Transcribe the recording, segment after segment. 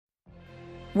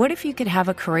What if you could have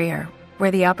a career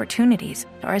where the opportunities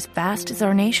are as vast as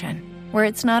our nation, where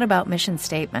it's not about mission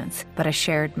statements, but a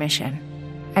shared mission?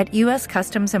 At U.S.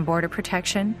 Customs and Border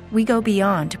Protection, we go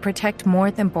beyond to protect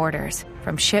more than borders.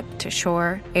 From ship to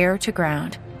shore, air to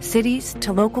ground, cities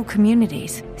to local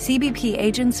communities, CBP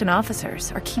agents and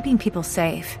officers are keeping people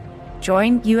safe.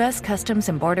 Join U.S. Customs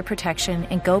and Border Protection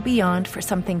and go beyond for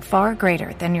something far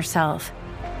greater than yourself.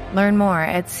 Learn more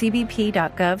at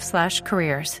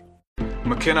cbp.gov/careers.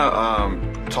 McKenna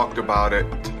talked about it,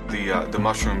 the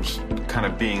mushrooms kind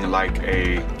of being like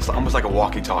it's almost like a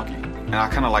walkie-talkie. And I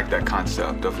kind of like that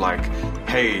concept of like,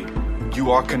 hey,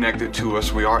 you are connected to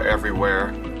us. We are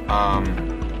everywhere.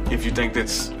 If you think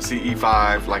that's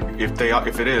CE5, like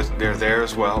if it is, they're there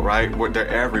as well, right? They're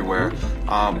everywhere.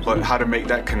 But how to make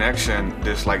that connection,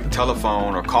 this like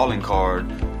telephone or calling card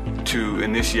to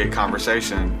initiate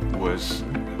conversation was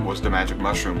the magic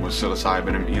mushroom, was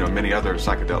psilocybin, and many other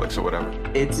psychedelics or whatever.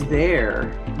 It's there,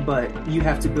 but you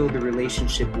have to build a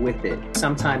relationship with it.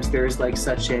 Sometimes there's like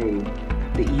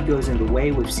the ego's in the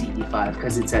way with CE5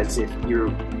 because it's as if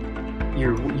you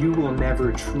will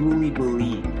never truly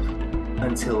believe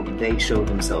until they show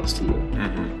themselves to you.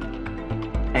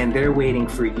 Mm-hmm. And they're waiting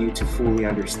for you to fully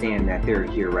understand that they're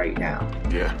here right now.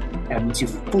 Yeah. And to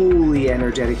fully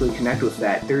energetically connect with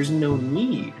that, there's no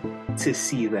need to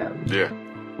see them. Yeah.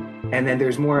 And then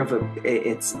there's more of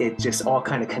it just all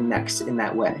kind of connects in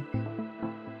that way.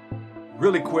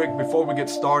 Really quick, before we get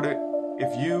started,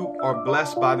 if you are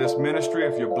blessed by this ministry,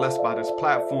 if you're blessed by this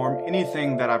platform,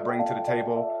 anything that I bring to the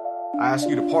table, I ask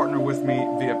you to partner with me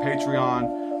via Patreon.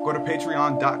 Go to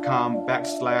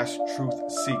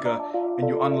patreon.com/truthseeker and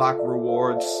you unlock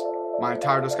rewards, my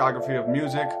entire discography of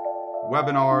music,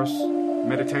 webinars,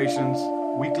 meditations,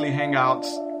 weekly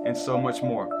hangouts, and so much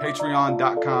more.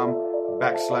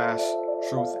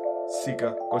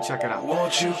 Patreon.com/truthseeker. Go check it out.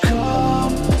 Won't you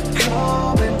come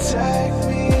and take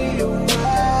me away?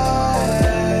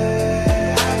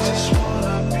 I just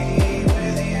wanna be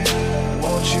with you.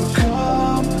 Won't you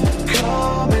come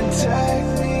and take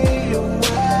me away?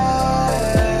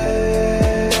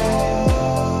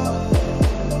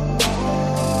 To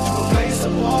a place to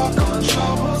walk on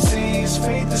troubled seas,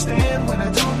 faith to stand when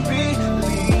I don't believe.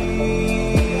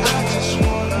 I just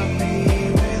wanna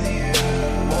be with you.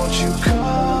 Won't you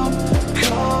come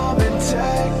and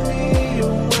take me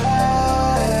away?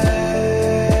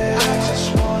 I just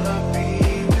wanna be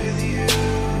with you.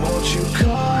 Won't you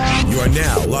come? You are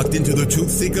now locked into the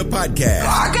Truth Seeker podcast.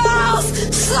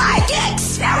 Gargoyles,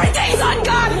 psychics, everything's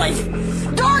ungodly.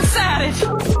 Dark's at it.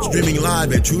 Streaming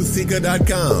live at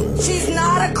truthseeker.com. She's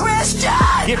not a Christian.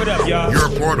 Give it up, y'all. Your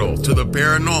portal to the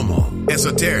paranormal,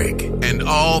 esoteric, and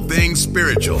all things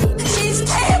spiritual. She's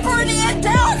tampering in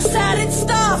dark's at it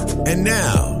stuff. And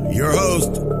now, your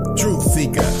host, Truth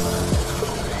Seeker.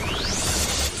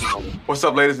 What's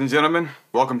up, ladies and gentlemen?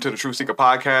 Welcome to the Truth Seeker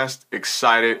podcast.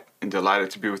 Excited and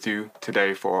delighted to be with you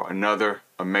today for another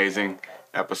amazing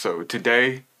episode.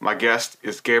 Today, my guest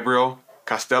is Gabriel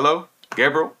Castillo.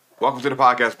 Gabriel, welcome to the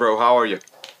podcast, bro. How are you?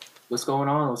 What's going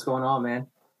on, man?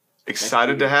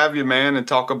 Excited to have you, man, and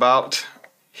talk about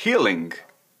healing.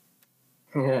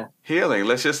 Yeah. Healing.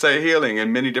 Let's just say healing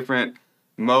in many different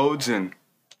modes and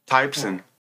types and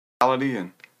quality.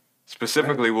 And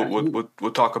specifically,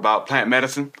 we'll talk about plant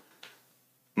medicine,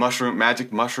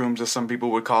 magic mushrooms, as some people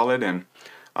would call it, and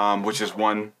which is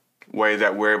one way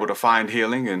that we're able to find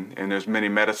healing. And there's many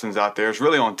medicines out there. It's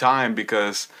really on time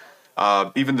because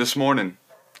even this morning,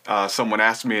 someone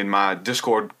asked me in my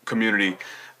Discord community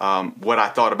what I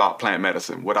thought about plant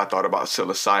medicine, what I thought about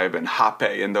psilocybin,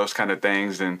 hape, and those kind of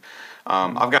things. And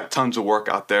I've got tons of work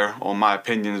out there on my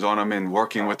opinions on them and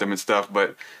working with them and stuff,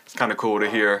 but it's kind of cool to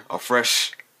hear a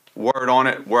fresh word on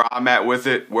it, where I'm at with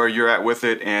it, where you're at with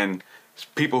it, and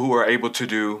people who are able to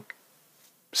do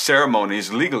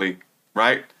ceremonies legally,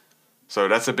 right? So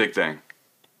that's a big thing.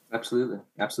 Absolutely.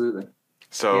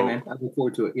 So, yeah, man, I look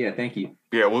forward to it. Yeah, thank you.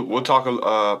 Yeah, we'll talk a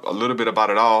little bit about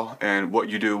it all and what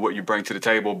you do, what you bring to the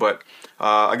table. But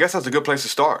I guess that's a good place to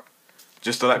start,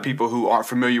 just to let people who aren't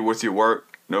familiar with your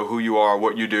work know who you are,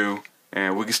 what you do,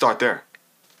 and we can start there.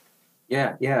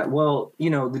 Yeah. Well,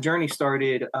 the journey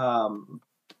started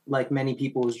like many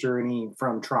people's journey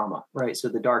from trauma, right? So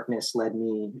the darkness led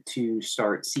me to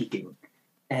start seeking.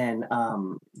 And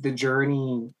the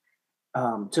journey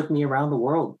took me around the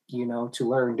world, to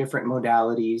learn different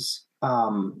modalities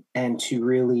and to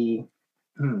really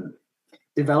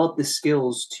develop the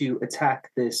skills to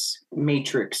attack this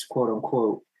matrix, quote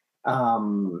unquote,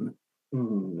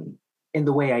 in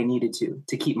the way I needed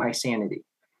to keep my sanity,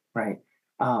 right?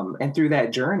 And through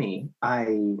that journey,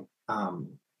 I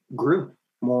grew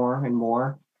more and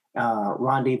more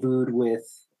rendezvoused with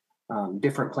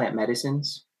different plant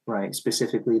medicines, right?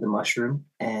 Specifically the mushroom,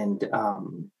 and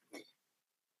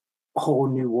whole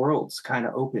new worlds kind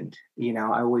of opened.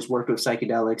 I always worked with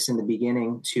psychedelics in the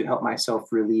beginning to help myself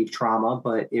relieve trauma,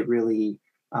 but it really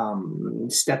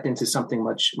stepped into something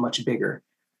much, much bigger,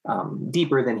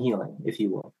 deeper than healing, if you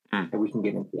will. And we can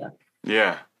get into that.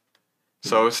 Yeah.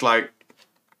 So it's like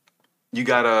you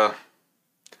gotta,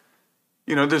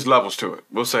 there's levels to it.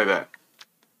 We'll say that.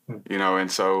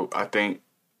 And so I think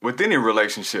with any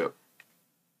relationship,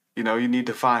 you need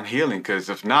to find healing, because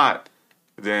if not,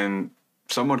 then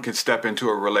someone can step into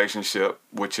a relationship,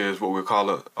 which is what we call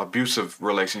an abusive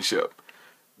relationship,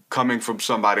 coming from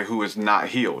somebody who is not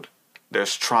healed.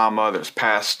 There's trauma, there's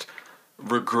past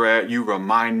regret. You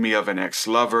remind me of an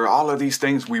ex-lover. All of these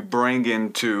things we bring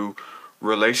into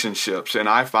relationships. And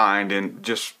I find, and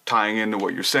just tying into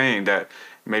what you're saying, that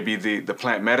maybe the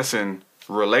plant medicine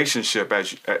relationship,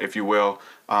 if you will,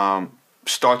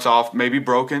 starts off maybe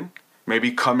broken,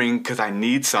 maybe coming because I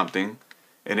need something,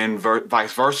 and then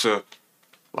vice versa.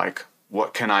 Like,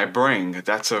 what can I bring?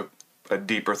 That's a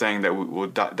deeper thing that we'll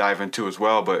dive into as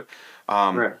well. But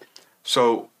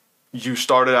so you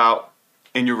started out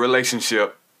in your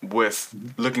relationship with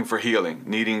looking for healing,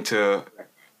 needing to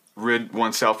rid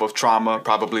oneself of trauma,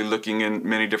 probably looking in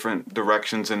many different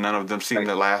directions, and none of them seem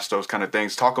to last, those kind of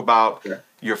things. Talk about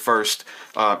your first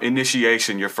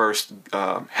initiation, your first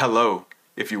hello,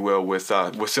 if you will, with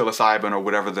psilocybin or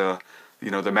whatever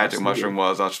the magic mushroom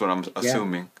was. That's what I'm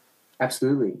assuming.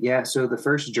 Absolutely. Yeah. So the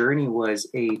first journey was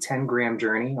a 10-gram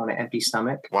journey on an empty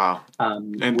stomach. Wow.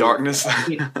 In darkness?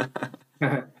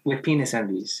 With penis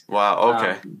envies. Wow.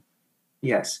 Okay.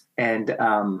 Yes. And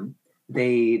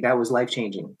that was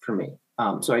life-changing for me.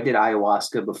 So I did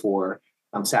ayahuasca before,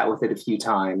 sat with it a few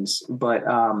times, but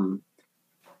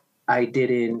it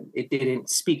didn't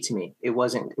speak to me. It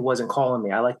wasn't calling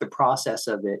me. I like the process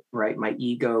of it, right? My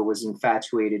ego was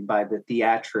infatuated by the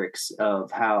theatrics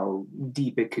of how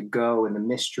deep it could go and the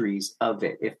mysteries of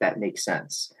it, if that makes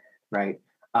sense. Right.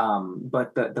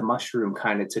 But the mushroom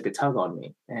kind of took a tug on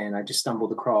me, and I just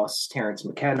stumbled across Terrence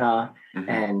McKenna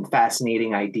and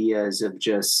fascinating ideas of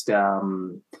just,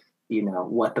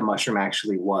 what the mushroom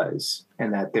actually was,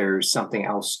 and that there's something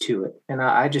else to it. And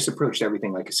I just approached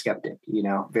everything like a skeptic,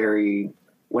 very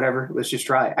whatever, let's just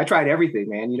try it. I tried everything,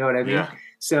 man. You know what I mean? Yeah.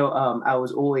 So I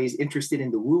was always interested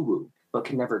in the woo-woo, but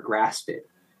could never grasp it.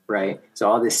 Right. So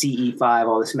all this CE5,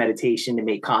 all this meditation to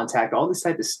make contact, all this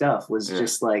type of stuff was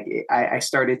just like, I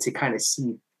started to kind of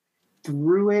see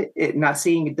through it. Not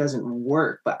saying it doesn't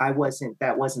work, but that wasn't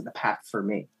the path for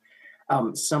me.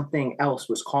 Something else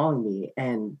was calling me,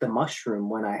 and the mushroom,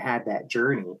 when I had that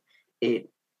journey, it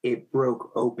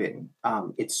broke open.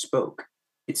 It spoke,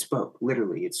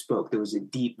 literally it spoke. There was a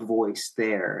deep voice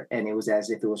there, and it was as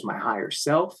if it was my higher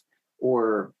self,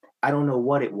 or I don't know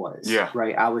what it was. Yeah.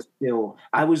 Right. I was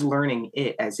learning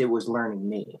it as it was learning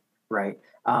me. Right.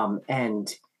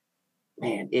 And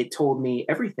man, it told me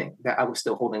everything that I was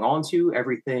still holding on to,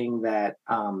 everything that,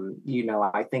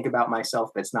 I think about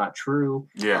myself that's not true.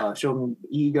 Yeah. Showed me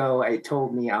ego. It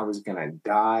told me I was going to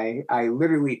die. I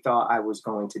literally thought I was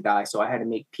going to die. So I had to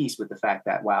make peace with the fact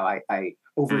that, wow, I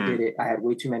overdid it. I had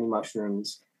way too many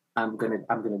mushrooms. I'm going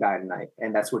to die tonight.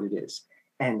 And that's what it is.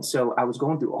 And so I was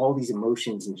going through all these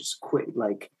emotions and just quit,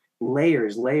 like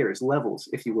layers, levels,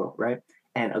 if you will. Right.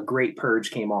 And a great purge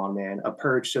came on, man, a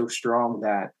purge so strong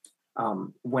that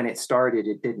when it started,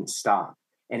 it didn't stop,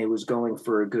 and it was going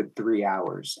for a good 3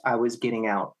 hours. I was getting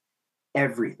out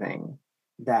everything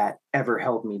that ever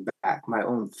held me back, my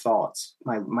own thoughts,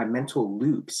 my mental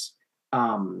loops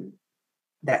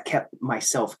that kept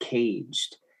myself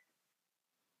caged.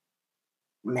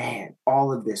 Man,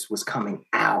 all of this was coming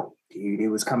out, dude. It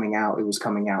was coming out.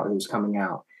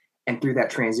 And through that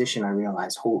transition, I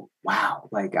realized, oh, wow,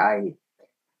 like I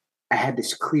had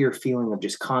this clear feeling of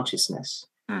just consciousness.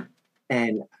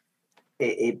 And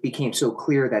it became so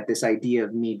clear that this idea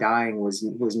of me dying was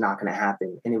not going to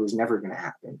happen, and it was never going to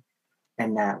happen.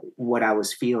 And that what I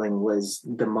was feeling was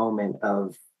the moment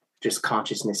of just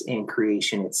consciousness in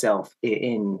creation itself,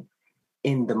 in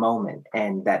the moment.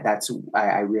 And that's,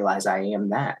 I realized I am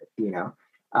that,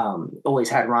 always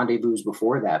had rendezvous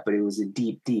before that, but it was a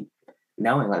deep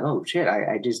knowing, like, oh shit,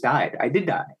 I just died. I did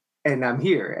die, and I'm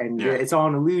here, and it's all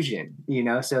an illusion,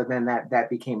 So then that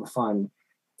became a fun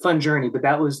journey. But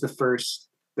that was the first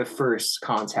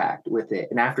contact with it.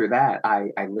 And after that,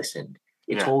 I listened.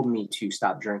 It told me to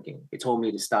stop drinking. It told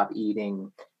me to stop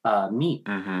eating meat,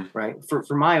 right? For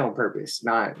my own purpose,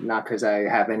 not because I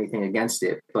have anything against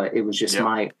it, but it was just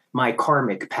my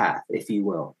karmic path, if you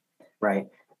will. Right.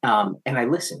 And I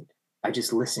listened. I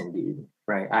just listened, dude.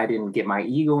 right? I didn't get my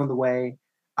ego in the way.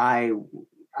 I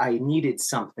I needed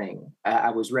something.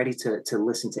 I was ready to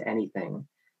listen to anything,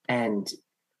 and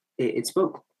it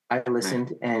spoke. I Man.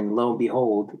 listened, and lo and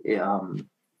behold,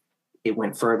 it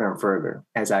went further and further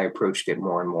as I approached it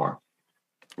more and more.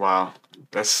 Wow,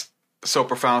 that's so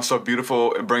profound, so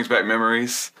beautiful. It brings back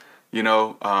memories.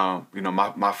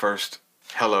 My first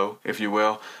hello, if you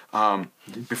will.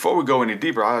 Before we go any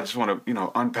deeper, I just want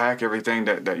to unpack everything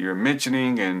that you're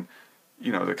mentioning, and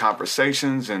the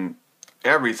conversations and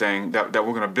everything that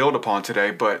we're going to build upon today.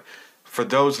 But for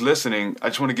those listening, I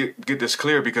just want to get this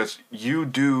clear, because you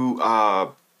do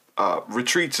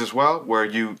retreats as well, where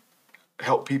you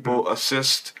help people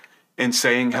assist in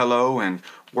saying hello and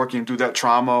working through that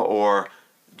trauma, or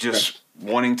just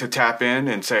wanting to tap in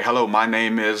and say, hello, my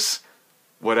name is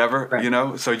whatever,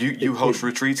 Right. so you host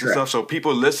retreats and Correct. stuff. So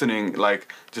people listening,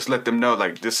 like, just let them know,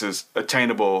 like, this is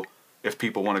attainable if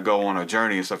people want to go on a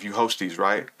journey and stuff. You host these,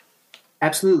 right?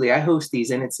 Absolutely. I host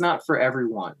these, and it's not for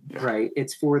everyone, Yeah, right?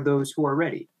 It's for those who are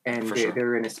ready, and for they're, sure.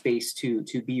 they're in a space to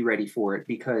be ready for it,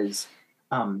 because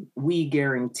we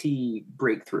guarantee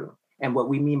breakthrough. And what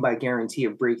we mean by guarantee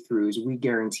of breakthrough is we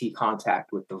guarantee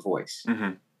contact with the voice.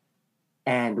 Hmm.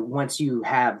 And once you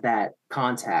have that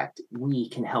contact, we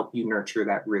can help you nurture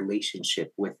that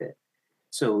relationship with it.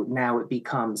 So now it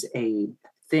becomes a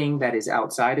thing that is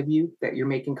outside of you that you're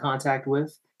making contact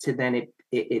with, to then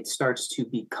it starts to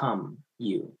become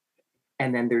you.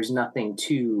 And then there's nothing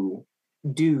to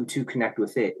do to connect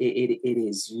with it. It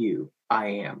is you. I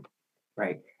am.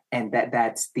 Right. And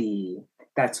that's the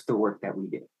work that we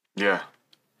do. Yeah,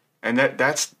 and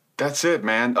that's it,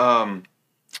 man.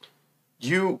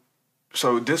 You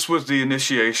So this was the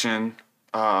initiation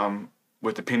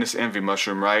with the penis envy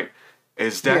mushroom, right?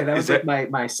 Is Yeah, that that is was like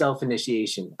that my self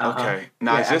initiation. okay?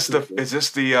 Now Yeah, is this the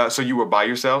absolutely. so you were by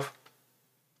yourself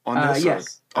on this, or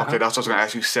Yes. okay? That's what I was gonna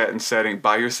ask Yes. you. Set and setting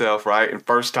by yourself, right? And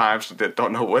first times that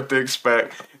don't know what to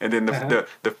expect, and then the Uh-huh.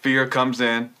 the fear comes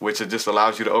in, which it just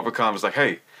allows you to overcome. It's like,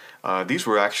 hey, these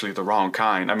were actually the wrong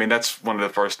kind. I mean, that's one of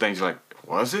the first things. You're like,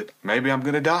 was it? Maybe I'm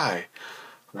gonna die.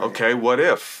 Right. Okay, what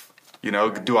if?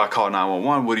 Right. Do I call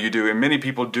 911? What do you do? And many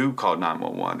people do call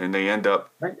 911, and they end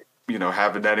up, Right.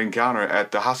 having that encounter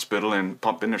at the hospital and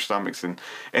pumping their stomachs, and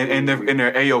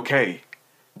they're A-okay,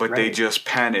 but they Right. just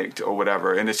panicked or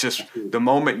whatever. And it's just the Absolutely.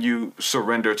 moment you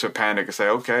surrender to panic and say,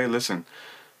 okay, listen,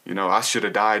 I should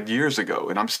have died years ago,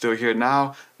 and I'm still here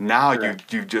now. Now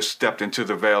Correct. you just stepped into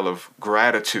the veil of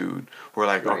gratitude. We're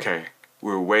like, Right. okay,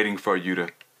 we're waiting for you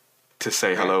to say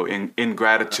Right. hello in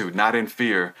gratitude, not in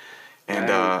fear. And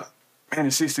Right. man,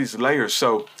 it sees these layers.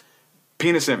 So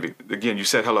penis envy. Again, you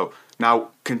said hello.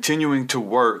 Now continuing to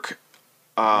work,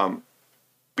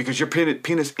 because your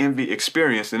penis envy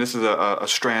experience, and this is a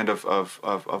strand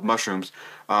of mushrooms,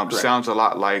 Correct. sounds a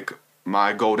lot like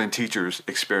my golden teacher's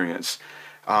experience.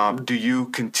 Mhm. Do you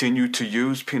continue to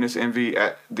use penis envy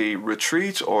at the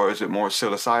retreats, or is it more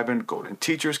psilocybin, golden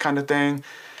teachers kind of thing?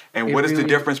 And It what is the really,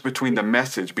 difference between the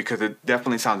message? Because it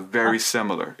definitely sounds very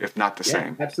similar, if not the yeah,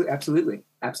 same. absolutely, absolutely,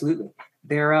 absolutely.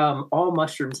 They're all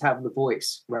mushrooms have the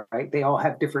voice, right? They all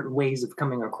have different ways of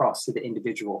coming across to the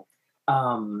individual.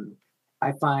 Um,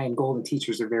 I find golden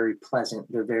teachers are very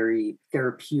pleasant. They're very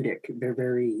therapeutic. They're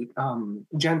very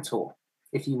gentle,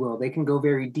 if you will. They can go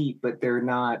very deep, but they're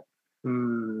not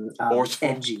Forceful.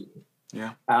 edgy.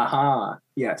 Yeah. Uh-huh.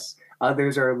 Yes.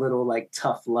 Others are a little like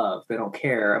tough love. They don't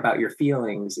care about your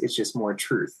feelings. It's just more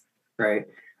truth, right?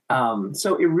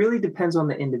 So it really depends on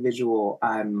the individual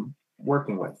I'm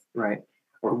working with, right?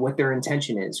 Or what their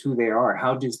intention is, who they are,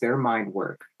 how does their mind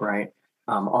work, right?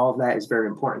 All of that is very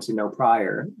important to know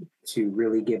prior to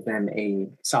really give them a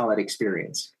solid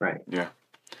experience, right? Yeah.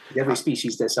 Every Uh,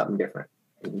 species does something different.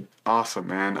 Awesome,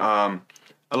 man.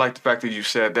 I like the fact that you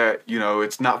said that,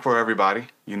 it's not for everybody,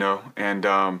 and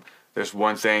there's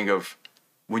one thing of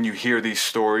when you hear these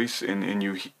stories, and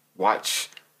you watch,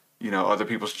 other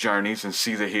people's journeys and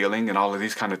see the healing and all of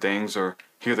these kind of things, or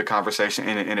hear the conversation,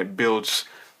 and it builds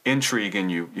intrigue in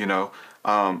you.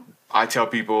 I tell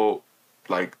people,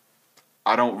 like,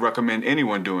 I don't recommend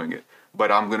anyone doing it, but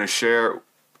I'm going to share,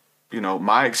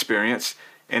 my experience.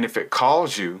 And if it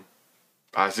calls you,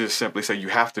 I just simply say you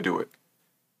have to do it,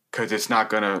 because it's not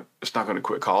gonna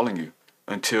quit calling you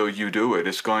until you do it.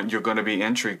 You're gonna be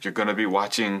intrigued. You're gonna be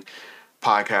watching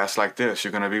podcasts like this.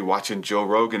 You're gonna be watching Joe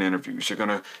Rogan interviews. You're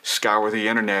gonna scour the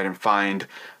internet and find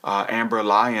Amber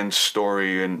Lyon's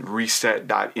story and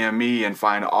Reset.me and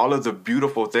find all of the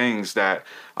beautiful things that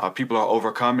people are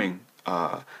overcoming.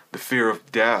 The fear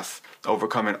of death,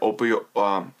 overcoming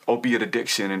opiate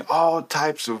addiction, and all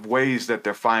types of ways that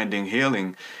they're finding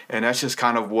healing. And that's just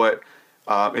kind of what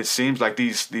it seems like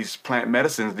these plant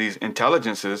medicines, these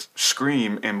intelligences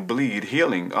scream and bleed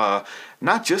healing.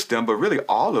 Not just them, but really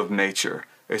all of nature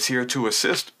is here to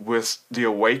assist with the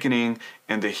awakening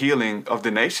and the healing of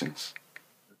the nations.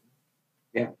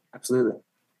 Yeah, absolutely.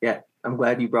 Yeah, I'm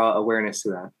glad you brought awareness to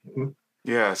that. Mm-hmm.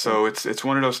 Yeah, so it's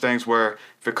one of those things where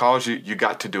if it calls you, you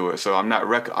got to do it. So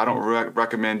I don't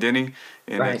recommend any,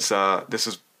 and Right. it's this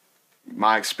is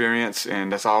my experience,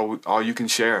 and that's all you can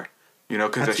share,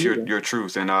 because that's Absolutely. your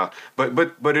truth. And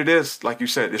but it is, like you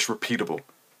said, it's repeatable.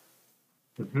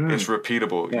 Mm-hmm. It's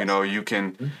repeatable. Yes. You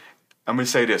can. I'm gonna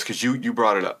say this because you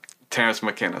brought it up, Terrence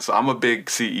McKenna. So I'm a big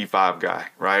CE5 guy,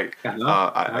 right?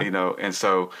 And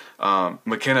so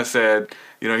McKenna said,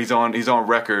 he's on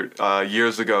record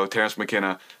years ago. Terrence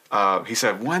McKenna, he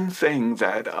said one thing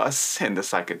that us in the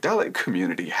psychedelic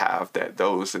community have that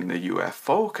those in the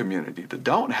UFO community that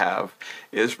don't have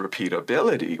is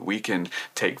repeatability. We can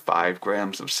take 5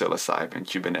 grams of psilocybin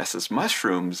cubanescens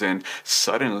mushrooms, and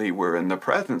suddenly we're in the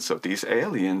presence of these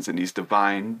aliens and these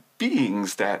divine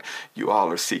beings that you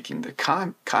all are seeking to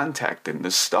contact in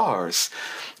the stars.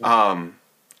 And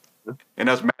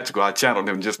that's magical. I channeled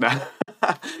him just now.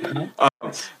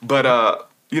 But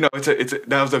that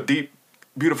was a deep,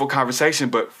 beautiful conversation.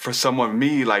 But for someone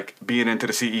me, like being into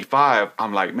the CE5,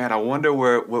 I'm like, man, I wonder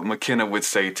what McKenna would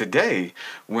say today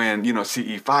when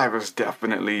CE5 has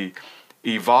definitely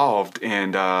evolved,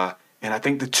 and I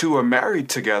think the two are married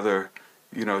together,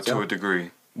 to a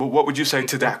degree. But what would you say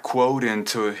to that quote and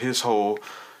to his whole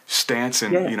stance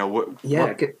and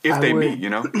if they meet?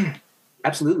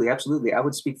 Absolutely. I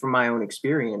would speak from my own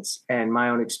experience, and my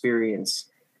own experience,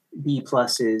 B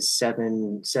plus is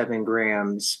 7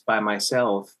 grams by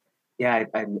myself. Yeah,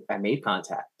 I made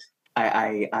contact.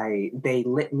 They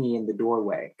lit me in the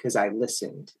doorway because I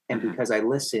listened, and because I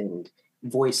listened,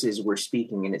 voices were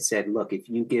speaking, and it said, look, if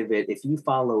you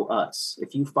follow us,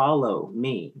 if you follow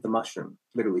me, the mushroom,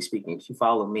 literally speaking, if you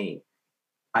follow me,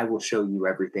 I will show you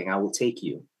everything. I will take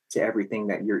you to everything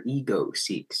that your ego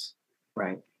seeks,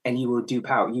 right? And you will do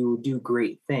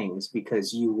great things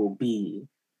because you will be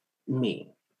me.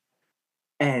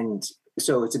 And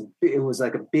so it was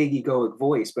like a big egoic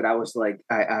voice, but I was like,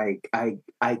 I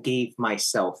gave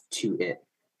myself to it.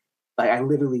 Like I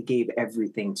literally gave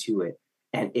everything to it,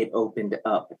 and it opened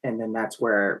up. And then that's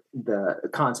where the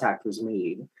contact was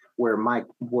made, where my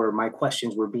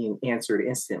questions were being answered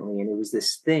instantly. And it was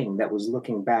this thing that was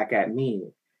looking back at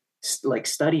me, like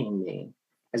studying me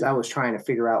as I was trying to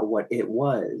figure out what it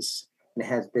was. And it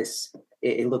had this,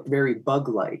 it looked very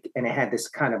bug-like, and it had this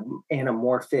kind of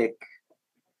anamorphic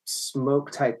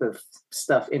smoke type of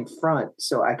stuff in front.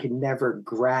 So I could never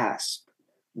grasp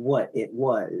what it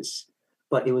was,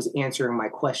 but it was answering my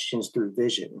questions through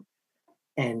vision.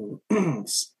 And the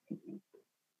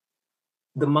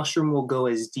mushroom will go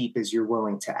as deep as you're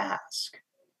willing to ask.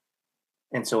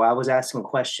 And so I was asking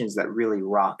questions that really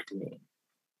rocked me,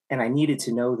 and I needed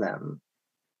to know them,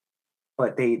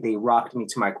 but they rocked me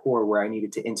to my core where I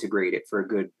needed to integrate it for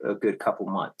a good couple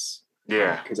months.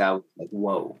 Yeah. Because I was like,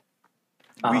 whoa.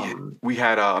 We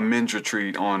had a men's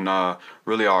retreat on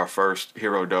really our first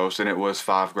hero dose, and it was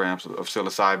 5 grams of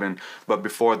psilocybin. But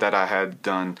before that, I had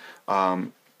done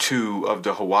 2 of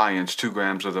the Hawaiians, 2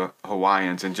 grams of the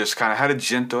Hawaiians, and just kind of had a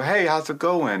gentle, hey, how's it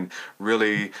going?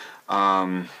 Really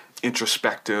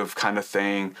introspective kind of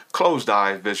thing, closed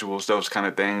eye visuals, those kind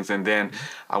of things. And then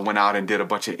I went out and did a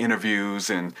bunch of interviews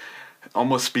and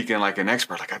almost speaking like an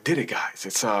expert, like I did it, guys.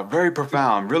 It's very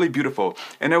profound, really beautiful.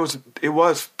 And it was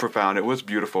profound. It was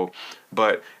beautiful.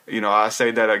 But, I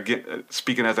say that again,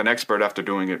 speaking as an expert after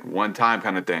doing it one time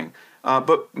kind of thing.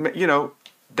 But,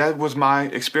 that was my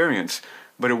experience.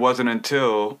 But it wasn't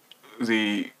until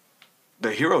the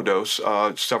hero dose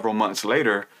several months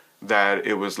later that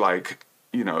it was like,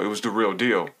 it was the real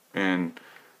deal. And,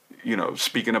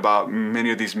 speaking about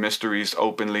many of these mysteries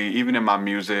openly, even in my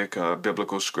music,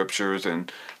 biblical scriptures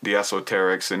and the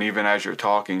esoterics, and even as you're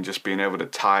talking, just being able to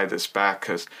tie this back,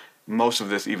 because most of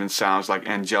this even sounds like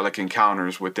angelic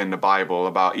encounters within the Bible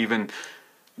about even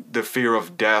the fear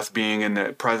of death, being in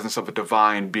the presence of a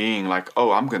divine being, like,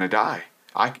 oh, I'm going to die.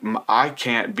 I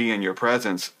can't be in your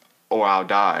presence or I'll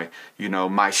die.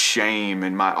 My shame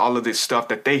and all of this stuff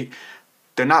that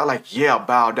they're not like, yeah,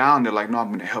 bow down. They're like, no, I'm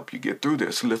going to help you get through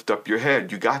this. Lift up your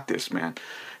head. You got this, man.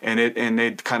 And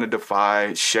they kind of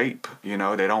defy shape. They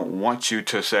don't want you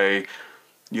to say,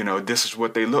 this is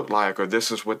what they look like or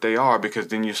this is what they are, because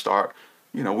then you start,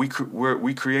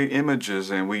 we create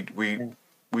images and we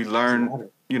learn,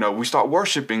 we start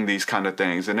worshiping these kind of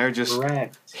things, and they're just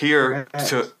here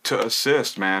to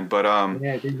assist, man. But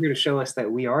they're here to show us that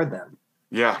we are them.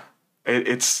 Yeah,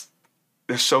 it's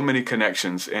there's so many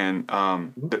connections, and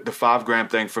the 5 gram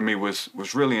thing for me was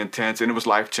really intense, and it was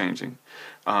life changing.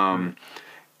 And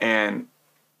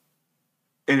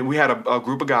we had a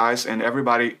group of guys, and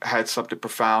everybody had something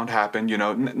profound happen. You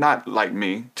know, not like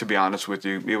me, to be honest with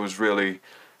you. It was really,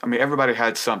 I mean, everybody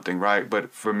had something, right?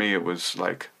 But for me, it was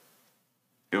like,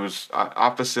 I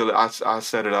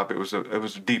set it up. It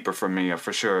was deeper for me,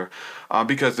 for sure,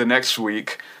 because the next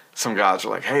week, some guys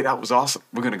were like, "Hey, that was awesome.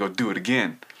 We're gonna go do it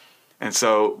again." And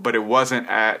so, but it wasn't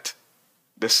at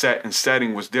the set and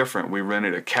setting was different. We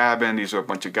rented a cabin. These are a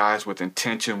bunch of guys with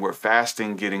intention. We're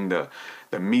fasting, getting the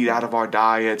meat out of our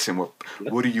diets, and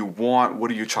what do you want? What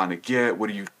are you trying to get?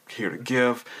 What are you here to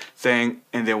give? Thing.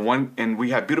 And then we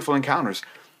had beautiful encounters.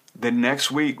 The next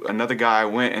week, another guy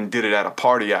went and did it at a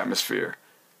party atmosphere.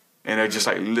 And they're just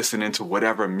like listening to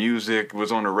whatever music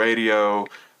was on the radio,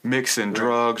 mixing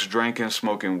drugs, drinking,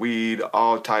 smoking weed,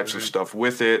 all types of stuff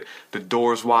with it. The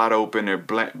doors wide open,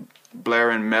 they're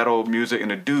blaring metal music,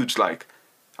 and the dude's like,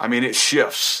 I mean, it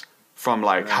shifts from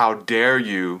like, how dare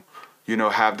you,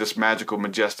 have this magical,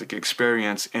 majestic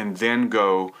experience, and then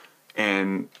go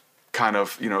and kind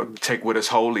of, take what is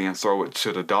holy and throw it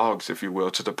to the dogs, if you will,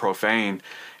 to the profane.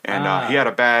 And he had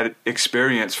a bad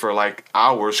experience for like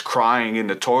hours, crying in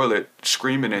the toilet,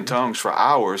 screaming in tongues for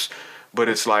hours. But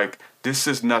it's like, this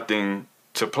is nothing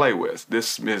to play with.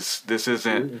 This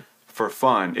isn't for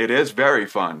fun. It is very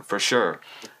fun, for sure,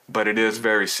 but it is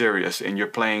very serious. And you're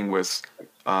playing with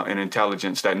an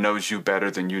intelligence that knows you better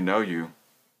than you know you.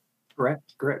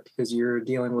 Correct. Because you're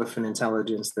dealing with an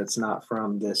intelligence that's not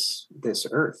from this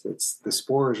earth. It's the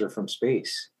spores are from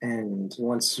space. And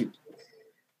once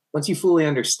you fully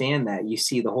understand that, you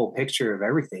see the whole picture of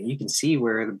everything. You can see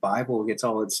where the Bible gets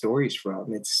all its stories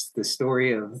from. It's the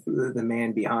story of the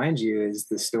man behind you is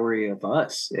the story of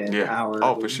us and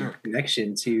our for sure.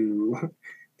 connection to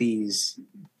these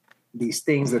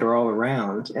things that are all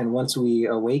around. And once we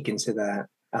awaken to that,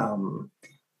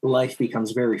 life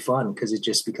becomes very fun because it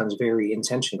just becomes very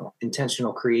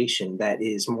intentional creation that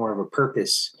is more of a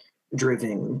purpose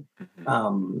driven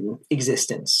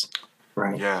existence.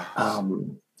 Right. Yeah.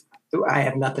 I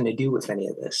have nothing to do with any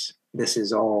of this. This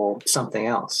is all something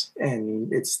else.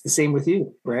 And it's the same with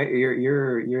you, right?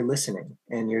 You're listening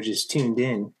and you're just tuned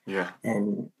in. Yeah.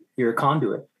 And you're a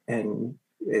conduit. And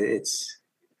it's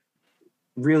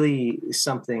really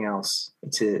something else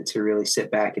to really sit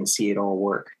back and see it all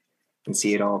work and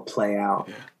see it all play out.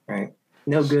 Yeah. Right.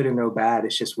 No good or no bad.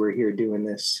 It's just we're here doing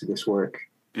this work.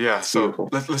 Yeah, it's so beautiful.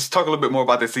 let's talk a little bit more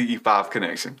about the CE5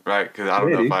 connection, right? Because I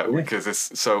don't know because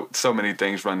it's so many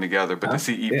things run together, but the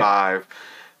CE5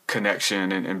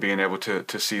 connection and being able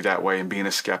to see that way and being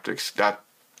a skeptic, that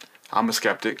I'm a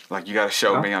skeptic. Like, you got to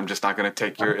show me. I'm just not going to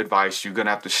take your advice. You're going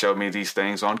to have to show me these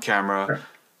things on camera,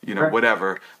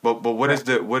 whatever. But what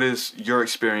is your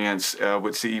experience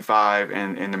with CE5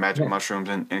 and the magic mushrooms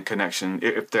and connection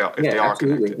if they are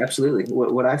connected? Absolutely.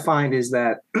 What I find is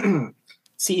that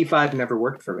CE5 never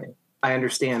worked for me. I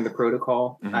understand the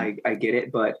protocol. I get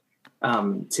it. But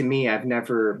to me, I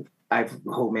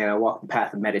walk the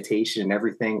path of meditation and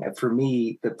everything. For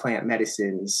me, the plant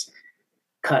medicines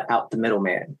cut out the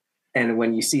middleman. And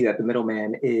when you see that the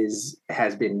middleman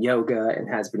has been yoga and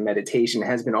has been meditation,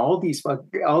 has been all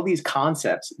these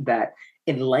concepts that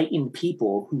enlightened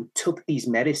people who took these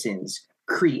medicines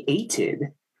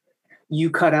created,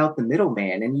 you cut out the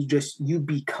middleman and you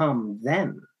become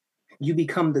them. You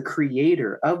become the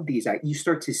creator of these. You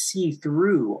start to see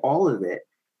through all of it,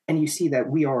 and you see that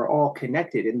we are all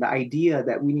connected. And the idea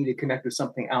that we need to connect with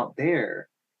something out there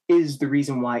is the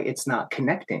reason why it's not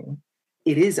connecting.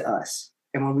 It is us.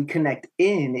 And when we connect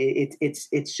in,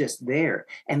 it's just there.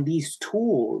 And these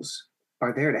tools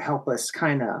are there to help us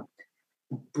kind of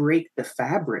break the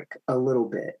fabric a little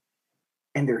bit.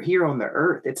 And they're here on the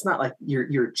earth. It's not like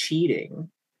you're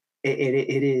cheating.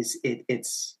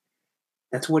 It's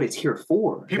that's what it's here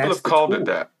for. People have called it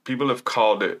that. People have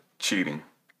called it cheating.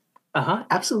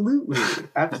 Absolutely.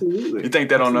 You think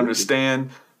they don't understand,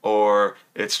 or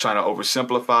it's trying to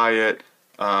oversimplify it?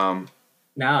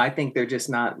 No, I think they're just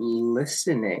not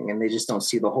listening, and they just don't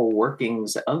see the whole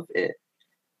workings of it.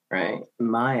 Right?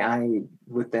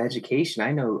 With the education,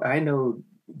 I know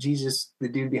Jesus, the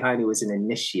dude behind it, was an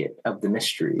initiate of the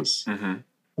mysteries.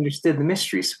 Understood the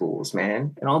mystery schools,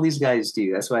 man. And all these guys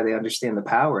do. That's why they understand the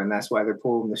power, and that's why they're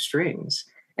pulling the strings.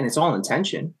 And it's all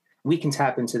intention. We can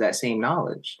tap into that same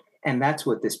knowledge. And that's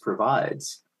what this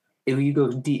provides. If you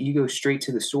go straight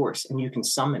to the source and you can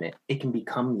summon it, it can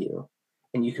become you.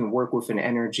 And you can work with an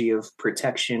energy of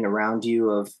protection around you,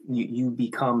 of you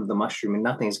become the mushroom, and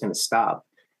nothing is going to stop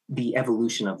the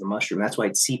evolution of the mushroom. That's why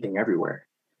it's seeping everywhere.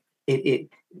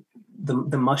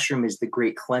 the mushroom is the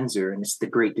great cleanser and it's the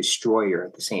great destroyer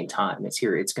at the same time. It's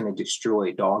here. It's going to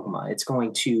destroy dogma.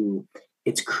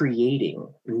 It's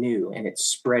creating new and it's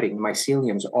spreading.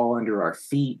 Mycelium's all under our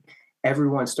feet.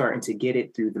 Everyone's starting to get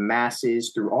it through the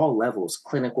masses, through all levels,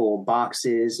 clinical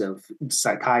boxes of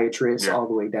psychiatrists, all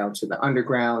the way down to the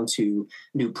underground, to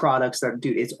new products that,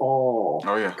 dude, it's all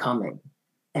coming.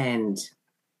 And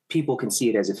people can see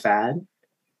it as a fad,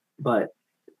 but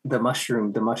the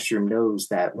mushroom knows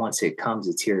that once it comes,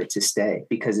 it's here to stay,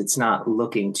 because it's not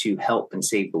looking to help and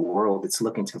save the world. It's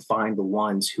looking to find the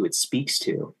ones who it speaks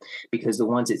to, because the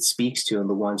ones it speaks to and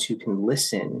the ones who can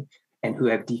listen and who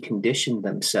have deconditioned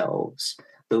themselves,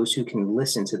 those who can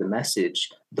listen to the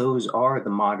message, those are the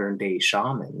modern day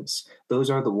shamans. Those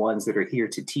are the ones that are here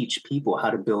to teach people how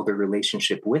to build a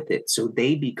relationship with it. So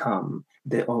they become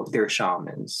their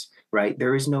shamans, right?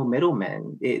 There is no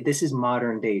middlemen. This is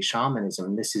modern day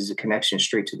shamanism. This is a connection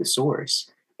straight to the source.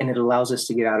 And it allows us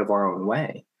to get out of our own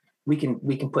way. We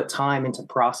can put time into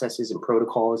processes and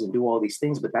protocols and do all these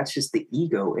things, but that's just the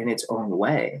ego in its own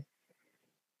way.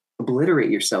 Obliterate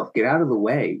yourself, get out of the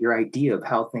way, your idea of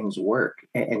how things work,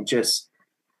 and just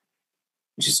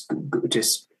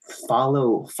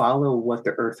follow what the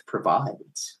earth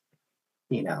provides.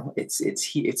 You know, it's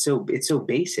so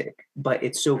basic, but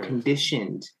it's so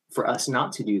conditioned for us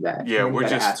not to do that. Yeah, we've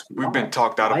been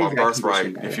talked out of our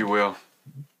birthright, if you will.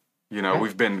 You know,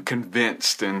 we've been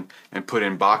convinced and put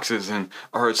in boxes. And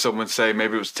I heard someone say,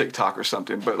 maybe it was TikTok or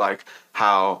something, but like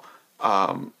how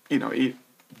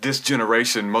this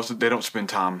generation, they don't spend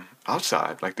time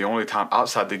outside. Like the only time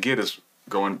outside they get is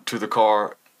going to the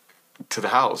car, to the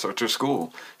house, or to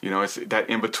school. You know, it's that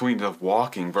in between of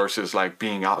walking versus like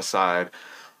being outside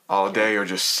all day or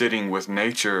just sitting with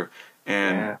nature.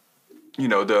 And you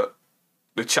know, the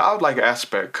childlike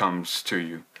aspect comes to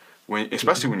you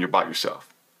especially when you're by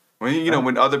yourself. When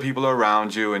when other people are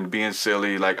around you and being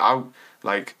silly,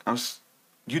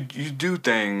 you do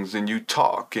things and you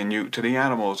talk and you to the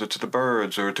animals or to the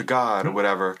birds or to God or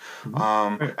whatever,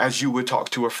 as you would talk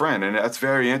to a friend. And that's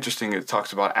very interesting. It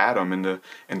talks about Adam in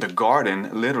the garden.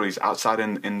 Literally, he's outside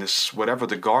in this whatever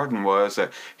the garden was,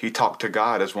 that he talked to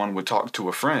God as one would talk to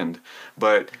a friend.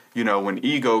 But when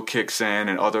ego kicks in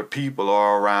and other people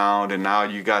are around, and now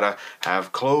you gotta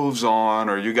have clothes on,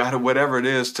 or you gotta whatever it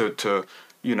is to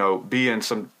be in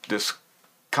this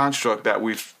construct that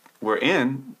we're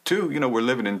in too. We're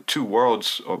living in two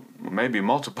worlds, or maybe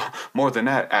multiple, more than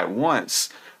that at once.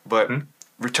 But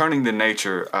returning to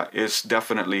nature is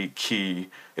definitely key.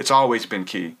 It's always been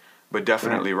key, but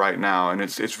definitely right now, and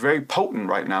it's very potent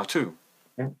right now too.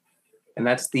 Yeah. And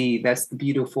that's the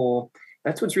beautiful.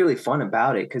 That's what's really fun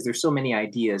about it, because there's so many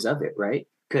ideas of it, right?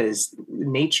 Because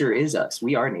nature is us.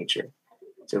 We are nature.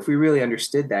 So if we really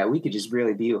understood that, we could just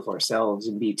really be with ourselves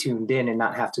and be tuned in and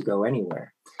not have to go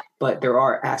anywhere. But there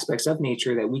are aspects of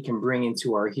nature that we can bring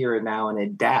into our here and now and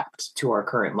adapt to our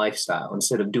current lifestyle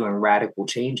instead of doing radical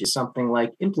changes. Something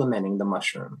like implementing the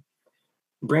mushroom,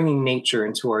 bringing nature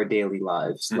into our daily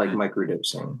lives, like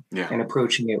microdosing, and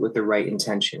approaching it with the right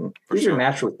intention. These are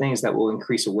natural things that will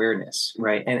increase awareness,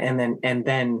 right? And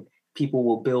then people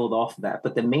will build off of that.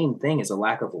 But the main thing is a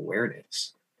lack of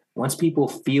awareness. Once people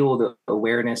feel the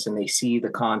awareness and they see the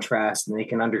contrast and they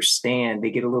can understand, they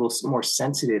get a little more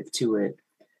sensitive to it.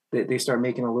 They start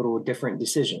making a little different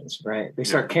decisions, right? They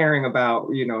start caring about,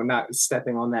 not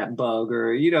stepping on that bug,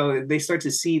 or, they start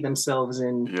to see themselves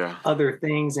in other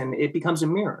things, and it becomes a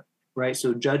mirror, right?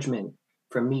 So judgment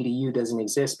from me to you doesn't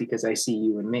exist because I see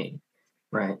you in me,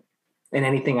 right? And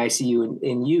anything I see you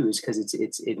in you is because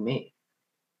it's in me.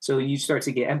 So you start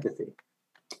to get empathy.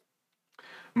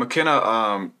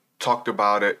 McKenna talked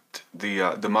about it,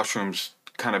 the mushrooms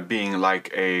kind of being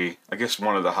like I guess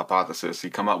one of the hypotheses he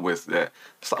come up with, that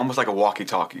it's almost like a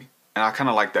walkie-talkie. And I kind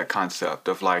of like that concept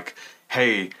of like,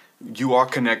 hey, you are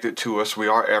connected to us. We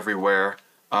are everywhere.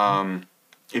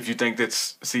 If you think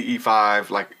that's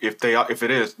CE5, like if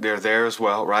it is, they're there as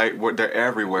well, right? They're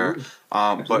everywhere.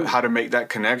 But how to make that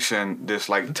connection, this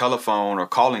like telephone or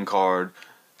calling card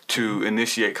to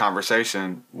initiate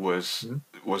conversation was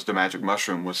the magic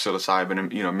mushroom, was psilocybin,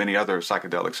 and many other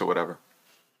psychedelics or whatever.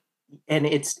 And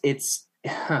it's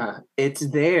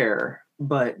there,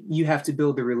 but you have to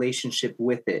build a relationship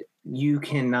with it. You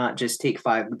cannot just take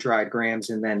 5 dried grams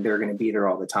and then they're going to be there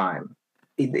all the time.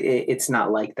 It's not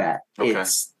like that. Okay.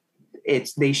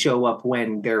 It's they show up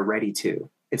when they're ready to.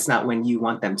 It's not when you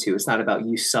want them to. It's not about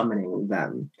you summoning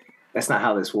them. That's not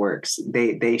how this works.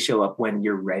 They show up when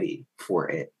you're ready for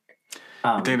it.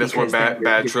 You think that's where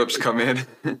bad trips come in?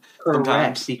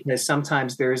 Correct, because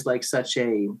sometimes there's like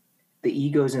the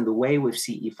ego's in the way with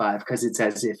CE5, because it's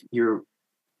as if you're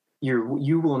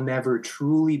you will never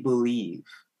truly believe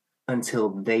until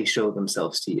they show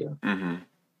themselves to you. Mm-hmm.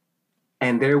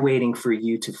 And they're waiting for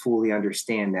you to fully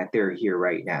understand that they're here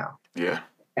right now. Yeah.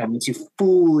 And once you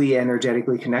fully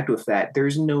energetically connect with that,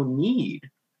 there's no need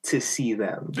to see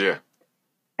them. Yeah.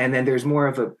 And then there's more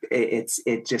of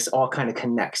it just all kind of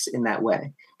connects in that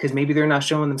way. Because maybe they're not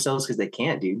showing themselves because they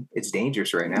can't, dude. It's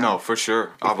dangerous right now. No, for sure.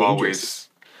 It's I've dangerous. always,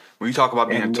 when you talk about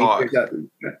being taught,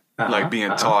 like being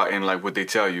uh-huh. taught and like what they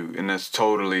tell you, and that's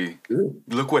totally,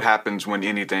 look what happens when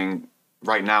anything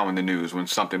right now in the news, when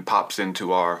something pops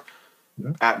into our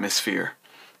atmosphere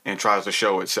and tries to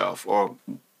show itself, or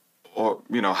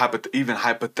you know, even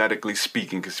hypothetically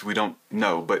speaking, because we don't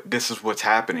know, but this is what's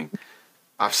happening.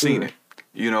 I've seen it.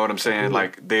 You know what I'm saying?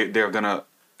 Like they don't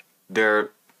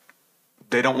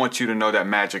want you to know that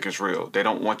magic is real. They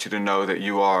don't want you to know that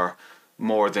you are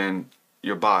more than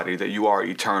your body, that you are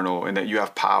eternal, and that you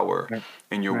have power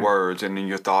in your words and in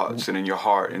your thoughts and in your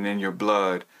heart and in your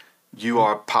blood. You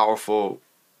are a powerful,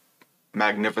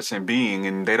 magnificent being,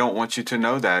 and they don't want you to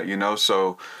know that, you know?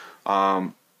 So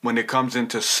when it comes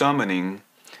into summoning,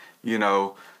 you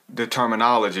know, the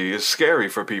terminology is scary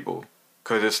for people.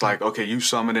 Because it's like, okay, you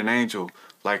summoned an angel.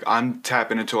 Like, I'm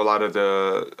tapping into a lot of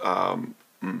the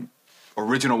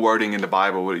original wording in the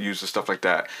Bible where it uses stuff like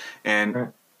that.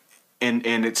 And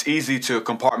it's easy to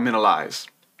compartmentalize.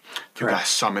 You guys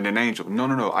summoned an angel.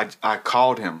 No. I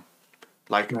called him.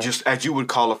 Like, just as you would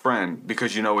call a friend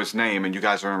because you know his name and you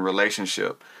guys are in a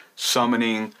relationship.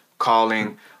 Summoning,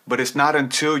 calling. But it's not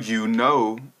until you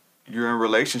know you're in a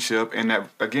relationship, and that,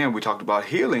 again, we talked about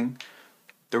healing,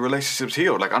 the relationship's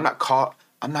healed. Like, I'm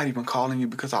not even calling you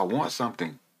because I want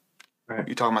something. Right.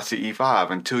 You're talking about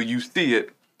CE5 until you see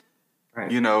it. Right.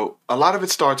 You know, a lot of it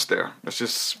starts there. Let's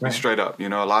just be straight up. You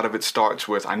know, a lot of it starts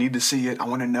with, I need to see it. I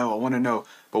want to know.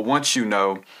 But once you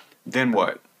know, then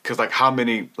what? Because,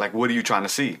 like, what are you trying to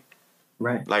see?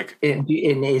 Right. Like, and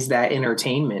is that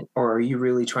entertainment, or are you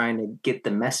really trying to get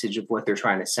the message of what they're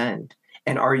trying to send?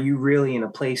 And are you really in a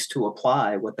place to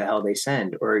apply what the hell they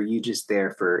send? Or are you just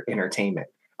there for entertainment?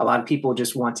 A lot of people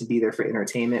just want to be there for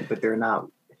entertainment, but they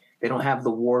don't have the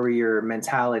warrior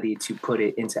mentality to put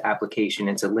it into application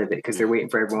and to live it, because they're waiting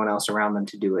for everyone else around them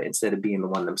to do it instead of being the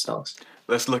one themselves.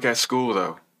 Let's look at school,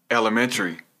 though.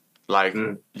 Elementary. Like,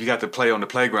 you got to play on the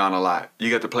playground a lot.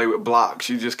 You got to play with blocks.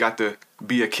 You just got to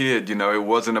be a kid. You know, it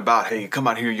wasn't about, hey, come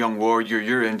out here, young warrior.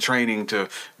 You're in training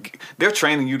they're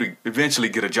training you to eventually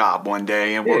get a job one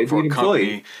day and work for a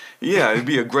company. Yeah, it'd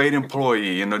be a great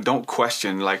employee. You know, don't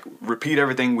question, like, repeat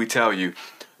everything we tell you.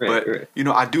 But, you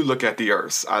know, I do look at the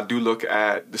earth. I do look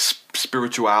at the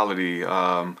spirituality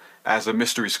as a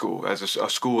mystery school, as a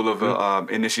school of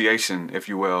initiation, if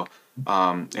you will.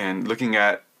 And looking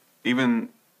at even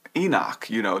Enoch,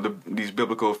 you know, these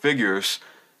biblical figures.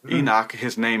 Enoch,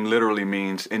 his name literally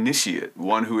means initiate,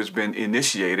 one who has been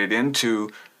initiated into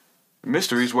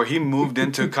mysteries, where he moved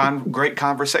into great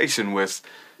conversation with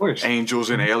angels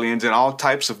and aliens and all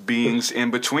types of beings in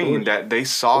between, that they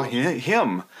saw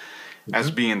him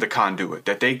as being the conduit,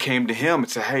 that they came to him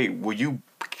and said, hey, will you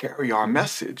carry our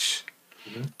message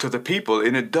to the people?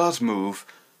 And it does move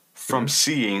from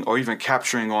seeing or even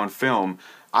capturing on film.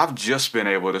 I've just been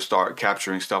able to start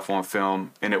capturing stuff on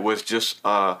film, and it was just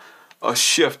a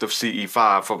shift of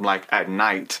CE5 from, like, at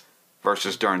night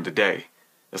versus during the day.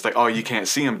 It's like, oh, you can't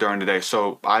see them during the day,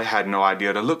 so I had no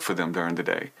idea to look for them during the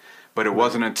day. But it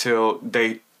wasn't until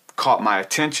they caught my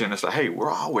attention. It's like, hey,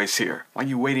 we're always here. Why are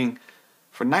you waiting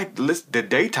for night? The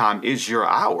daytime is your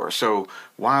hour, so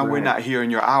why are we not here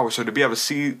in your hour? So to be able to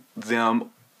see them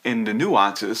in the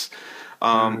nuances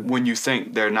when you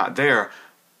think they're not there,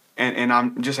 and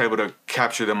I'm just able to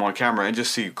capture them on camera and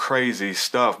just see crazy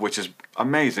stuff, which is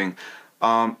amazing.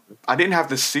 I didn't have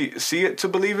to see it to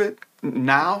believe it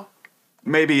now,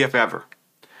 maybe if ever,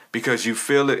 because you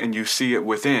feel it and you see it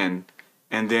within.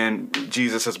 And then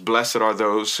Jesus says, blessed are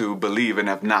those who believe and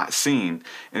have not seen.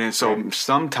 And then so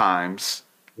sometimes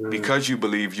because you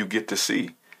believe, you get to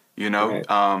see, you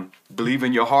know, believe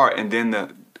in your heart. And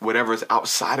then whatever is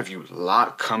outside of you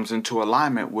comes into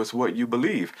alignment with what you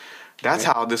believe. That's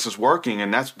how this is working.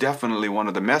 And that's definitely one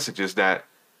of the messages that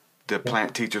the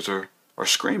plant teachers are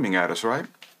screaming at us, right?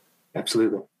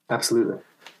 Absolutely. Absolutely.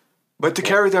 But to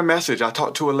carry their message, I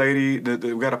talked to a lady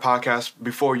we got a podcast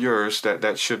before yours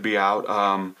that should be out,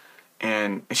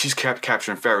 and she's kept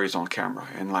capturing fairies on camera,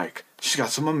 and like she's got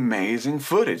some amazing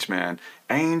footage, man.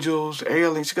 Angels,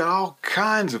 aliens, she got all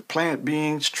kinds of plant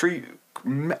beings,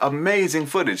 amazing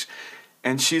footage,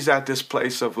 and she's at this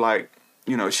place of like,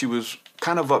 you know, she was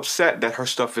kind of upset that her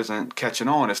stuff isn't catching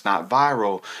on. It's not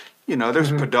viral. You know,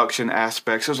 there's production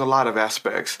aspects. There's a lot of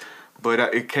aspects. But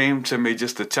it came to me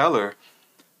just to tell her,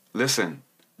 listen,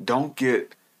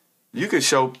 you could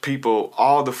show people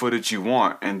all the footage you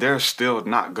want and they're still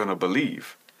not going to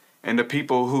believe. And the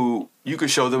people who you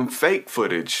could show them fake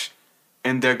footage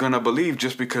and they're going to believe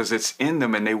just because it's in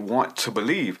them and they want to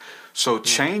believe. So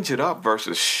change it up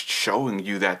versus showing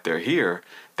you that they're here.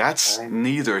 That's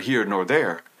neither here nor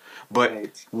there.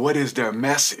 But what is their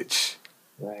message?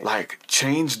 Right. Like,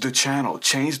 change the channel,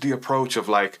 change the approach of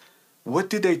like, what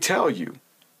did they tell you?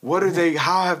 What are they,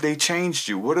 how have they changed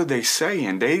you? What are they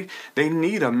saying? They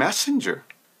need a messenger.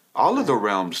 All of the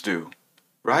realms do,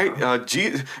 right?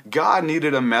 God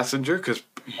needed a messenger because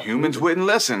humans wouldn't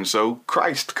listen. So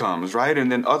Christ comes, right?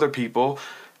 And then other people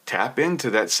tap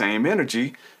into that same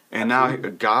energy. And now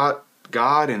God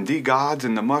and the gods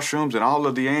and the mushrooms and all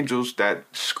of the angels that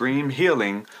scream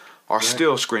healing are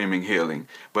still screaming healing,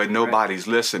 but nobody's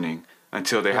listening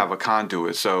until they have a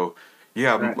conduit. So,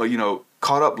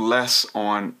 caught up less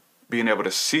on being able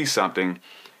to see something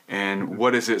and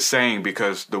what is it saying,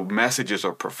 because the messages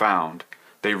are profound.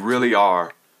 They really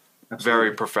are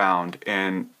very profound.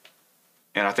 And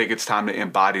I think it's time to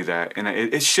embody that. And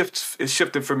it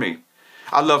shifted for me.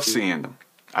 I love seeing them.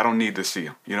 I don't need to see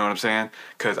them. You know what I'm saying?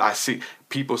 Because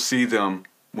people see them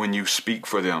when you speak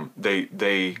for them.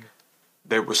 They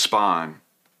respond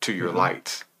to your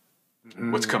light.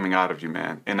 What's coming out of you,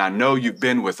 man. And I know you've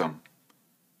been with them.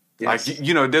 Yes.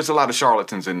 Like, there's a lot of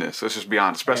charlatans in this. Let's just be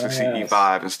honest, especially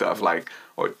CE5 and stuff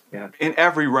in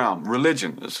every realm,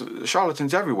 religion, there's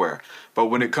charlatans everywhere. But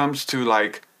when it comes to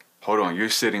like, hold on, you're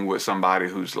sitting with somebody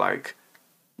who's like,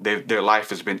 their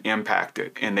life has been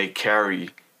impacted and they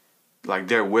carry, like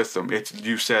they're with them.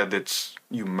 You said that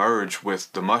you merge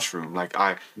with the mushroom. Like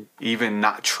even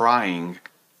not trying,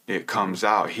 it comes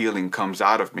out, healing comes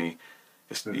out of me.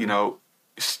 It's,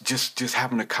 it's just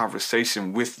having a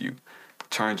conversation with you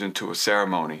turns into a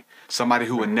ceremony. Somebody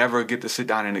who would never get to sit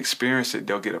down and experience it,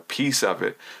 they'll get a piece of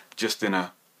it just in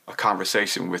a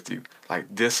conversation with you.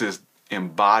 Like, this is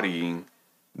embodying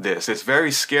this. It's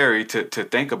very scary to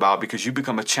think about because you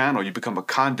become a channel, you become a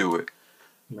conduit.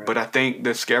 Right. But I think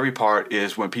the scary part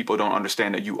is when people don't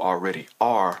understand that you already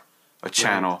are a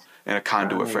channel and a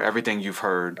conduit for everything you've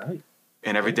heard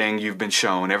and everything you've been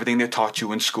shown, everything they taught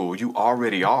you in school. You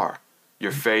already are.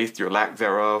 Your faith, your lack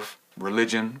thereof,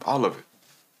 religion, all of it.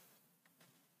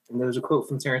 And there was a quote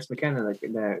from Terrence McKenna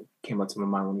that came up to my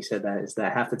mind when he said that, is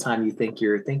that half the time you think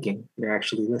you're thinking, you're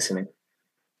actually listening.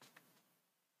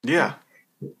 Yeah.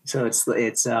 So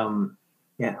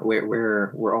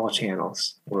we're all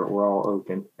channels. We're all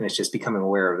open, and it's just becoming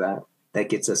aware of that. That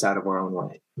gets us out of our own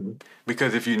way. Mm-hmm.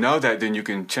 Because if you know that, then you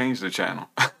can change the channel.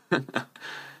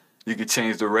 You can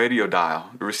change the radio dial,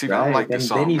 the receiver. I don't like this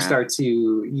song, then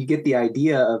you get the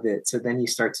idea of it. So then you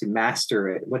start to master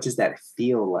it. What does that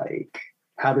feel like?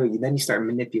 Then you start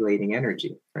manipulating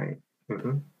energy, right?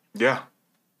 Mm-hmm. Yeah.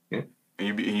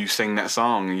 And you sing that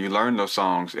song and you learn those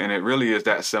songs, and it really is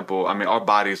that simple. I mean, our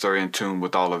bodies are in tune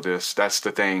with all of this. That's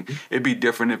the thing. It'd be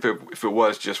different if it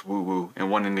was just woo woo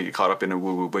and wanting to get caught up in the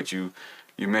woo woo. But you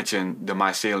mentioned the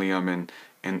mycelium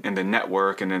and the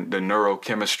network and then the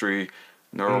neurochemistry,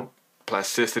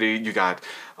 neuroplasticity. You got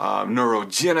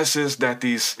neurogenesis that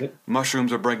these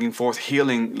mushrooms are bringing forth,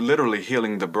 literally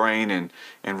healing the brain and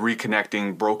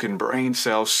reconnecting broken brain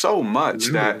cells so much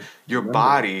that your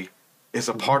body is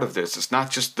a part of this. It's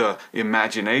not just the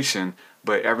imagination,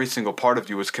 but every single part of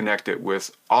you is connected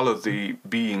with all of the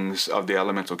beings of the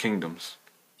elemental kingdoms.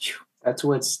 That's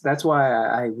why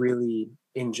I really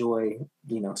enjoy,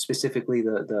 specifically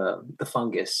the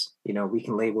fungus. We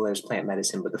can label it as plant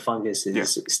medicine, but the fungus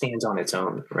stands on its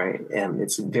own, right? And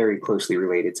it's very closely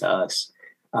related to us.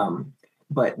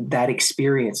 But that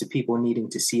experience of people needing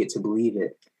to see it to believe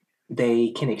it,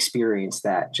 they can experience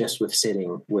that just with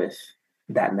sitting with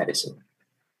that medicine.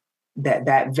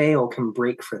 That veil can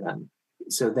break for them,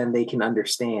 so then they can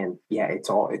understand. Yeah, it's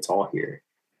all here.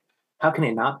 How can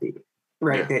it not be?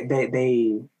 Right? Yeah.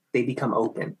 They become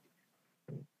open,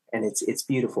 and it's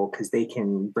beautiful because they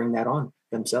can bring that on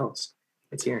themselves.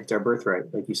 It's here. It's our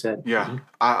birthright, like you said. Yeah, mm-hmm.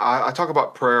 I talk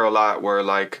about prayer a lot, where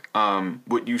like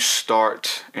would you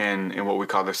start in what we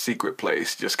call the secret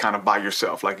place, just kind of by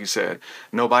yourself, like you said.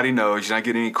 Nobody knows. You're not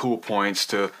getting any cool points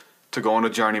to go on a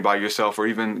journey by yourself, or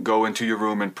even go into your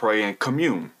room and pray and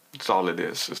commune. That's all it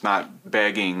is. It's not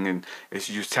begging, and it's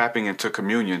you tapping into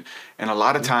communion. And a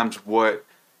lot of times what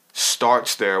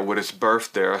starts there, what is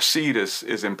birthed there, a seed is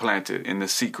implanted in the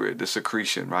secret, the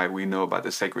secretion, right? We know about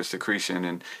the sacred secretion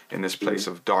and in this place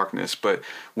of darkness. But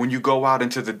when you go out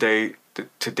into the day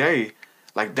today,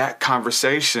 like that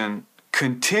conversation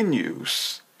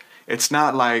continues. It's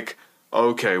not like,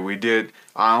 okay,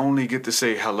 I only get to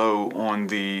say hello on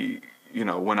the,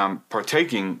 when I'm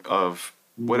partaking of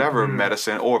whatever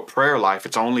medicine or prayer life,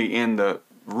 it's only in the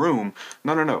room.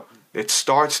 No. It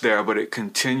starts there, but it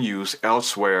continues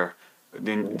elsewhere.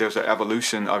 Then there's an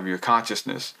evolution of your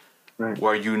consciousness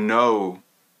where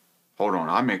hold on,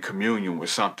 I'm in communion with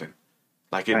something.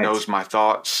 Like it knows my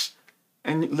thoughts.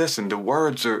 And listen, the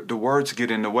words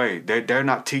get in the way. They're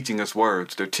not teaching us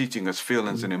words. They're teaching us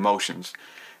feelings and emotions.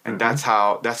 And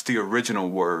that's the original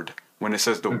word. When it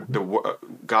says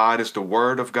God is the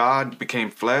word of God became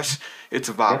flesh, it's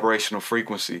a vibrational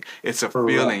frequency. It's a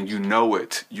feeling. You know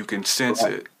it. You can sense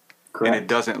it. And it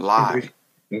doesn't lie.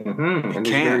 And there's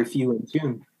very few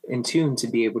in tune to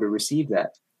be able to receive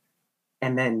that.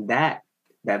 And then that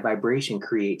vibration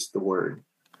creates the word.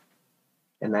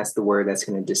 And that's the word that's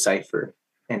going to decipher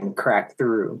and crack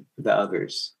through the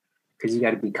others. Because you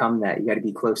got to become that. You got to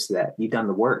be close to that. You've done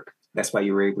the work. That's why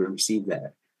you were able to receive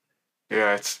that.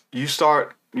 Yeah, you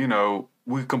start, we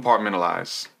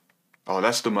compartmentalize. Oh,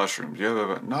 that's the mushrooms.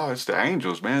 Yeah, no, it's the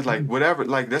angels, man. Like whatever.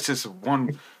 Like that's just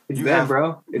one. It's you them, have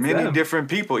bro. It's many them. different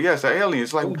people. Yes, the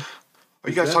aliens. Like, are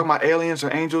you guys talking about aliens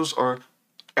or angels or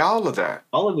all of that?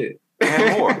 All of it.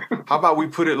 And more. How about we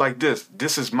put it like this?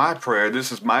 This is my prayer.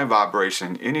 This is my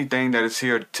vibration. Anything that is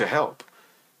here to help,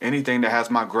 anything that has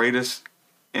my greatest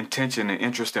intention and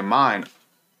interest in mind,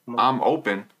 I'm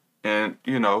open. And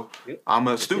I'm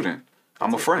a student.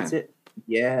 I'm a friend. That's it.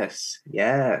 Yes.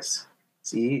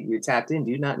 See, you're tapped in,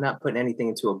 dude. Not putting anything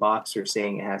into a box or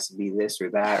saying it has to be this or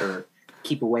that or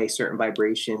keep away certain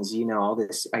vibrations. All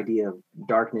this idea of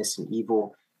darkness and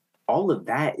evil. All of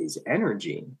that is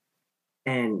energy.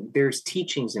 And there's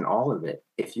teachings in all of it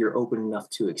if you're open enough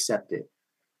to accept it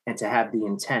and to have the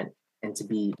intent and to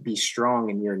be strong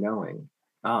in your knowing.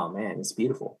 Oh, man, it's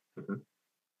beautiful.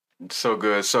 So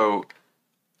good. So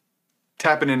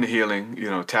tapping into healing,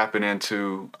 tapping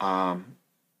into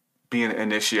being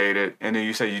initiated. And then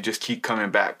you say you just keep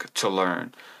coming back to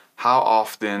learn. How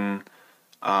often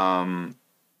and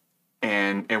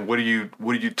what are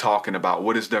you talking about?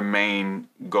 What is their main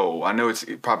goal? I know it's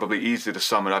probably easy to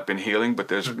sum it up in healing, but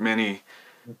there's many,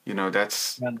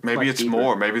 that's maybe it's deeper.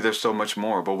 more, maybe there's so much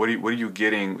more, but what are you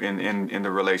getting in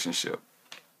the relationship?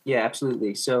 Yeah,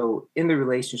 absolutely. So in the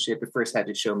relationship, it first had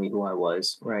to show me who I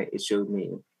was, right? It showed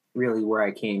me really where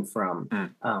I came from,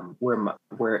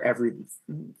 where every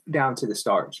down to the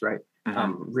stars, right?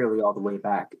 Really all the way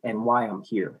back and why I'm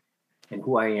here and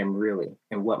who I am really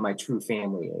and what my true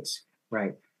family is.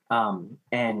 Right.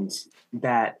 And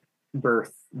that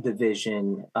birthed the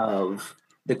vision of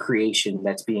the creation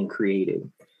that's being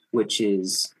created, which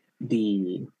is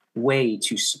the way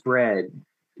to spread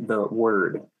the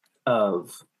word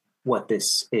of what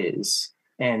this is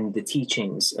and the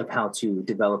teachings of how to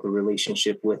develop a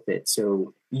relationship with it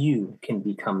so you can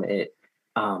become it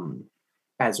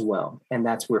as well. And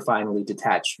that's where finally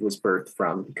Detached was birthed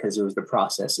from, because it was the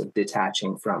process of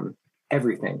detaching from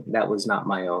everything that was not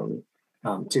my own.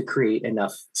 To create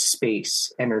enough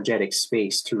space, energetic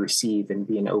space to receive and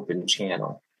be an open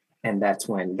channel. And that's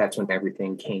when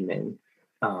everything came in.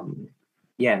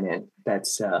 Yeah, man,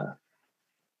 that's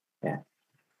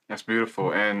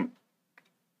beautiful. And,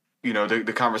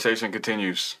 the conversation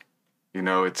continues,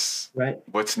 it's right.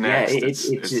 What's next.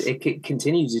 Yeah, it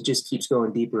continues. It just keeps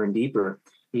going deeper and deeper,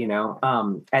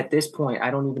 at this point, I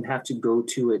don't even have to go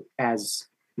to it as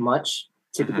much.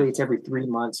 Typically, it's every 3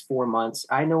 months, 4 months.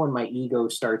 I know when my ego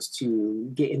starts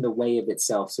to get in the way of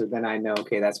itself. So then I know,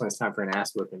 okay, that's when it's time for an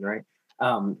ass whipping, right?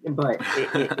 But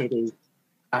it is,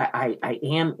 I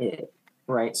am it,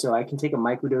 right? So I can take a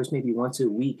microdose maybe once a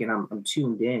week and I'm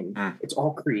tuned in. It's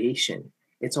all creation.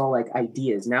 It's all like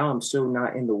ideas. Now I'm so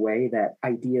not in the way that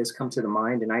ideas come to the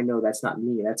mind and I know that's not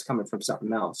me. That's coming from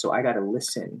something else. So I got to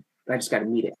listen. I just got to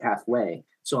meet it halfway.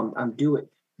 So I'm doing.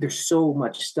 There's so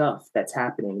much stuff that's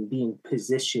happening, being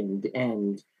positioned,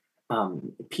 and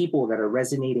people that are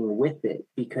resonating with it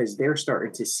because they're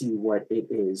starting to see what it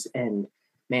is. And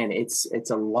man, it's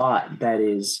a lot that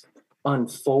is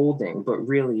unfolding, but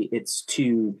really it's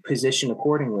to position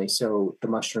accordingly so the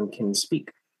mushroom can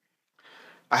speak.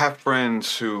 I have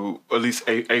friends who, at least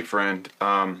a friend,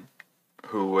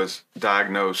 who was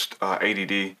diagnosed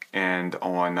ADD and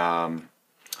on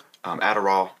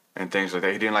Adderall and things like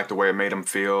that. He didn't like the way it made him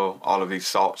feel, all of these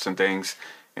salts and things.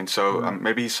 And so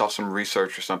maybe he saw some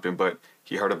research or something, but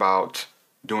he heard about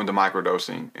doing the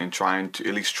microdosing and trying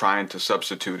to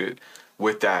substitute it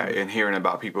with that and hearing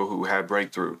about people who had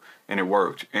breakthrough and it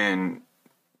worked. And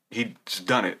he's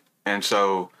done it. And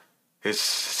so he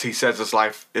says his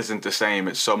life isn't the same.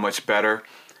 It's so much better.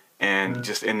 And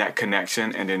just in that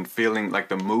connection and then feeling like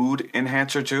the mood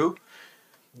enhancer too.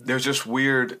 there's just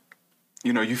weird,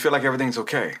 you feel like everything's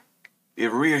okay.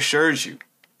 It reassures you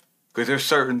because there's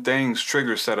certain things,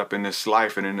 triggers set up in this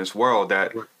life and in this world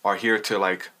that are here to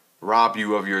like rob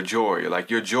you of your joy. Like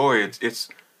your joy, it's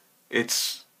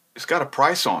got a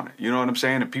price on it. You know what I'm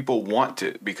saying? And people want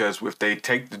it because if they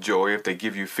take the joy, if they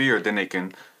give you fear,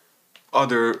 then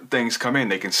other things come in.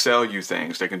 They can sell you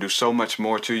things. They can do so much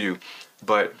more to you.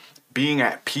 But being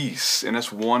at peace, and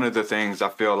that's one of the things I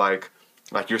feel like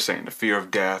you're saying, the fear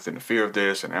of death and the fear of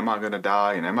this, and am I going to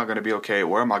die, and am I going to be okay?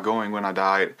 Where am I going when I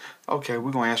die? Okay,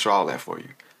 we're going to answer all that for you.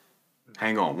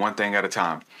 Hang on, one thing at a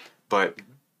time. But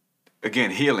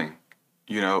again, healing,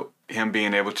 him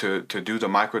being able to do the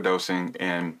microdosing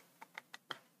and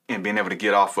being able to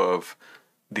get off of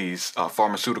these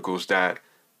pharmaceuticals that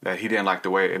he didn't like the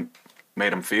way it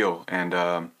made him feel. And,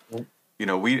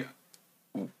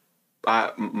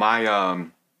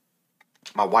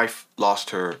 my wife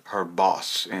lost her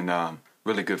boss and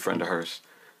really good friend of hers.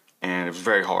 And it was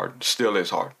very hard. Still is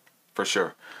hard, for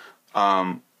sure.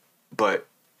 But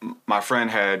my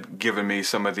friend had given me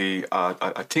some of the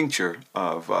a tincture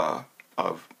of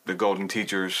the golden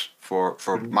teachers for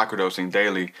microdosing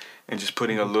daily and just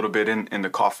putting a little bit in the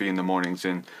coffee in the mornings.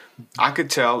 And I could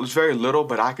tell, it was very little,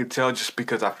 but I could tell just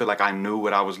because I feel like I knew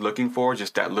what I was looking for,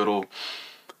 just that little,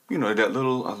 that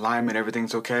little alignment,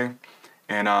 everything's okay.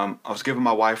 And I was giving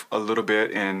my wife a little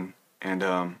bit and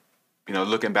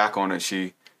looking back on it,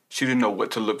 she didn't know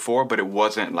what to look for, but it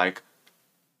wasn't like,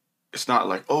 it's not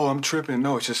like, oh, I'm tripping.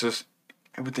 No, it's just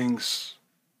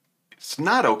it's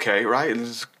not okay, right? This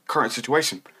is current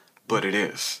situation, but it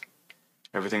is.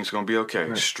 Everything's going to be okay.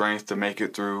 Right. Strength to make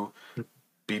it through.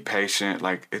 Be patient.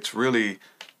 Like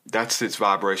that's its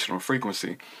vibrational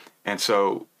frequency. And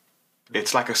so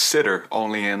it's like a sitter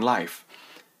only in life.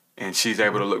 And she's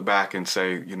able to look back and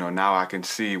say, now I can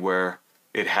see where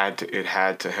it had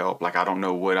to help. Like, I don't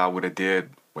know what I would have did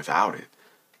without it.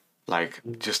 Like,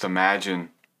 just imagine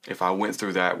if I went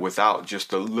through that without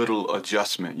just a little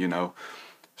adjustment,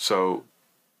 So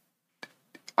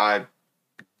we're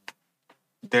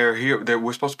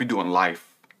supposed to be doing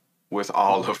life with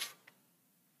all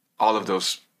of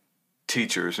those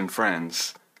teachers and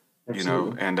friends,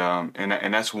 Absolutely. and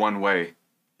that's one way,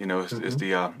 is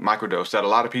the microdose that a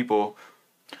lot of people,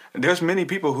 there's many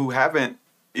people who haven't,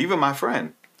 even my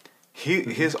friend,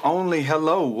 his only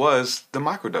hello was the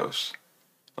microdose.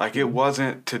 Like it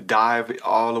wasn't to dive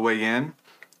all the way in.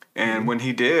 And when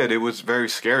he did, it was very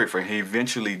scary for him. He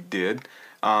eventually did.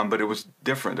 But it was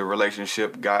different. The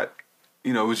relationship got,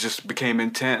 it just became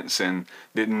intense and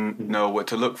didn't know what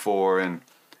to look for and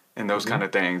those kind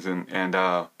of things.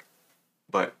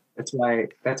 But that's why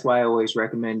I always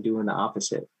recommend doing the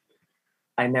opposite.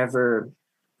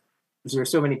 There are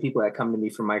so many people that come to me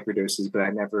for microdoses, but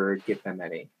I never give them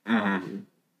any.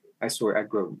 I swear I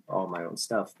grow all my own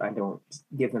stuff. I don't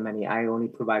give them any. I only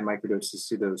provide microdoses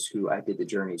to those who I did the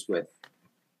journeys with.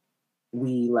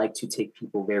 We like to take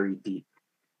people very deep.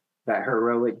 That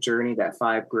heroic journey, that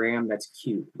 5 gram, that's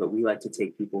cute, but we like to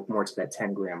take people more to that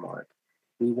 10 gram mark.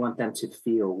 We want them to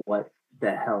feel what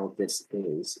the hell this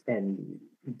is and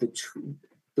the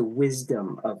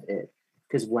wisdom of it.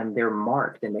 Because when they're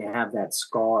marked and they have that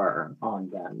scar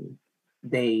on them,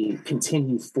 they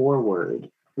continue forward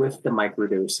with the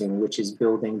microdosing, which is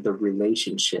building the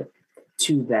relationship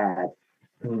to that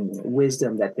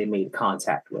wisdom that they made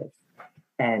contact with.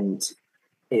 And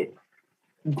it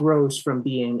grows from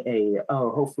being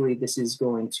hopefully this is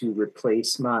going to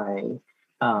replace my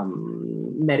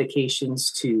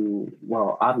medications to,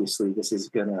 well, obviously this is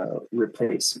going to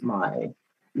replace my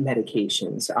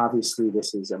medications. Obviously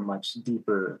this is a much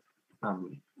deeper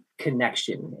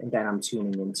connection that I'm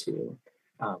tuning into.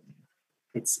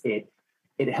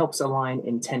 It helps align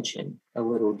intention a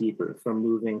little deeper from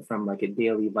moving from like a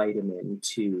daily vitamin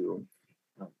to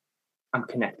I'm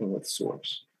connecting with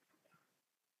source.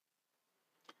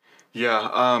 Yeah,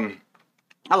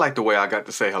 I like the way I got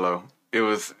to say hello. It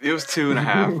was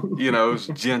 2.5. It was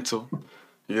gentle,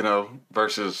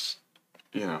 versus,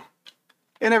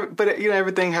 but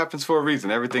everything happens for a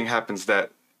reason. Everything happens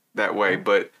that way.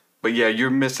 But yeah, you're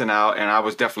missing out, and I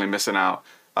was definitely missing out,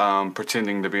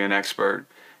 pretending to be an expert.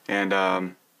 And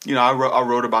I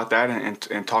wrote about that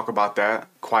and talk about that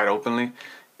quite openly,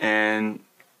 and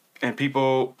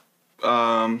people.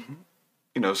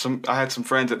 I had some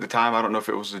friends at the time, I don't know if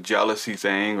it was a jealousy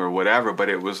thing or whatever, but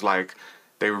it was like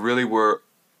they really were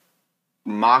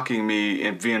mocking me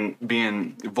and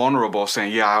being vulnerable,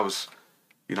 saying, yeah, I was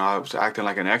acting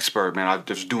like an expert, man. I was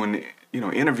just doing,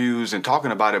 interviews and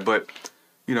talking about it. But,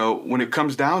 when it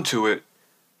comes down to it,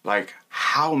 like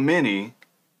how many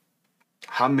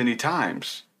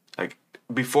times, like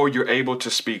before you're able to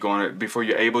speak on it, before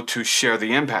you're able to share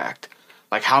the impact.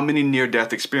 Like, how many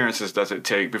near-death experiences does it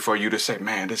take before you to say,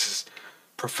 man, this is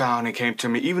profound and came to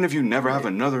me, even if you never have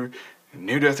another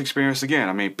near-death experience again.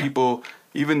 I mean, people,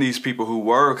 even these people who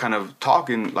were kind of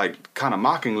talking, like, kind of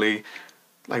mockingly,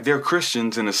 like, they're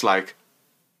Christians, and it's like,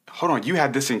 hold on, you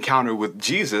had this encounter with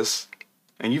Jesus,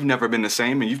 and you've never been the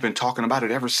same, and you've been talking about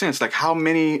it ever since. Like, how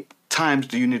many times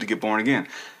do you need to get born again?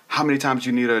 How many times do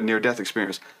you need a near-death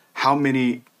experience? How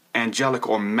many angelic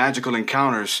or magical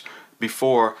encounters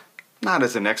before, not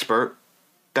as an expert,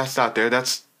 that's out there,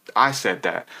 I said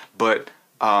that, but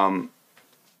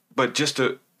just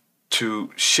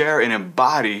to share and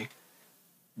embody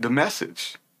the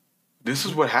message. This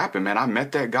is what happened, man. I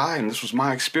met that guy, and this was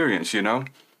my experience, you know.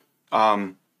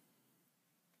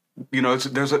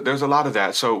 There's a lot of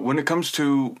that. So when it comes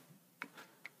to,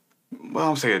 well, I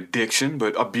don't say addiction,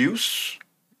 but abuse,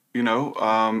 you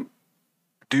know,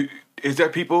 is there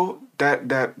people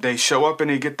that they show up and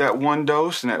they get that one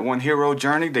dose and that one hero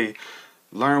journey, they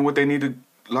learn what they need to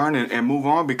learn and move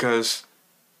on? Because,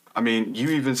 I mean, you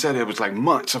even said it was like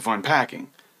months of unpacking.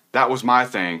 That was my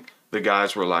thing. The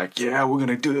guys were like, yeah, we're going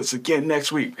to do this again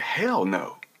next week. Hell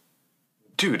no.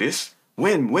 Dude,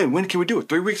 when can we do it?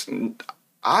 3 weeks?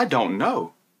 I don't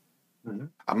know.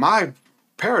 Mm-hmm. My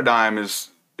paradigm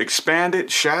is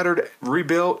expanded, shattered,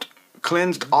 rebuilt,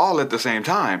 cleansed all at the same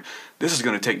time. This is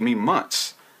going to take me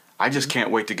months. I just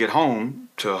can't wait to get home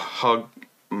to hug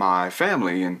my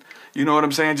family. And you know what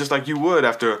I'm saying? Just like you would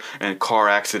after a car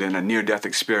accident, a near-death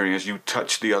experience, you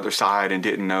touched the other side and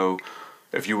didn't know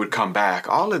if you would come back.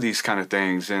 All of these kind of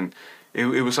things. And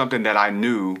it was something that I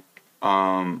knew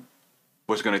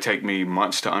was going to take me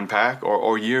months to unpack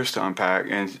or years to unpack.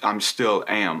 And I'm still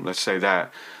am, let's say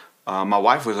that. My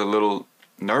wife was a little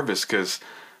nervous because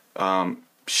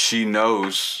she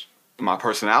knows my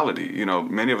personality. You know,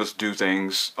 many of us do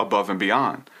things above and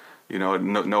beyond, you know,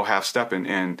 no half-stepping.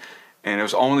 And it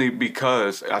was only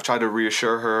because I tried to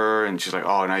reassure her, and she's like,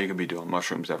 oh, now you can be doing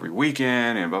mushrooms every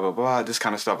weekend and blah, blah, blah, this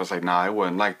kind of stuff. I was like, nah, it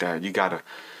wasn't like that. You got to.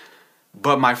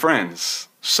 But my friends,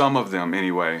 some of them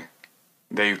anyway,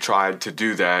 they tried to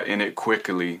do that, and it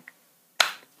quickly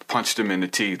punched them in the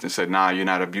teeth and said, nah, you're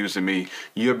not abusing me.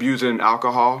 You're abusing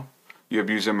alcohol. You're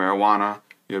abusing marijuana.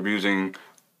 You're abusing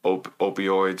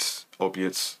opiates.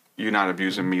 You're not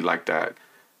abusing me like that.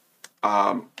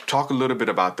 Talk a little bit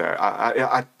about that.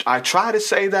 I try to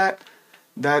say that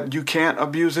you can't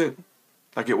abuse it,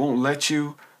 like it won't let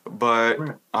you, but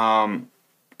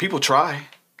people try,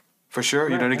 for sure.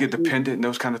 Right, you know, they get dependent and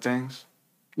those kind of things.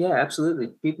 Yeah, absolutely.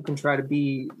 People can try to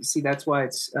that's why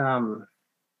it's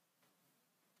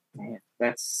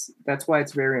that's why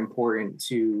it's very important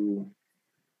to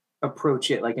approach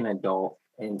it like an adult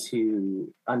and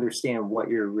to understand what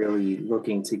you're really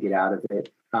looking to get out of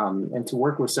it. And to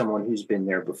work with someone who's been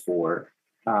there before,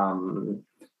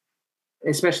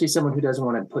 especially someone who doesn't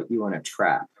want to put you in a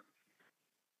trap.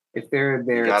 If they're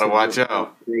there, you gotta watch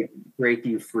out, break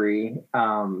you free,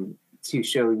 to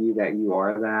show you that you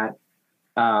are that.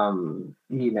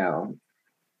 You know,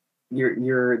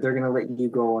 they're gonna let you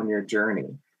go on your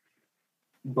journey,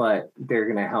 but they're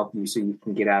gonna help you so you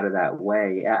can get out of that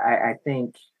way. I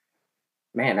think,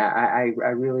 man, I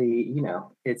really, you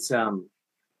know, it's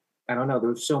I don't know.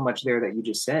 There's so much there that you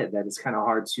just said that it's kind of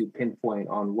hard to pinpoint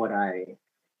on what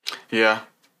Yeah,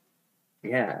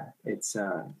 it's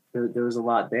there was a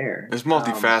lot there. It's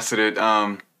multifaceted.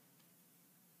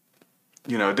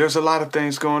 You know, there's a lot of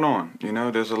things going on. You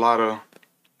know, there's a lot of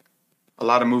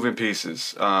moving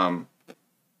pieces.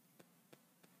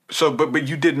 So, but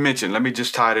you did mention. Let me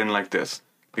just tie it in like this,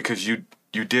 because you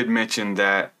did mention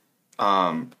that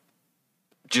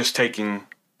just taking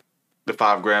the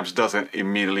 5 grams doesn't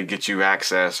immediately get you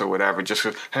access or whatever. Just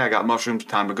because, hey, I got mushrooms,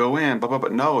 time to go in.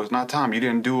 But no, it's not time. You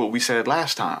didn't do what we said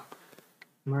last time.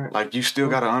 Right. Like, you still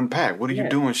got to unpack. What are you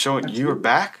doing? Showing you're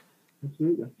back?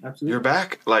 Absolutely. You're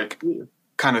back? Like,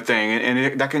 kind of thing.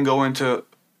 And that can go into,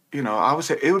 you know, I would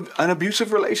say an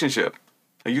abusive relationship.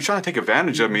 Like, you're trying to take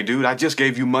advantage of me, dude. I just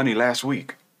gave you money last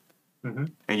week. Mm-hmm.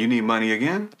 And you need money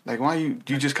again? Like, why you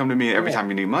just come to me every time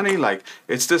you need money? Like,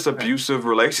 it's this abusive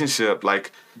relationship.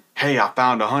 Like, hey, I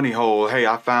found a honey hole. Hey,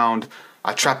 I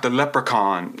trapped a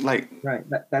leprechaun. Like, right.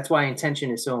 That's why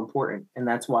intention is so important, and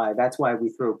that's why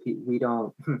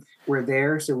we're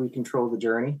there so we control the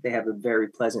journey. They have a very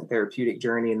pleasant therapeutic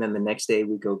journey, and then the next day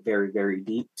we go very, very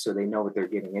deep, so they know what they're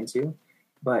getting into.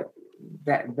 But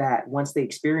that once they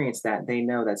experience that, they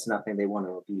know that's nothing they want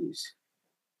to abuse.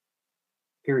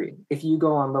 Period. If you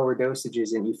go on lower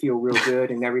dosages and you feel real good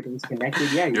and everything's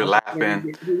connected, you're laughing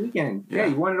every weekend. Yeah,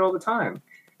 you want it all the time.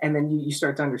 And then you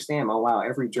start to understand, oh wow,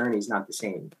 every journey is not the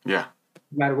same. Yeah.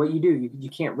 No matter what you do, you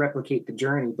can't replicate the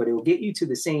journey, but it will get you to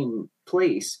the same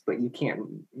place, but you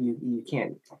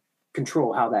can't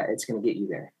control how that it's going to get you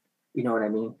there. You know what I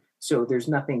mean? So there's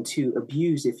nothing to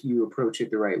abuse if you approach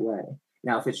it the right way.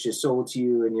 Now, if it's just sold to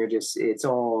you and it's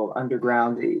all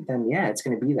underground, then yeah, it's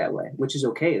going to be that way, which is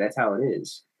okay. That's how it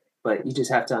is. But you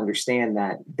just have to understand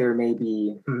that there may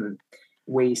be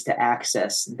ways to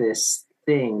access this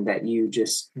thing that you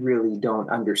just really don't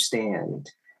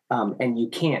understand. And you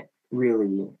can't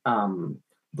really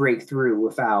break through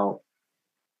without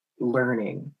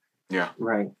learning, Yeah.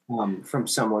 right? From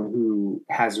someone who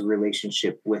has a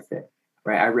relationship with it,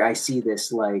 right? I see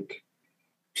this like,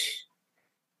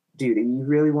 dude, you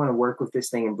really want to work with this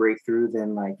thing and break through,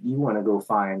 then like you want to go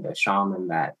find a shaman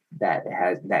that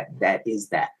is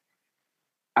that.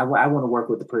 I want to work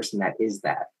with the person that is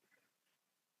that.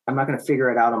 I'm not going to figure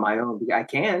it out on my own. I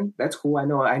can. That's cool. I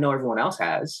know everyone else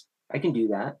has. I can do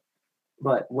that.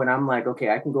 But when I'm like,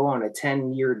 okay, I can go on a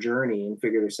 10-year journey and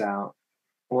figure this out,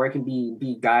 or I can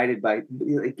be guided by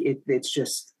like it's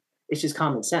just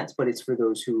common sense, but it's for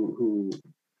those who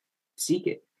seek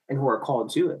it and who are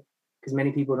called to it. Because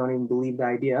many people don't even believe the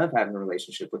idea of having a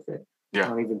relationship with it. Yeah.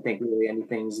 Don't even think really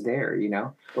anything's there,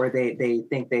 or they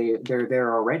think they're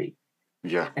there already.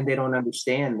 Yeah. And they don't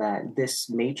understand that this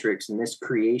matrix and this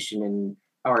creation and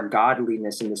our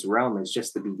godliness in this realm is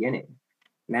just the beginning.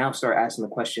 Now start asking the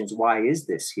questions, why is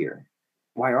this here?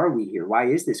 Why are we here? Why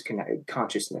is this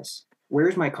consciousness?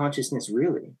 Where's my consciousness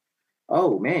really?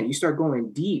 Oh man, you start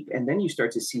going deep and then you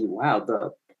start to see, wow, the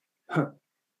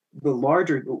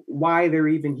larger, why they're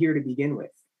even here to begin with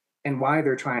and why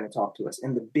they're trying to talk to us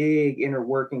and the big inner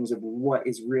workings of what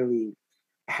is really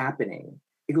happening.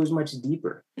 It goes much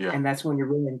deeper. Yeah. And that's when you're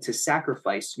willing to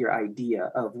sacrifice your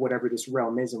idea of whatever this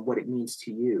realm is and what it means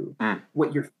to you,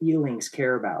 what your feelings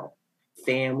care about,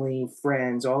 family,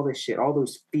 friends, all this shit, all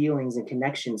those feelings and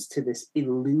connections to this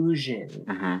illusion.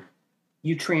 Mm-hmm.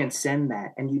 You transcend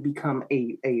that and you become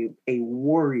a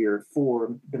warrior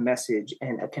for the message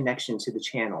and a connection to the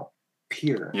channel,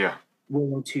 pure. Yeah.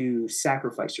 Willing to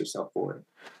sacrifice yourself for it.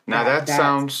 Now that's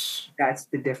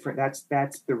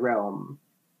the realm.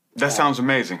 That sounds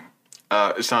amazing.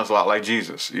 It sounds a lot like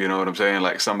Jesus. You know what I'm saying?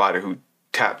 Like somebody who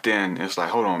tapped in. It's like,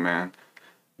 hold on, man.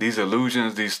 These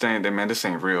illusions, these things, man, this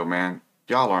ain't real, man.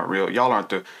 Y'all aren't real. Y'all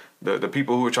aren't the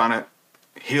people who are trying to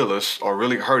heal us or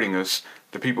really hurting us.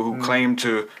 The people who claim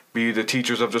to be the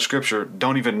teachers of the scripture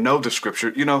don't even know the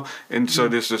scripture, And so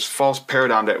there's this false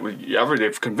paradigm that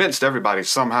they've convinced everybody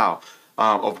somehow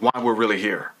of why we're really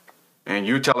here. And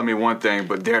you're telling me one thing,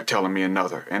 but they're telling me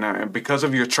another. And because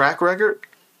of your track record,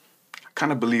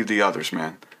 kind of believe the others,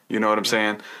 man. You know what I'm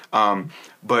saying?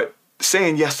 But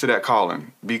saying yes to that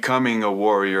calling, becoming a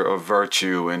warrior of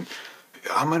virtue, and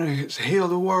I'm going to heal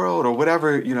the world or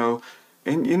whatever,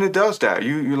 and it does that.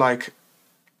 You're like,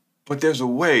 but there's a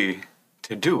way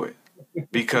to do it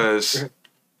because,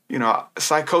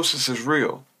 psychosis is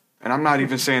real. And I'm not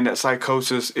even saying that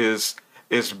psychosis is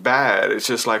bad. It's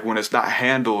just like when it's not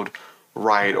handled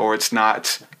right or it's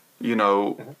not,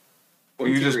 when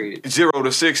you just 0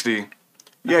 to 60.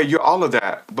 Yeah, you're all of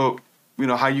that, but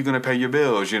how you gonna pay your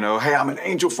bills? Hey, I'm an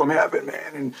angel from heaven,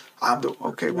 man, and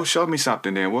okay. Well, show me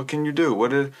something then. What can you do?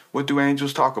 What do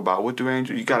angels talk about?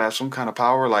 You gotta have some kind of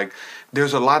power. Like,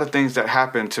 there's a lot of things that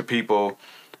happen to people,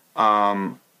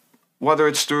 whether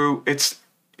it's through they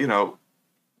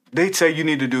say you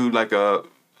need to do like a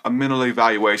mental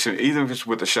evaluation, either if it's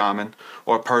with a shaman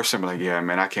or a person. Like, yeah,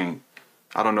 man, I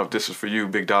don't know if this is for you,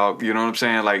 big dog. You know what I'm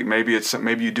saying? Like maybe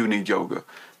you do need yoga.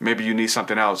 Maybe you need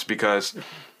something else because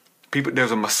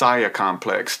there's a messiah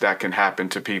complex that can happen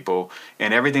to people.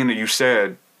 And everything that you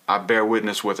said, I bear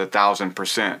witness with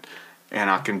 1,000%. And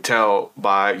I can tell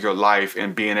by your life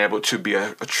and being able to be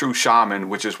a true shaman,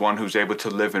 which is one who's able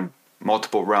to live in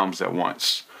multiple realms at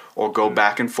once. Or go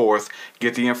back and forth,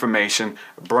 get the information,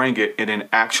 bring it, and then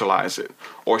actualize it.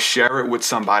 Or share it with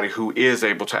somebody who is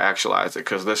able to actualize it.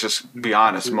 Because let's just be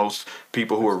honest, most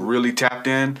people who are really tapped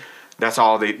in, that's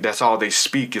all they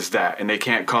speak is that. And they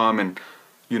can't come and,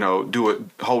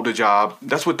 hold a job.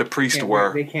 That's what the priests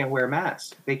were. They can't wear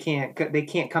masks. They can't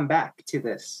come back to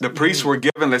this. The priests were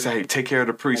given, let's say, hey, take care of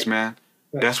the priest, man.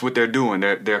 Right. That's what they're doing.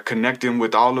 They're connecting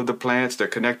with all of the plants. They're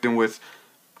connecting with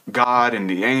God and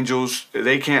the angels.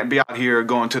 They can't be out here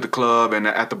going to the club and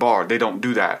at the bar. They don't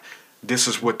do that. This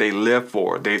is what they live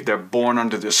for. They're born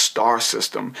under this star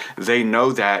system. They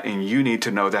know that, and you need to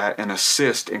know that and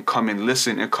assist and come and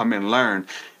listen and come and learn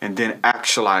and then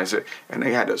actualize it. And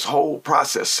they had this whole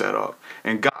process set up.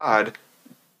 And God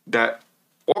that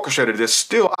orchestrated this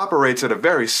still operates at a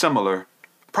very similar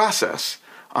process.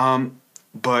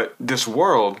 But this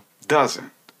world doesn't.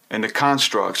 and the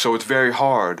construct. So it's very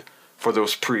hard for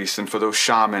those priests and for those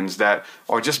shamans that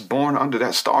are just born under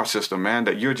that star system, man,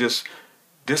 that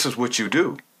this is what you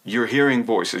do. You're hearing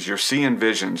voices, you're seeing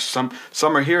visions. Some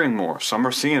are hearing more, some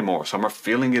are seeing more, some are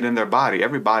feeling it in their body.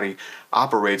 Everybody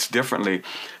operates differently,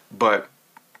 but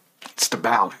it's the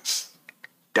balance.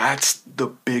 That's the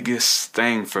biggest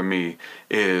thing for me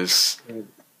is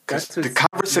the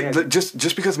conversation,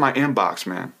 just because my inbox,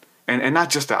 man. And not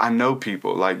just that I know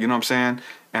people, like, you know what I'm saying?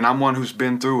 And I'm one who's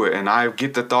been through it and I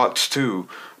get the thoughts too.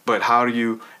 But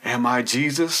am I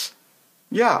Jesus?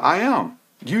 Yeah, I am.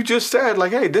 You just said,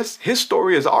 like, hey, his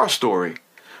story is our story.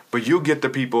 But you'll get the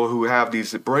people who have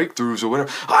these breakthroughs or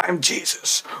whatever. I am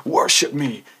Jesus. Worship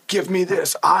me. Give me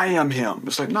this. I am him.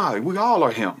 It's like, nah, we all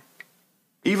are him.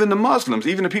 Even the Muslims,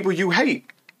 even the people you hate,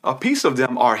 a piece of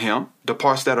them are him. The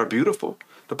parts that are beautiful,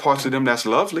 the parts of them that's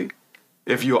lovely.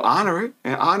 If you'll honor it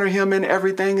and honor him in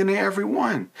everything and in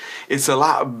everyone. It's a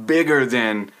lot bigger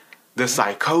than the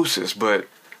psychosis, but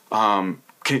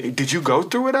did you go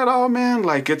through it at all, man?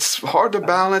 Like, it's hard to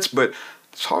balance, but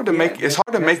it's hard to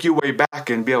make your way back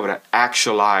and be able to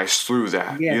actualize through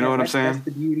that. Yeah, you know what I'm saying? That's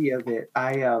the beauty of it.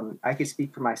 I can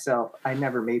speak for myself. I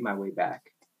never made my way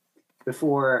back.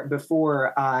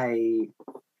 Before I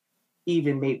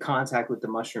even made contact with the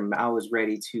mushroom, I was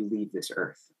ready to leave this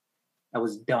earth. I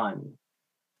was done.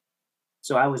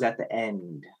 So I was at the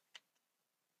end.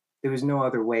 There was no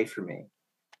other way for me.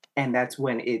 And that's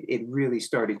when it really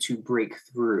started to break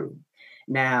through.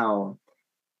 Now,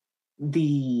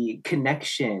 the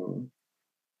connection,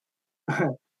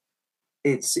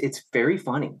 it's very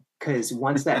funny because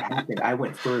once that happened, I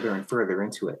went further and further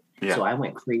into it. Yeah. So I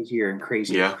went crazier and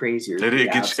crazier and crazier.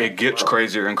 It gets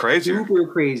crazier and crazier. Super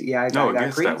crazy. Yeah, I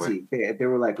got crazy. They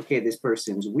were like, okay, this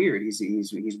person's weird. He's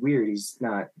weird. He's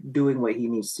not doing what he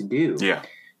needs to do. Yeah.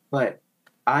 But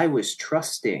I was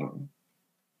trusting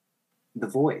the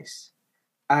voice.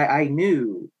 I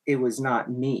knew it was not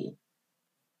me.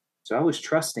 So I was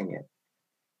trusting it.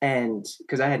 And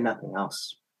because I had nothing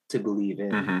else to believe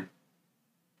in. Mm-hmm.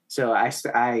 So I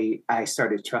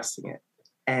started trusting it.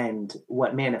 And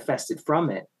what manifested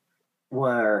from it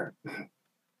was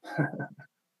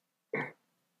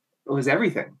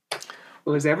everything. It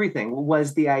was everything.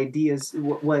 Was the ideas,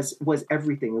 was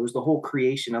everything. It was the whole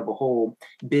creation of a whole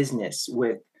business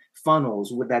with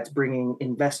funnels that's bringing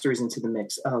investors into the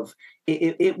mix of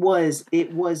it was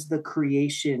the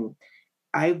creation.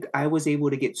 I was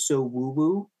able to get so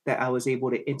woo-woo that I was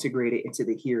able to integrate it into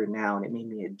the here and now, and it made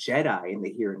me a Jedi in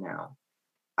the here and now.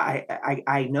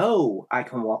 I know I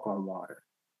can walk on water.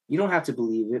 You don't have to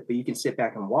believe it, but you can sit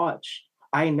back and watch.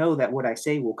 I know that what I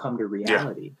say will come to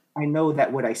reality. Yeah. I know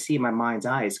that what I see in my mind's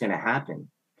eye is going to happen.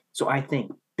 So I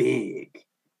think big,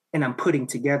 and I'm putting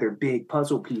together big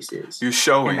puzzle pieces. You're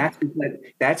showing. And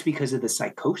that's because of the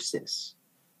psychosis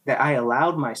that I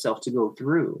allowed myself to go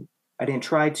through. I didn't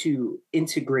try to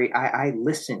integrate. I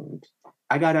listened.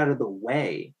 I got out of the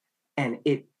way, and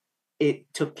it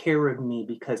took care of me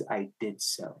because I did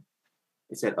so.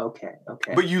 It said, okay.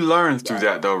 But you learned through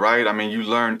that, though, right? I mean, you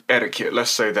learned etiquette.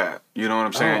 Let's say that. You know what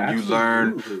I'm saying? You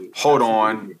learn, hold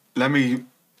on,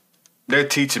 they're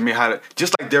teaching me how to,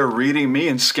 just like they're reading me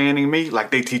and scanning me,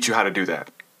 like they teach you how to do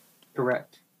that.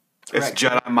 Correct. It's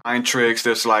Jedi mind tricks.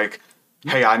 That's like,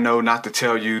 hey, I know not to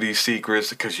tell you these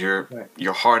secrets because your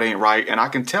heart ain't right. And I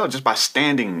can tell just by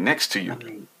standing next to you.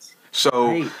 Right.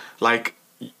 So, like,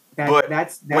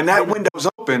 that's when that window's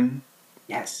open,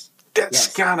 that's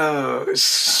kind of,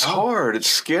 it's hard. It's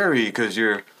scary because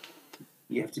you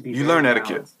have to be. You learn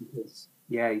etiquette. Because,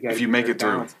 you got. If you make it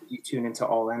through, you tune into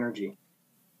all energy,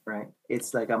 right?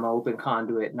 It's like I'm an open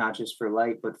conduit, not just for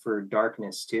light, but for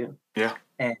darkness too. Yeah.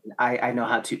 And I know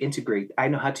how to integrate. I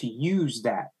know how to use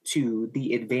that to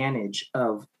the advantage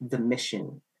of the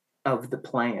mission, of the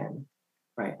plan.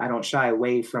 Right. I don't shy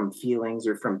away from feelings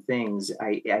or from things.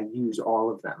 I use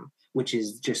all of them, which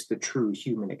is just the true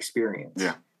human experience.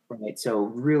 Yeah. Right. So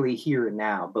really here and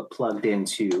now, but plugged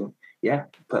into,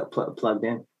 plugged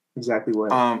in. Exactly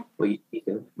what you speak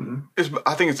of. Mm-hmm.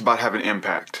 I think it's about having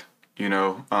impact,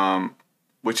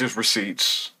 which is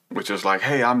receipts, which is like,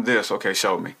 hey, I'm this. Okay,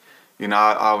 show me.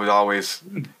 I would always,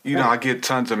 I get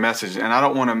tons of messages, and I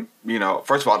don't want to,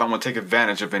 first of all, I don't want to take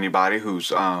advantage of anybody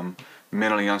who's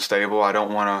mentally unstable. I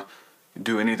don't want to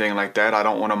do anything like that. I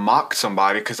don't want to mock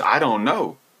somebody because I don't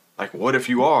know. Like, what if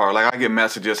you are? Like, I get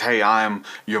messages, hey, I'm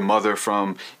your mother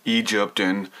from Egypt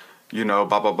and, blah,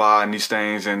 blah, blah, and these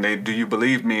things. And do you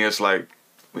believe me? It's like,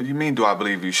 what do you mean, do I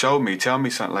believe you? Show me. Tell me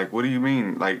something. Like, what do you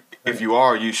mean? Like, if you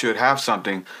are, you should have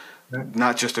something,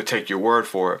 not just to take your word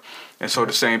for it. And so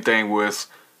the same thing with,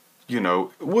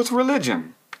 with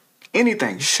religion.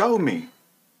 Anything. Show me.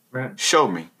 Right. Show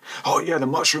me. Oh yeah, the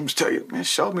mushrooms tell you. Man,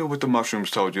 show me what the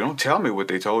mushrooms told you. Don't tell me what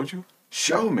they told you.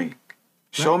 Show me.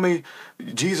 Show me.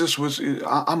 Jesus was.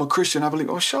 I'm a Christian. I believe.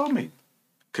 Oh, show me.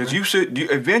 Because you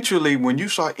eventually, when you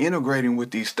start integrating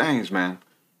with these things, man,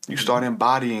 you start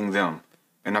embodying them.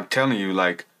 And I'm telling you,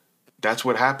 like, that's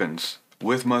what happens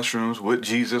with mushrooms, with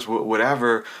Jesus, with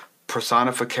whatever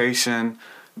personification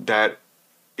that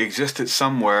existed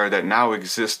somewhere that now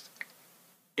exists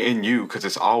in you, because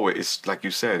it's like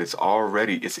you said,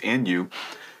 it's in you.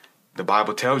 The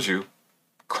Bible tells you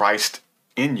Christ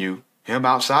in you, him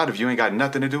outside of you ain't got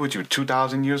nothing to do with you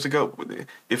 2,000 years ago.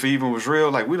 If it even was real,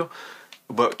 like we don't.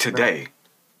 But today,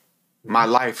 my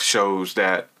life shows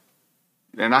that,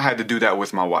 and I had to do that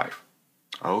with my wife.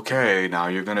 Okay, now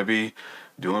you're going to be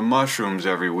doing mushrooms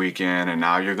every weekend, and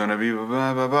now you're going to be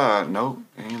blah, blah, blah. No,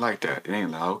 it ain't like that. It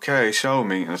ain't like, okay, show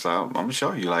me. And it's like, I'm going to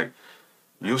show you. Like,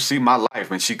 you'll see my life,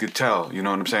 and she could tell, you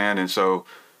know what I'm saying? And so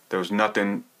there was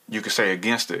nothing you could say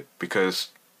against it because,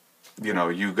 you know,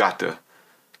 you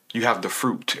have the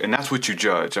fruit, and that's what you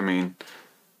judge. I mean,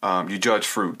 you judge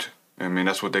fruit. I mean,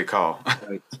 that's what they call.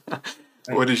 Right.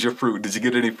 What is your fruit? Did you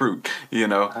get any fruit, you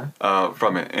know,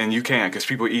 from it? And you can, because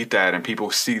people eat that and people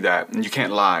see that, and you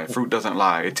can't lie. Fruit doesn't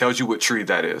lie. It tells you what tree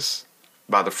that is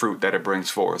by the fruit that it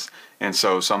brings forth. And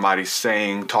so somebody's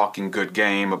talking good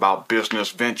game about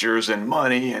business ventures and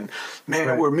money and,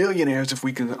 man, we're millionaires if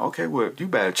we can. Okay, well, you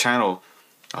better channel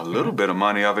a little bit of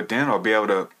money of it then, or be able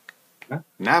to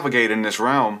navigate in this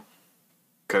realm,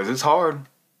 because it's hard.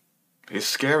 It's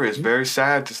scary. It's very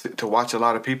sad to watch a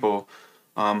lot of people.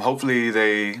 Hopefully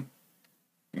they,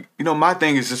 you know, my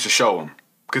thing is just to show them,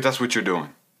 because that's what you're doing.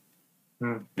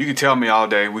 You can tell me all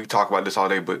day. We can talk about this all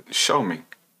day, but show me.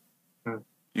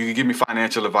 You can give me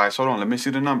financial advice. Hold on, let me see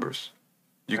the numbers.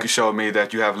 You can show me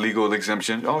that you have legal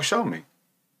exemption. Oh, show me.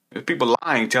 There's people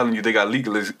lying, telling you they got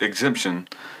legal exemption,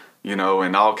 you know,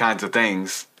 and all kinds of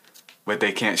things, but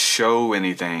they can't show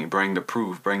anything. Bring the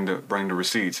proof. Bring the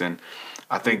receipts. And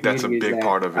I think that's a big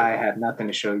part of it. I have nothing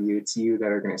to show you. It's you that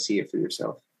are going to see it for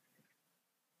yourself.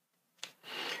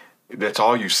 That's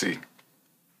all you see.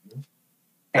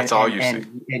 That's all you see.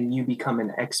 And you become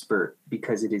an expert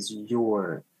because it is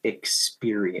your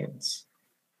experience.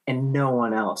 And no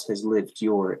one else has lived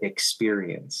your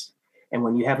experience. And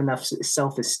when you have enough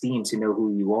self-esteem to know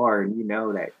who you are, and you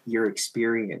know that your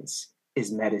experience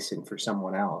is medicine for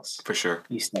someone else. For sure.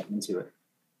 You step into it.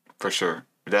 For sure.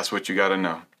 That's what you got to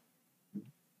know.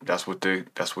 That's what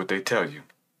they tell you.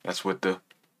 That's what the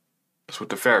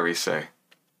fairies say.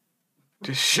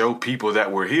 Just show people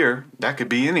that we're here. That could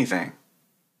be anything.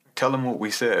 Tell them what we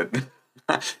said.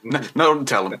 No, don't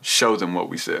tell them. Show them what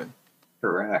we said.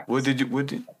 Correct. What did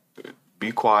you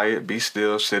be quiet, be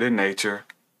still, sit in nature.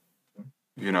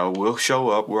 You know, we'll show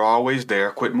up. We're always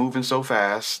there. Quit moving so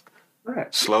fast.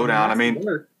 Correct. Slow down. I mean,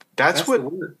 that's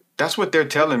what they're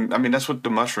telling. I mean, that's what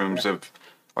the mushrooms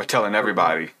are telling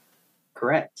everybody.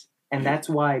 Correct. And that's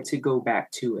why, to go back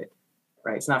to it,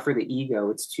 right? It's not for the ego.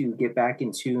 It's to get back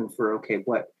in tune for, okay,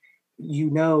 what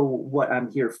I'm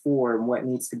here for and what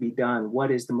needs to be done. What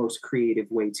is the most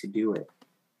creative way to do it?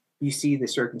 You see the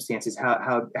circumstances.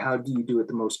 How do you do it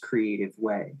the most creative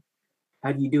way?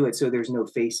 How do you do it so there's no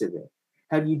face of it?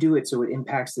 How do you do it so it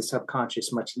impacts the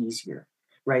subconscious much easier?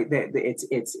 Right?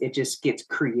 It just gets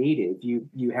creative.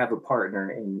 You have a partner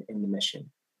in the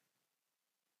mission.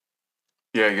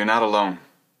 Yeah, you're not alone.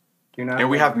 You're not and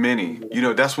alone. We have many. You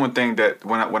know, that's one thing that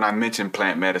when I mention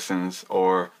plant medicines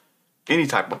or any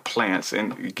type of plants,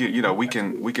 and you know, we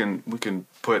can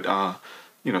put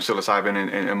you know, psilocybin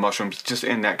and mushrooms just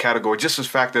in that category. Just as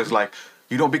fact as, like,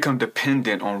 you don't become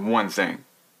dependent on one thing.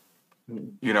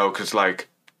 You know, because like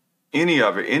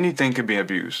anything can be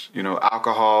abused. You know,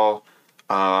 alcohol,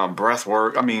 breath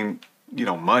work. I mean, you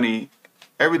know, money,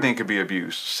 everything could be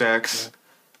abused. Sex,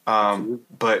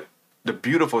 but the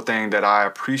beautiful thing that I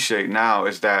appreciate now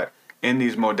is that in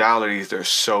these modalities, there's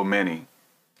so many.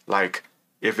 Like,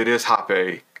 if it is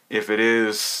hape, if it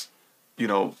is, you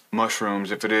know,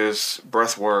 mushrooms, if it is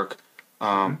breath work,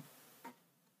 come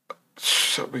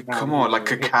on, like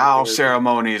cacao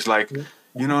ceremonies, like,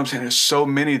 you know what I'm saying? There's so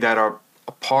many that are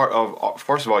a part of,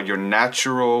 first of all, your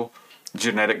natural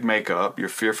genetic makeup. You're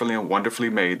fearfully and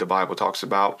wonderfully made, the Bible talks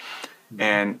about,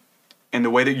 and the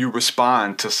way that you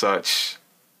respond to such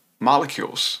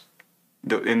molecules,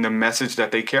 in the message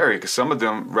that they carry, because some of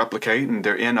them replicate and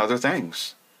they're in other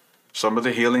things. Some of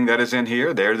the healing that is in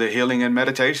here, they're the healing in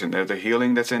meditation. They're the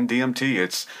healing that's in DMT.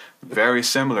 It's very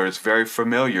similar. It's very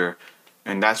familiar.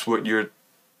 And that's what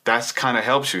that's kind of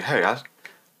helps you. Hey,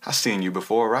 I seen you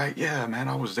before, right? Yeah, man,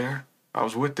 I was there. I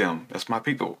was with them. That's my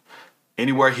people.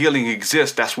 Anywhere healing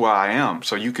exists, that's where I am.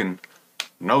 So you can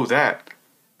know that.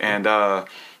 And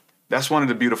that's one of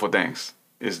the beautiful things,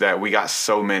 is that we got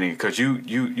so many. Because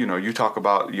you talk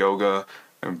about yoga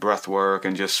and breath work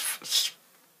and just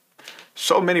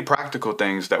so many practical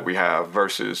things that we have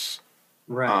versus,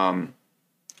 Right. and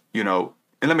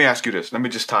let me ask you this. Let me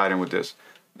just tie it in with this.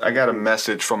 I got a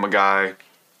message from a guy,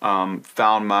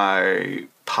 found my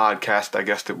podcast, I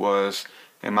guess it was,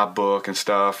 in my book and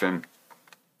stuff, and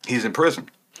he's in prison.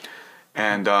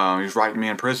 And he's writing me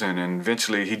in prison, and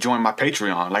eventually he joined my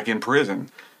Patreon, like in prison.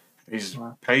 He's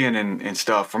paying and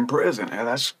stuff from prison. And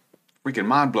that's freaking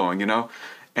mind-blowing,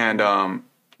 And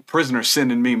prisoners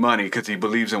sending me money because he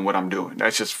believes in what I'm doing.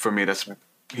 That's just, for me,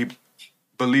 he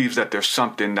believes that there's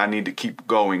something I need to keep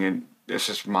going, and it's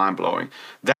just mind-blowing.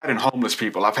 That and homeless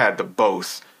people, I've had the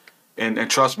both. And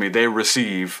trust me, they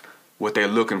receive what they're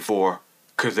looking for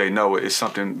because they know it's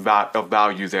something of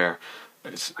value there.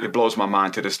 It blows my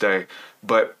mind to this day.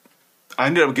 But I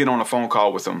ended up getting on a phone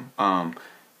call with him.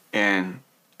 And,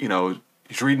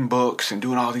 he's reading books and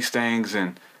doing all these things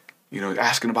and,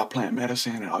 asking about plant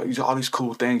medicine and all these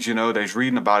cool things, that he's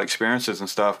reading about experiences and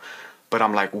stuff. But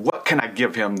I'm like, what can I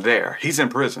give him there? He's in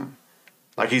prison.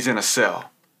 Like, he's in a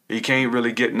cell. You can't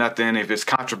really get nothing if it's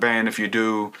contraband if you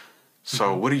do.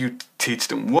 So what do you teach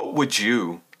them? What would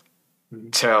you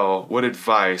tell, what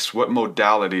advice, what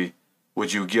modality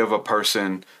would you give a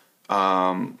person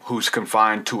who's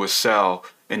confined to a cell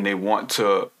and they want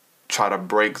to try to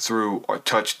break through or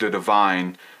touch the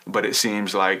divine, but it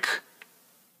seems like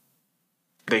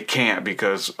they can't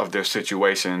because of their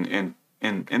situation in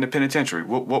the penitentiary?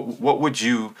 What would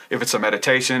you, if it's a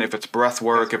meditation, if it's breath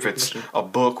work, if it's a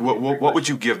book, what would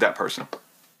you give that person?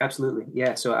 Absolutely.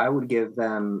 Yeah. So I would give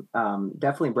them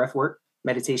definitely breath work.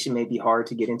 Meditation may be hard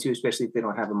to get into, especially if they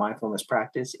don't have a mindfulness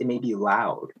practice. It may be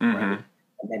loud, right?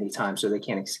 Many times, so they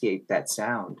can't escape that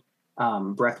sound.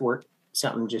 Breath work,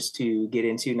 something just to get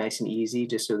into nice and easy,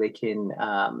 just so they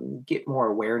can get more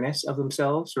awareness of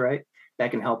themselves, right?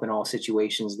 That can help in all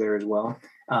situations there as well,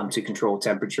 to control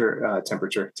temper,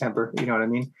 you know what I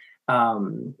mean?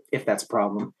 If that's a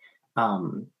problem.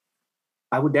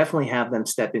 I would definitely have them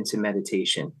step into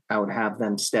meditation. I would have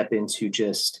them step into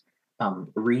just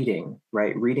reading,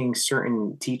 right? Reading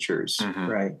certain teachers,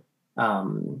 right?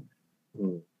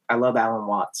 I love Alan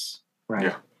Watts,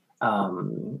 right? Yeah.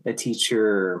 A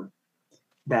teacher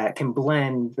that can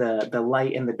blend the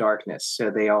light and the darkness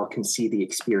so they all can see the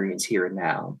experience here and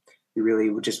now. You really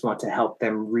would just want to help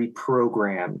them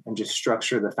reprogram and just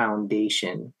structure the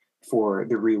foundation for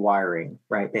the rewiring,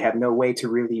 right? They have no way to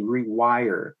really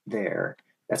rewire there.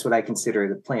 That's what I consider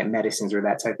the plant medicines or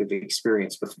that type of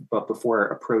experience. But before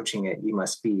approaching it, you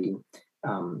must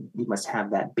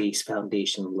have that base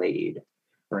foundation laid,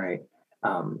 right?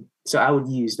 So I would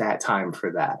use that time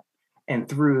for that. And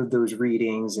through those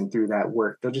readings and through that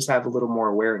work, they'll just have a little more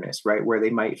awareness, right? Where they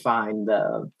might find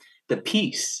the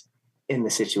peace in the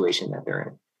situation that they're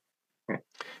in.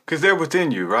 Because they're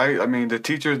within you, right? I mean, the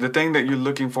thing that you're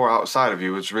looking for outside of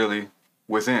you is really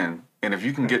within. And if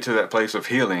you can get to that place of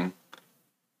healing,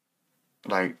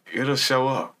 like, it'll show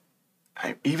up.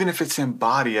 Even if it's in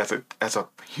body as a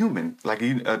human, like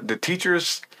the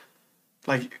teachers,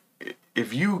 like,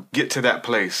 if you get to that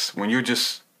place when you're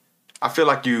just, I feel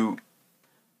like you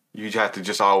have to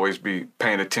just always be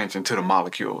paying attention to the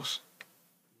molecules,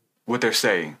 what they're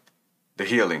saying, the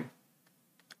healing.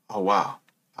 Oh, wow.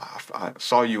 I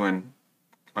saw you on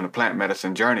a plant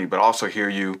medicine journey, but also hear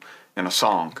you in a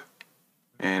song.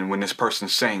 And when this person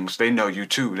sings, they know you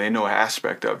too. They know an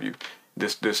aspect of you.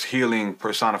 This healing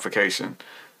personification,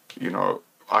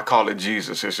 I call it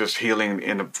Jesus. It's just healing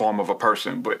in the form of a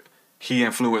person, but he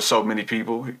influenced so many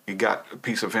people. He got a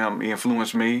piece of him. He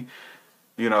influenced me,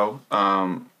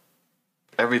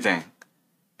 everything.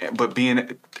 But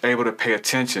being able to pay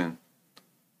attention,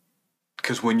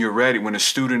 because when you're ready, when the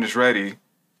student is ready,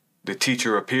 the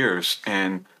teacher appears,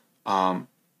 and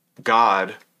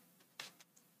God,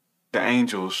 the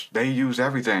angels, they use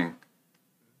everything.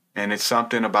 And it's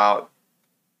something about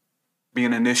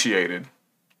being initiated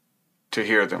to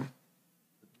hear them.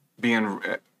 Being,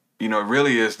 it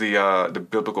really is the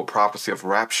biblical prophecy of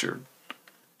rapture,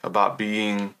 about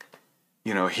being,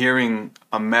 hearing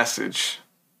a message.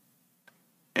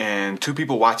 And two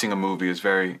people watching a movie is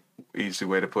very easy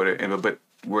way to put it. But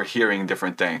we're hearing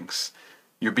different things.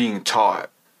 You're being taught.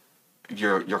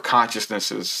 Your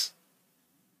consciousness is,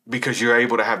 because you're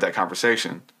able to have that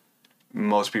conversation.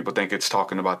 Most people think it's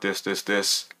talking about this,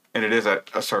 and it is at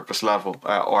a surface level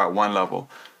or at one level.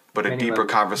 But a deeper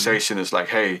conversation is like,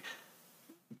 hey,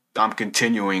 I'm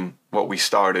continuing what we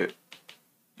started,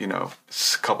 a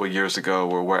couple of years ago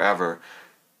or wherever.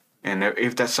 And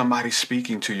if that's somebody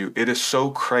speaking to you, it is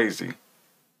so crazy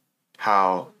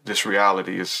how this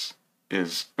reality is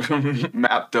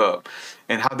mapped up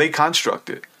and how they construct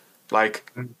it.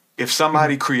 Like, if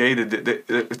somebody created it,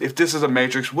 if this is a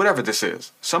matrix, whatever this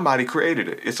is, somebody created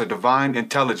it. It's a divine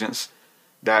intelligence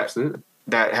that Absolutely.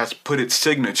 that has put its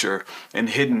signature and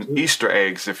hidden Easter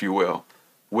eggs, if you will,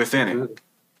 within Absolutely. it.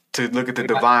 To look at the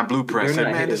divine blueprint. They're Say,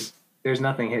 not man, hidden. this, There's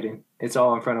nothing hidden. It's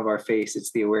all in front of our face.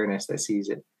 It's the awareness that sees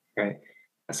it, right?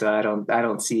 So I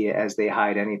don't see it as they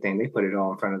hide anything. They put it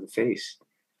all in front of the face,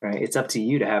 right? It's up to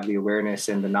you to have the awareness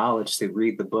and the knowledge to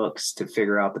read the books to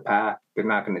figure out the path. They're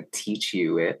not going to teach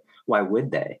you it. Why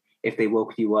would they? If they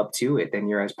woke you up to it, then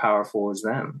you're as powerful as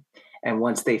them. And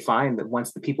once they find that,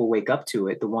 once the people wake up to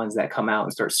it, the ones that come out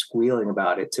and start squealing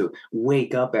about it to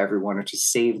wake up everyone or to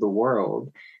save the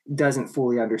world, doesn't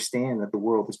fully understand that the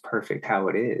world is perfect how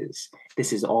it is.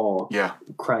 This is all yeah,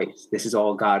 Christ. This is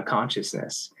all God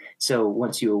consciousness. So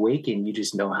once you awaken, you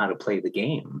just know how to play the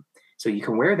game. So you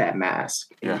can wear that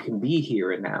mask and Yeah. you can be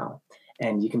here and now,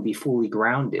 and you can be fully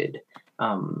grounded.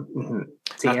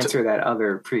 To answer that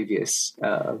other previous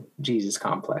Jesus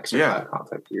complex or Yeah. God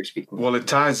complex you're speaking. well, it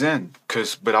ties in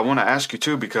but I want to ask you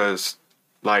too, because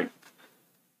like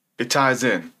it ties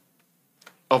in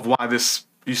of why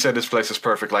you said this place is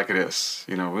perfect like it is.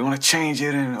 You know, we want to change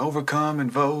it and overcome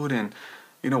and vote, and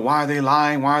you know, why are they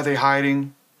lying? Why are they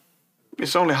hiding?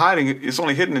 It's only hiding. It's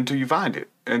only hidden until you find it,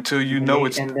 until you know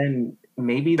it's and then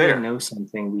maybe there. they know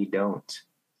something we don't.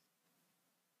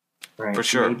 Right. For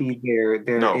sure. Maybe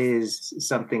there No. is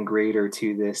something greater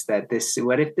to this,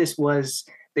 what if this was,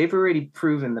 they've already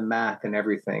proven the math and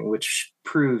everything, which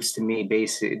proves to me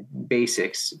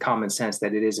basics, common sense,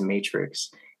 that it is a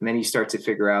matrix. And then you start to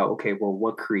figure out, okay, well,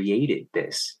 what created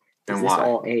this? Is And this why?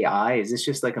 all AI? Is this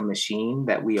just like a machine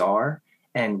that we are?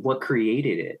 And what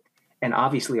created it? And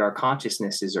obviously our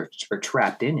consciousnesses are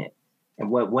trapped in it.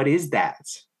 And what is that?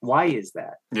 Why is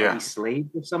that? Yeah. Are we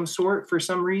slaves of some sort for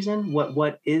some reason?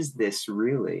 What is this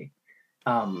really?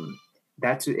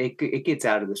 That's it. It gets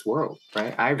out of this world,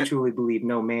 right? I truly believe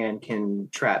no man can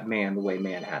trap man the way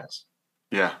man has.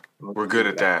 Yeah, we're good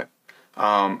at that.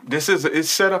 It's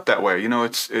set up that way. You know,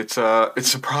 it's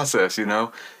a process. You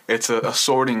know, it's a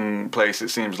sorting place. It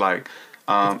seems like,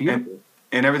 It's beautiful.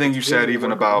 and everything you said, really even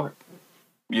work of about art.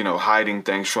 you know, hiding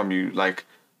things from you. Like,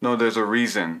 no, there's a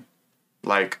reason.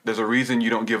 Like, there's a reason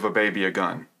you don't give a baby a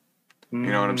gun.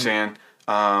 You know what I'm saying?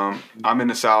 I'm in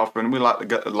the South, and a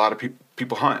lot of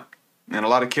people hunt, and a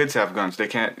lot of kids have guns. They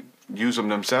can't use them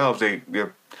themselves.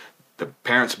 The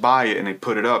parents buy it and they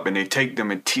put it up, and they take them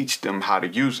and teach them how to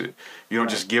use it. You don't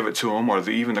just give it to them, or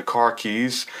even the car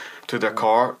keys to their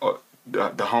car, or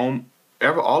the home.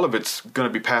 All of it's going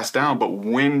to be passed down. But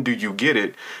when do you get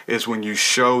it? Is when you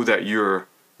show that you're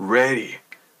ready.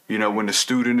 You know, when the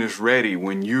student is ready,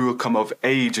 when you come of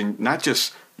age, and not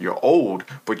just you're old,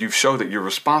 but you show that you're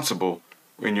responsible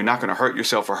and you're not going to hurt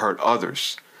yourself or hurt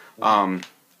others.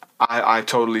 I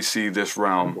totally see this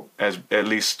realm as at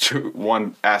least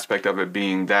one aspect of it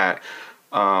being that.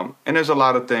 And there's a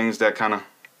lot of things that kind of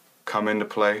come into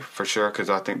play for sure, because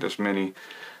I think there's many,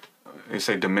 you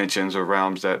say, dimensions or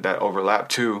realms that overlap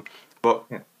too. But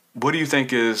what do you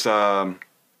think is,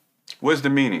 what's the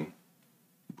meaning?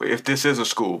 If this is a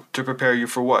school, to prepare you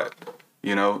for what?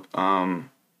 You know,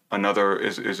 another,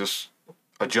 is this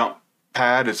a jump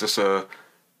pad? Is this a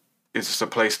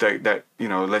place that you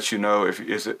know, lets you know if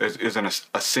is an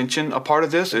ascension a part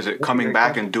of this? Is it coming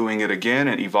back and doing it again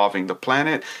and evolving the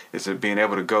planet? Is it being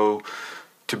able to go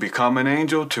to become an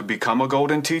angel, to become a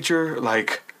golden teacher?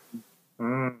 Like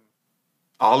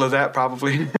all of that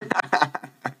probably.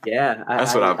 Yeah,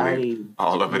 That's what I believe.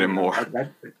 All of it and more.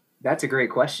 That's a great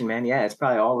question, man. Yeah, it's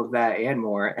probably all of that and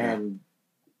more. And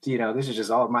you know, this is just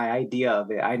all my idea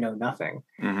of it. I know nothing.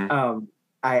 Mm-hmm.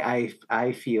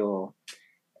 I feel,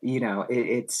 you know,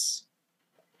 it's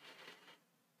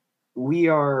we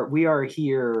are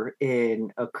here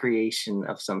in a creation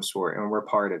of some sort, and we're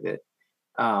part of it.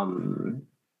 And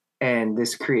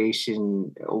this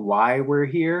creation, why we're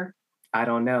here, I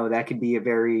don't know. That can be.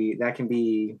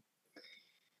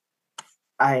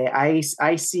 I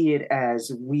see it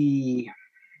as we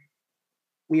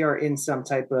are in some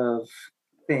type of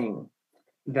thing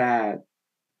that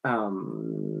I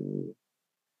don't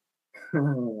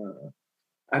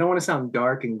want to sound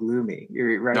dark and gloomy.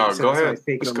 You're right. No, So, go ahead. So it's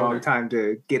taken Let's a go long there. time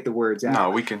to get the words out. No,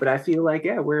 we can. But I feel like,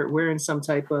 yeah, we're in some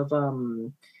type of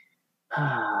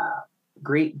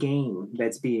great game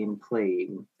that's being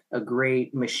played. A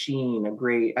great machine,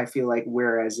 I feel like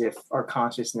we're as if our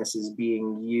consciousness is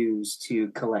being used to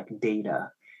collect data,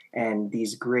 and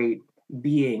these great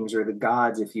beings, or the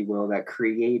gods, if you will, that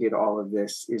created all of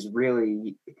this is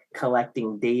really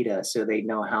collecting data so they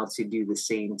know how to do the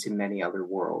same to many other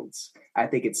worlds. I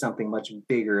think it's something much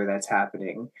bigger that's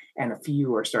happening, and a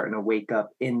few are starting to wake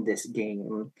up in this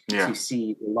game to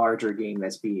see the larger game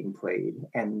that's being played,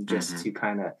 and just to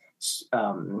kind of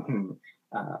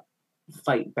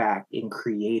fight back in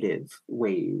creative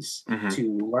ways,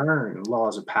 to learn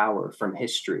laws of power from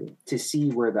history, to see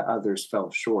where the others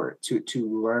fell short,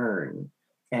 to learn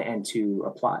and to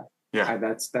apply.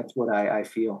 That's what I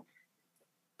feel.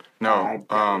 No,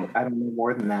 I don't know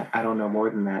more than that. I don't know more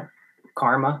than that.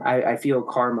 Karma. I feel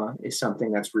karma is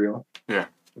something that's real. Yeah.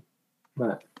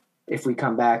 But if we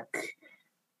come back,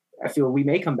 I feel we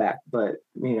may come back, but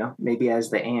maybe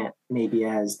as the ant, maybe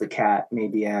as the cat,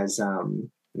 maybe as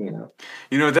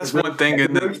that's one thing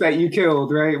in the that you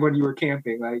killed, right, when you were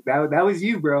camping. Like that was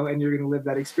you, bro, and you're gonna live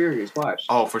that experience. Watch.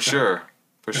 Oh, for sure.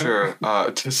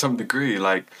 To some degree,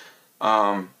 like,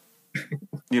 or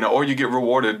you get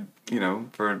rewarded,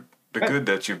 for the good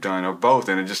that you've done, or both,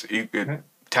 and it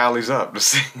tallies up.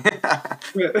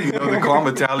 The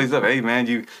karma tallies up. Hey,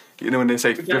 man, when they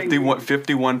say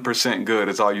 51% good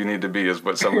is all you need to be, is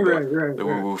what some of the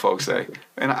woo-woo folks say.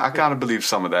 And I kind of believe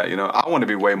some of that. I want to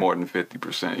be way more than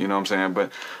 50%, you know what I'm saying?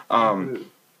 But,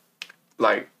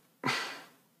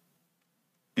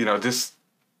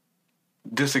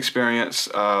 this experience,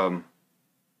 the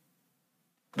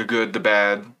good, the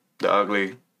bad, the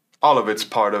ugly, all of it's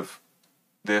part of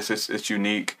this. It's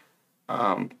unique.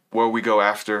 Where we go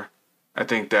after, I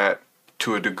think that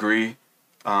to a degree,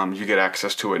 you get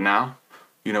access to it now,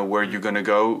 where you're going to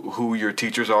go, who your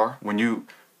teachers are. When you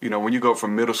go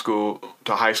from middle school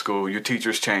to high school, your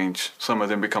teachers change. Some of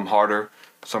them become harder.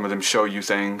 Some of them show you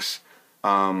things.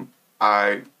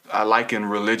 I liken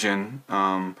religion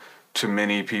to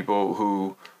many people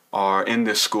who are in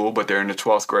this school, but they're in the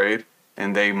 12th grade,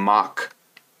 and they mock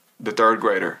the third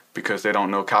grader because they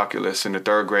don't know calculus, and the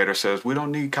third grader says, we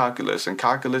don't need calculus, and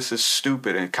calculus is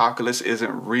stupid, and calculus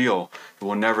isn't real.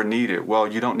 We'll never need it.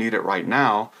 Well, you don't need it right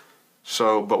now,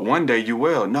 but one day you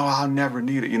will. No, I'll never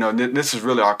need it. This is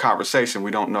really our conversation. We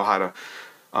don't know how to,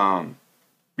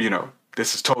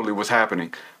 this is totally what's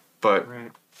happening. But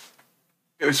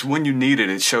it's when you need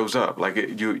it, it shows up.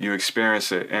 Like you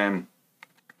experience it. And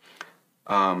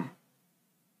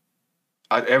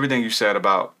everything you said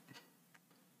about,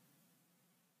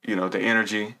 the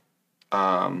energy,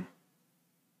 while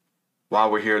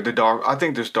we're here, the dark, I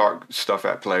think there's dark stuff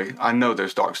at play. I know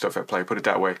there's dark stuff at play, put it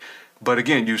that way. But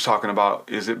again, you was talking about,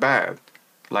 is it bad?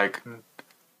 Like,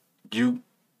 who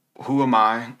am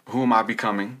I? Who am I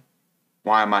becoming?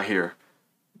 Why am I here?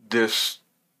 There's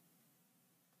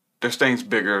things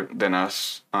bigger than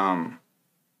us,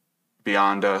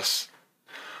 beyond us.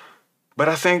 But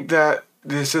I think that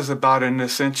this is about an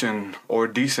ascension or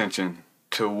descension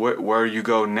to where you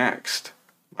go next.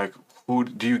 Like, who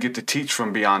do you get to teach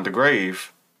from beyond the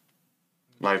grave?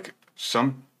 Like,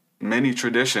 many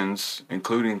traditions,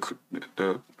 including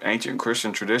the ancient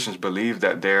Christian traditions, believe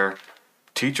that their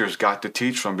teachers got to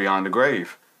teach from beyond the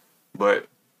grave. But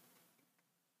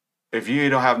if you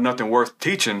don't have nothing worth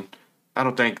teaching, I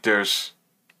don't even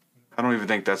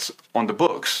think that's on the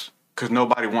books, because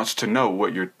nobody wants to know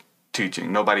what you're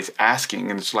teaching. Nobody's asking.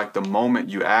 And it's like the moment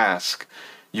you ask,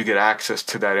 you get access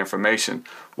to that information,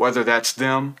 whether that's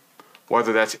them,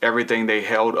 whether that's everything they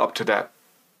held up to that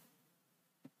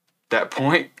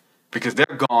point, because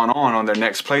they're gone on their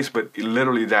next place, but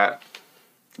literally that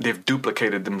they've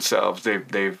duplicated themselves.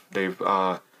 They've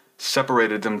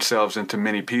separated themselves into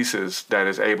many pieces that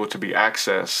is able to be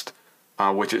accessed,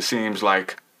 which it seems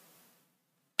like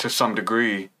to some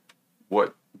degree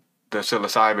what the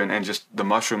psilocybin and just the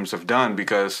mushrooms have done,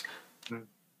 because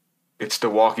it's the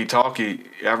walkie-talkie.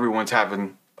 Everyone's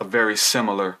having a very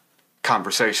similar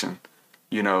conversation,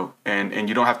 and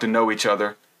you don't have to know each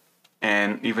other,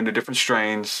 and even the different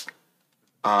strains,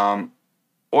 or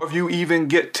if you even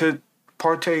get to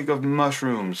partake of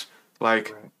mushrooms,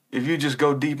 like if you just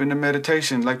go deep into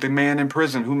meditation, like the man in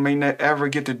prison who may not ever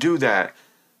get to do that,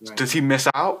 does he miss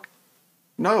out?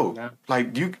 No.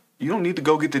 Like you don't need to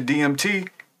go get the DMT.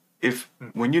 If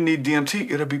when you need DMT,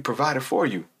 it'll be provided for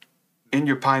you in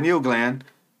your pineal gland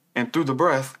and through the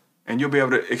breath, and you'll be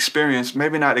able to experience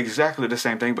maybe not exactly the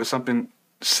same thing, but something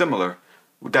similar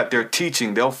that they're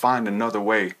teaching. They'll find another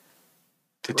way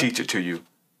to teach it to you.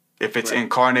 If it's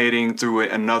incarnating through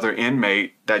another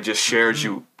inmate that just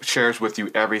shares with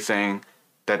you everything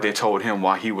that they told him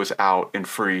while he was out and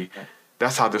free.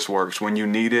 That's how this works. When you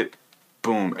need it,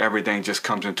 boom, everything just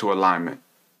comes into alignment.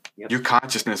 Your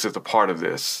consciousness is a part of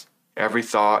this. Every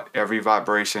thought, every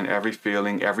vibration, every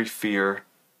feeling, every fear,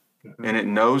 and it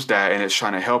knows that, and it's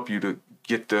trying to help you to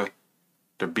get the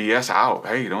BS out.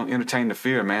 Hey, don't entertain the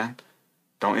fear, man.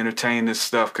 Don't entertain this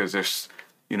stuff, because there's,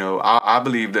 I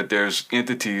believe that there's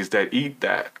entities that eat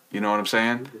that. You know what I'm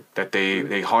saying? That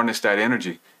they harness that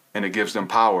energy, and it gives them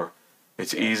power.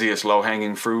 It's easy. It's low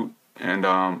hanging fruit, and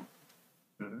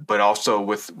but also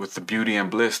with the beauty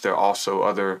and bliss, there are also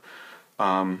other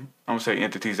I won't say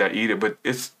entities that eat it, but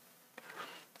it's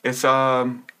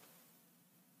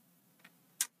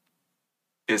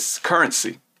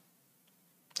currency.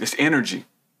 It's energy,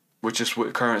 which is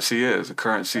what currency is. A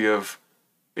currency of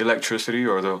electricity,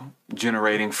 or the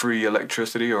generating free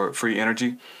electricity or free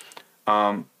energy,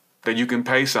 that you can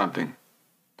pay something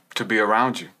to be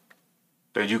around you,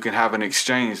 that you can have an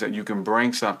exchange, that you can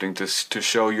bring something to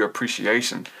show your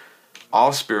appreciation.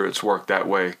 All spirits work that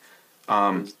way.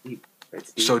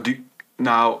 So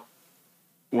now,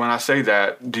 when I say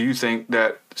that, do you think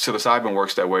that psilocybin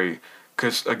works that way?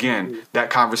 Because again, that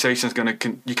conversation is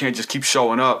you can't just keep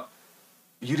showing up.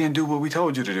 You didn't do what we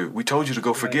told you to do. We told you to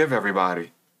go forgive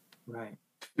everybody. Right.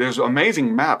 There's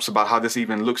amazing maps about how this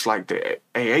even looks like the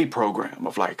AA program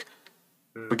of like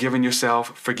forgiving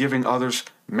yourself, forgiving others,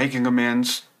 making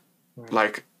amends. Right.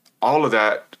 Like all of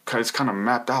that is kind of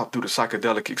mapped out through the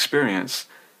psychedelic experience.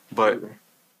 But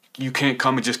you can't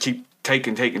come and just keep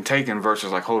taking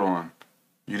versus like, hold on,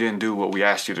 you didn't do what we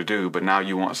asked you to do, but now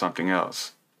you want something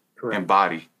else. Correct.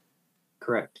 Embody.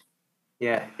 Correct.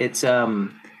 Yeah. It's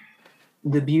the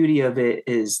beauty of it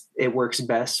is it works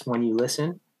best when you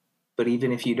listen, but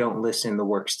even if you don't listen, the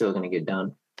work's still going to get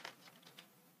done.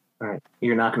 All right.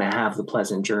 You're not going to have the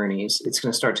pleasant journeys. It's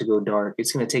going to start to go dark.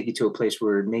 It's going to take you to a place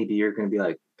where maybe you're going to be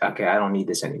like, okay, I don't need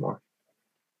this anymore.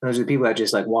 Those are the people that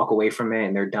just like walk away from it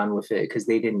and they're done with it because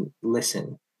they didn't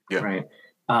listen. Yeah. Right.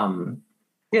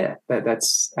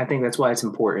 That's I think that's why it's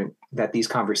important that these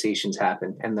conversations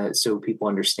happen, and that so people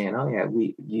understand, oh yeah,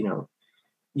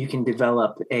 you can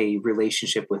develop a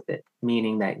relationship with it,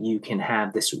 meaning that you can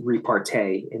have this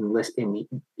repartee in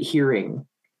hearing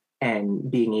and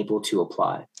being able to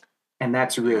apply. And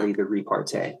that's really the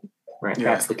repartee, right? Yeah.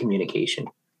 That's the communication.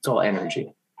 It's all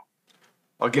energy.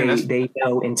 Again, they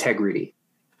know integrity.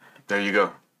 There you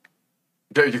go.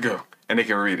 And they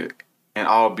can read it. And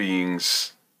all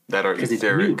beings that are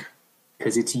etheric.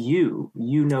 Because it's you.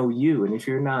 You know you. And if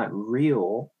you're not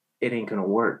real, it ain't going to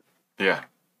work. Yeah,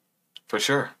 for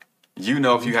sure. You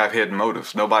know if you have hidden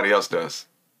motives. Nobody else does.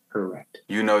 Correct.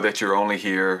 You know that you're only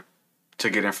here to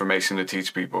get information to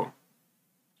teach people.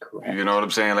 Correct. You know what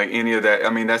I'm saying? Like any of that. I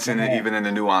mean, that's even in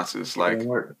the nuances. Like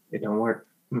it don't work.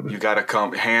 You got to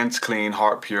come hands clean,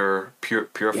 heart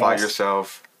purify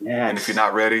yourself. Yes. And if you're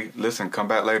not ready, listen, come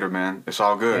back later, man. It's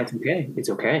all good. It's okay. It's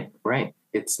okay. Right.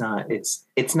 It's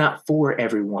not for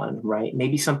everyone, right?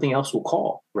 Maybe something else will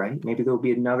call, right? Maybe there'll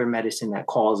be another medicine that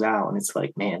calls out and it's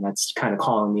like, man, that's kind of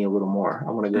calling me a little more.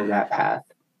 I want to go that path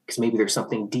because maybe there's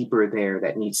something deeper there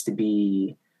that needs to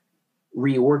be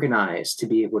reorganized to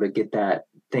be able to get that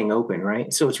thing open,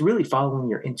 right? So it's really following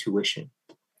your intuition.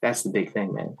 That's the big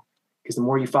thing, man. Because the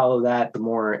more you follow that, the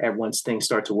more once things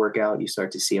start to work out, you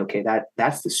start to see, okay,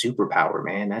 that's the superpower,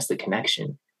 man. That's the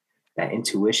connection, that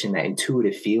intuition, that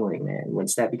intuitive feeling, man.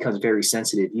 Once that becomes very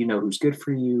sensitive, you know who's good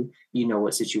for you. You know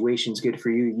what situation's good for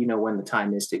you. You know when the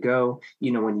time is to go.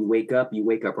 You know when you wake up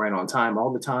right on time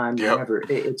all the time. Yep.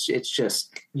 It's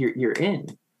just you're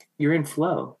in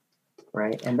flow,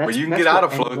 right? And that's but you can get out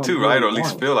of flow too, right? Or at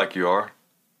least feel like you are.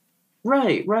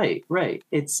 Right.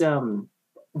 It's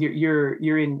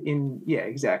you're in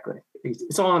exactly.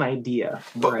 It's all an idea.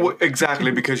 But right?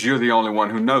 Exactly, because you're the only one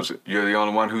who knows it. You're the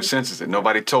only one who senses it.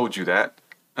 Nobody told you that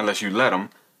unless you let them.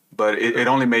 But it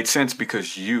only made sense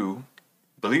because you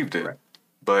believed it. Right.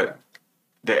 But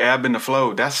the ebb and the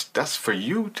flow, that's for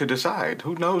you to decide.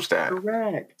 Who knows that?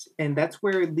 Correct. And that's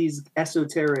where these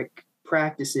esoteric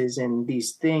practices and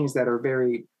these things that are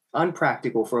very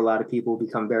unpractical for a lot of people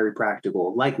become very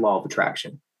practical, like law of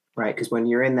attraction. Right. Because when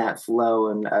you're in that flow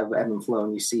and ebb and flow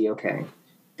and you see, okay,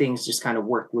 things just kind of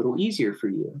work a little easier for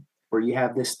you, where you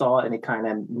have this thought and it kind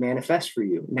of manifests for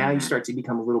you. Now you start to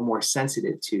become a little more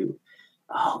sensitive to,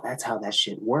 oh, that's how that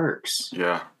shit works.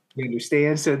 Yeah. You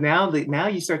understand? So now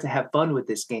you start to have fun with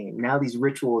this game. Now these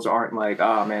rituals aren't like,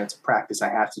 oh man, it's a practice I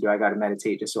have to do. I got to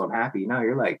meditate just so I'm happy. No,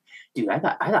 you're like, dude, I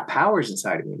got powers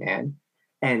inside of me, man.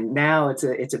 And now it's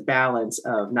a balance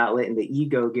of not letting the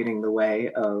ego get in the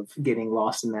way of getting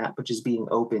lost in that, but just being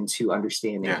open to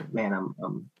understanding, man,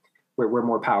 we're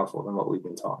more powerful than what we've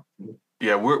been taught.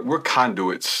 Yeah, we're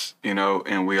conduits,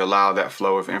 and we allow that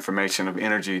flow of information, of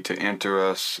energy to enter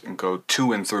us and go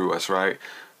to and through us, right?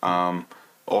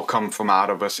 Or come from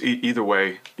out of us. Either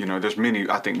way, there's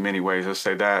many ways, let's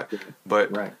say that.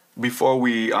 But before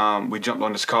we jumped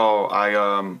on this call, I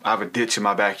have a ditch in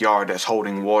my backyard that's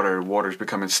holding water. Water's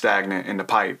becoming stagnant in the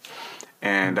pipe,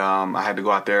 and I had to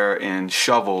go out there and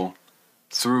shovel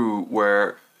through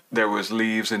where there was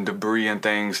leaves and debris and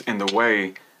things in the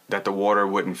way that the water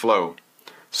wouldn't flow.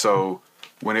 So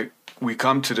when we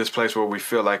come to this place where we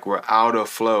feel like we're out of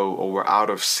flow or we're out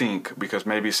of sync because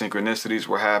maybe synchronicities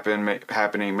were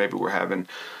happening, maybe we're having,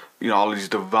 all these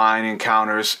divine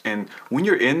encounters. And when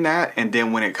you're in that, and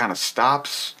then when it kind of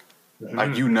stops, like,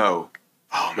 oh man,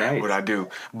 right. What'd I do?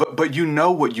 But you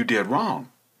know what you did wrong,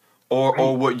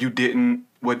 or what you didn't.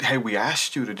 Hey, we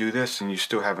asked you to do this, and you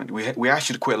still haven't. We asked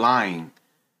you to quit lying.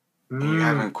 And you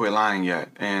haven't quit lying yet.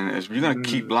 And if you're gonna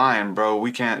keep lying, bro,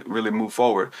 we can't really move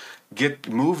forward.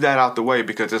 Move that out the way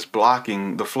because it's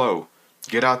blocking the flow.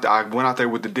 Get out there. I went out there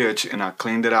with the ditch and I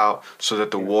cleaned it out so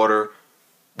that the water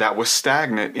that was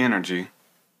stagnant energy,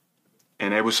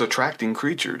 and it was attracting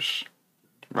creatures,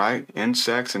 right?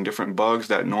 Insects and different bugs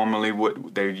that normally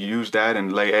they use that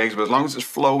and lay eggs, but as long as it's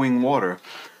flowing water,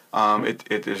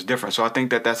 it is different. So I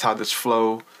think that's how this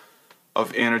flow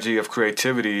of energy, of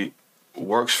creativity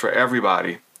works for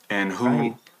everybody, and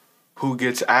who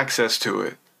gets access to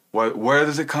it. Where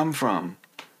does it come from?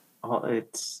 Well,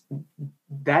 it's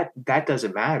that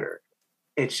doesn't matter.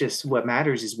 It's just what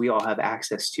matters is we all have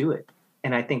access to it.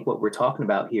 And I think what we're talking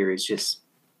about here is just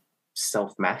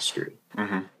self-mastery.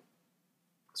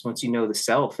 Because once you know the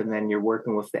self and then you're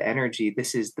working with the energy,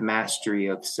 this is the mastery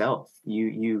of self.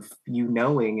 You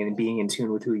knowing and being in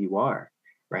tune with who you are.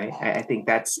 Right. I think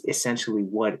that's essentially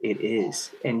what it is.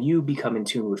 And you become in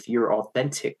tune with your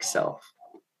authentic self.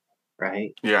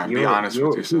 Right. Yeah. Be honest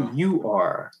with yourself. Who you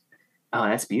are. Oh,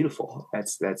 that's beautiful.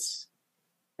 That's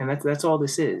all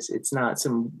this is. It's not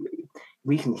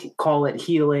we can call it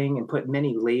healing and put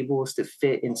many labels to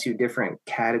fit into different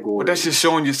categories. But that's just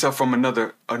showing yourself from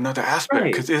another aspect.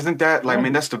 Because isn't that I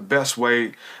mean, that's the best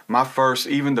way. The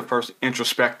first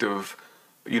introspective,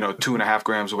 2.5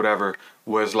 grams or whatever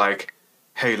was like,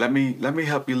 hey, let me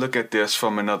help you look at this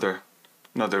from another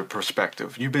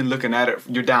perspective. You've been looking at it.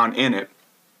 You're down in it.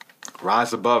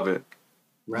 Rise above it.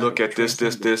 Right. Look at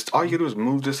this. All you do is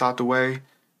move this out the way.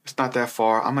 It's not that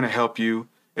far. I'm going to help you.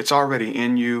 It's already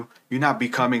in you. You're not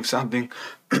becoming something.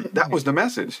 That was the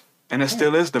message. And it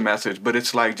still is the message. But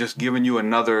it's like just giving you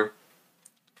another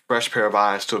fresh pair of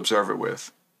eyes to observe it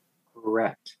with.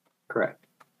 Correct.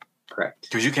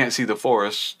 Because you can't see the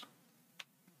forest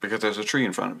because there's a tree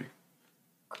in front of you.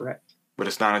 Correct. But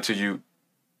it's not until you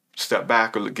step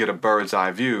back or get a bird's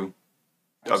eye view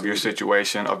of your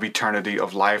situation, of eternity,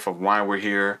 of life, of why we're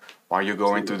here, why you're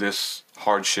going through this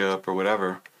hardship or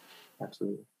whatever.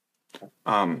 Absolutely.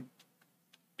 All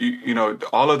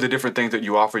of the different things that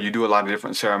you offer, you do a lot of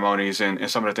different ceremonies, and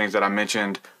some of the things that I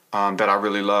mentioned that I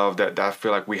really love, that I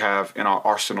feel like we have in our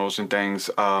arsenals and things.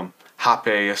 Hape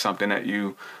is something that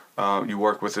you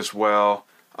work with as well.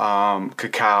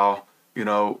 Cacao,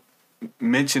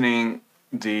 mentioning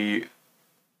the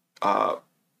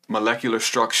molecular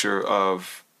structure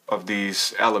of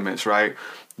these elements, right,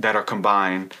 that are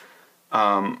combined.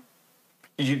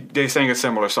 They sang a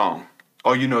similar song.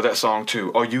 Oh, you know that song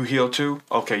too. Oh, you heal too?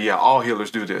 Okay, yeah, all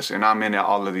healers do this. And I'm in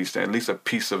all of these things. At least a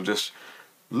piece of this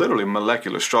literally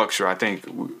molecular structure, I think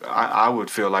I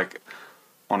would feel like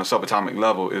on a subatomic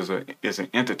level is an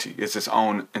entity. It's its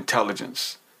own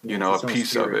intelligence, a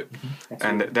piece of it.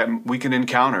 And that we can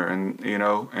encounter and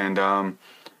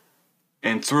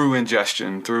through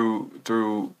ingestion,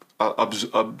 through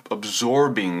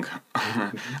absorbing,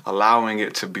 allowing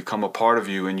it to become a part of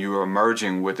you, and you are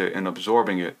merging with it and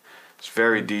absorbing it. It's a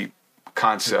very deep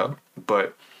concept,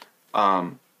 but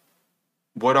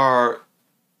what are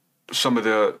some of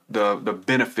the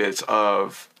benefits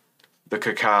of the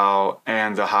cacao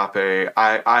and the hape?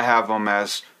 I have them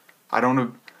as I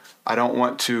don't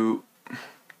feel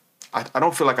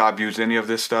like I abuse any of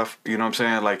this stuff. You know what I'm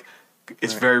saying? Like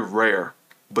it's very rare,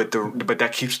 but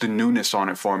that keeps the newness on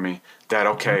it for me.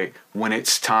 That when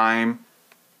it's time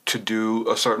to do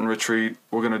a certain retreat,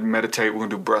 we're going to meditate, we're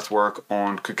going to do breath work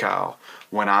on cacao.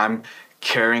 When I'm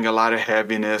carrying a lot of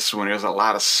heaviness, when there's a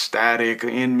lot of static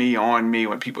in me, on me,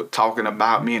 when people are talking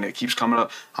about me and it keeps coming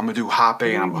up, I'm going to do hape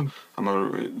and I'm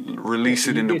going to release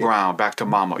it in the ground back to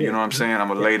mama. You know what I'm saying? I'm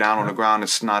going to lay down on the ground and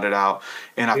snot it out.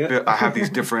 And I have these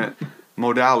different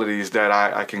modalities that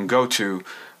I can go to.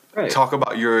 Right. Talk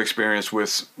about your experience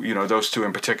with, those two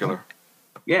in particular.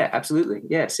 Yeah, absolutely.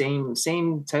 Yeah, same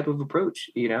type of approach.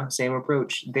 Same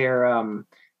approach. They're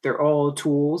all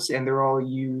tools and they're all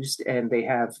used, and they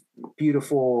have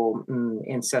beautiful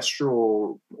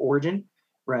ancestral origin,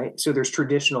 right? So there's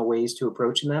traditional ways to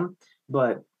approaching them,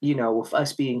 But, with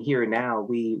us being here now,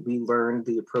 we learn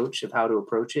the approach of how to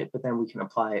approach it, but then we can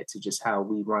apply it to just how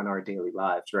we run our daily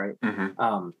lives, right?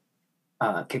 Mm-hmm.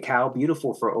 Cacao,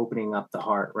 beautiful for opening up the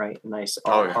heart, right? Nice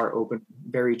Oh, yeah. heart open,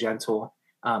 very gentle.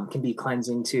 Can be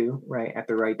cleansing too, right? At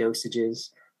the right dosages.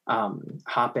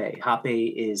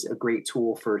 Hape is a great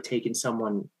tool for taking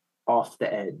someone off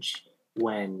the edge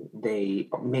when they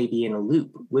may be in a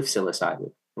loop with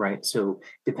psilocybin, right? So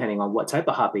depending on what type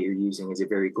of hape you're using, is it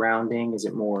very grounding? Is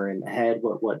it more in the head?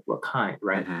 What kind,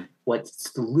 right? Mm-hmm.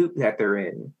 What's the loop that they're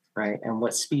in, right? And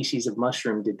what species of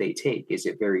mushroom did they take? Is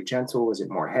it very gentle? Is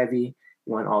it more heavy?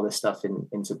 You want all this stuff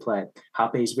into play.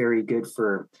 Hape is very good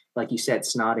for, like you said,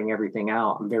 snotting everything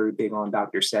out. I'm very big on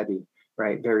Dr. Sebi,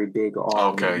 right? Very big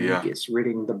on Okay, yeah. mucus,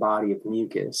 ridding the body of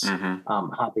mucus.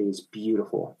 Mm-hmm. Hape is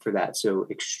beautiful for that. So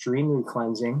extremely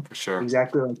cleansing. For sure.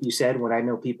 Exactly like you said, when I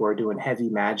know people are doing heavy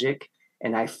magic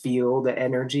and I feel the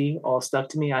energy all stuck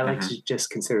to me, I like to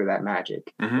just consider that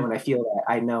magic. Mm-hmm. And when I feel that,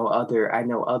 I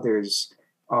know others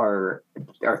are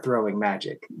throwing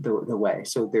magic the way.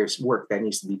 So there's work that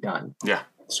needs to be done. Yeah.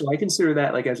 So I consider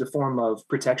that like as a form of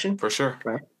protection. For sure.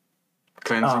 Right.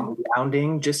 Cleansing.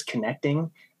 Grounding, just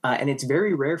connecting. And it's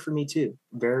very rare for me too.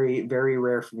 Very, very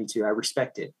rare for me too. I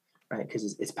respect it, right?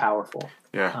 Because it's powerful.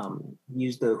 Yeah.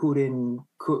 Use the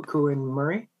Kuin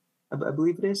Murray, I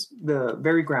believe it is. The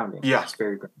very grounding. Yeah. It's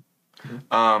very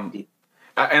grounding.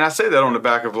 And I say that on the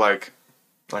back of like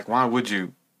why would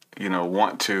you,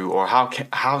 want to, or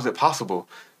how is it possible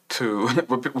to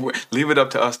leave it up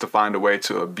to us to find a way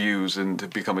to abuse and to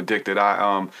become addicted?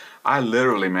 I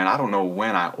literally, man, I don't know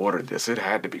when I ordered this. It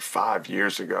had to be 5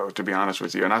 years ago, to be honest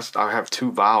with you. And I have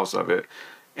 2 vials of it,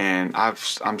 and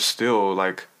I'm still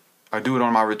like, I do it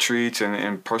on my retreats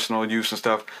and personal use and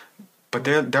stuff, but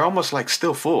they're almost like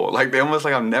still full. Like they're almost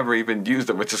like I've never even used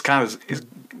them, which is kind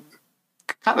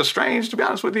of strange, to be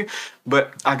honest with you.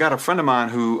 But I got a friend of mine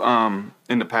who,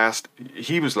 in the past,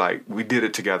 he was like, we did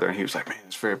it together, and he was like, man,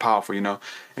 it's very powerful, and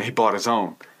he bought his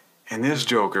own. And this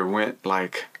joker went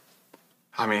like,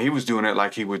 he was doing it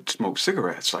like he would smoke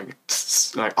cigarettes,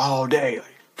 like all day,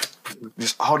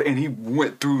 just all day. And he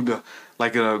went through in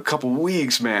a couple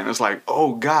weeks, man. It's like,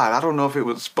 oh God, I don't know if it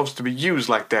was supposed to be used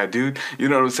like that, dude. You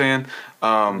know what I'm saying?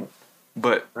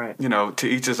 But, right. To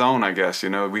each his own, I guess,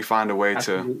 we find a way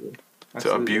Absolutely.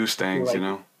 to abuse things,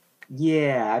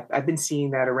 Yeah, I've been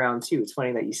seeing that around too. It's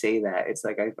funny that you say that. It's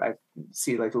like I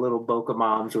see like the little Boca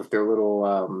moms with their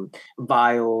little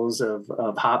vials of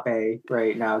hape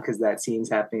right now, because that scene's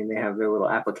happening. They have their little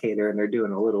applicator and they're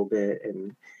doing a little bit,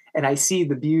 and I see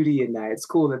the beauty in that. It's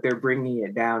cool that they're bringing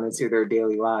it down into their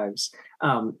daily lives.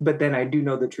 But then I do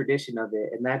know the tradition of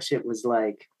it, and that shit was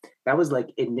like, that was like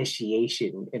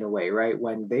initiation in a way, right?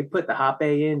 When they put the hape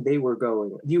in,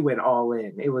 you went all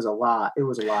in. It was a lot.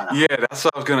 Yeah, that's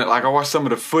what I was gonna, I watched some of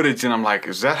the footage and I'm like,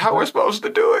 is that how we're supposed to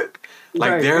do it?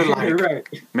 Like, right. they're like, right.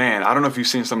 Man, I don't know if you've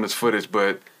seen some of this footage,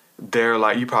 but they're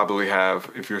like, you probably have,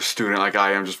 if you're a student like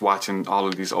I am, just watching all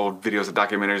of these old videos and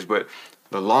documentaries, but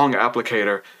the long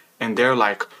applicator, and they're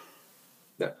like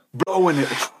blowing it,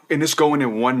 and it's going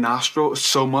in one nostril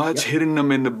so much, hitting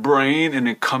them in the brain, and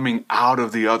then coming out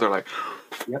of the other, like,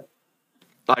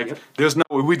 there's no,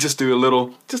 we just do a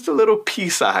little pea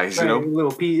size, right, a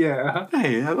little pea, yeah.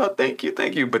 Hey, thank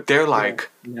you, but they're like,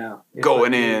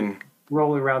 going in,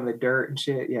 rolling around the dirt and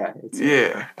shit.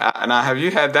 Yeah, have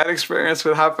you had that experience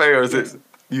with hape, or is it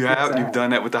you've done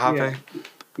that with the hape?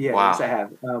 Yeah, wow. Yes, I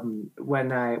have.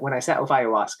 When I sat with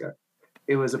ayahuasca,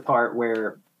 it was a part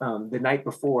where the night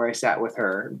before I sat with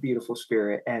her, beautiful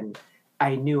spirit, and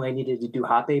I knew I needed to do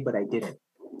hape, but I didn't.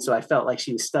 So I felt like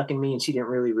she was stuck in me and she didn't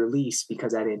really release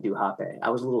because I didn't do hape. I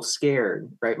was a little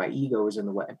scared, right? My ego was in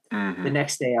the way. Mm-hmm. The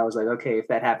next day I was like, okay, if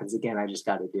that happens again, I just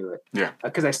got to do it. Yeah.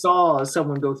 Because I saw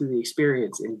someone go through the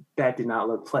experience and that did not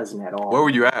look pleasant at all. Where were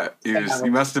you at?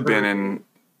 You must have been in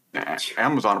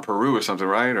Amazon or Peru or something,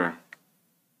 right? Or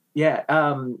yeah,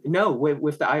 no,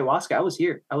 with the ayahuasca, I was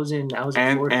here. I was in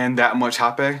Florida. And that much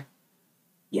hape?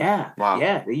 Yeah. Wow.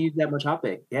 Yeah, they use that much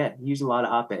hape. Yeah, use a lot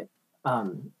of hape.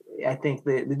 I think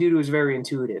the dude was very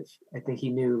intuitive. I think he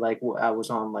knew like I was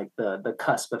on like the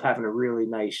cusp of having a really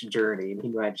nice journey, and he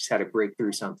knew I just had to break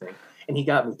through something, and he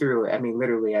got me through it. I mean,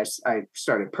 literally, I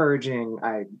started purging.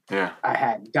 I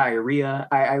had diarrhea.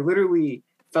 I literally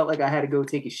felt like I had to go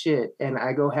take a shit, and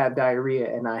I go have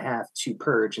diarrhea, and I have to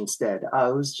purge instead.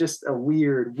 It was just a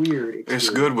weird experience. It's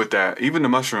good with that. Even the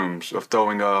mushrooms of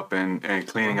throwing up and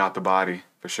cleaning out the body,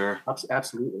 for sure.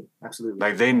 Absolutely.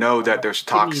 Like they know that there's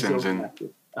toxins and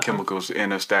chemicals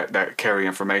in us that carry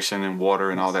information and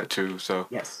water and all that too. So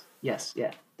yes,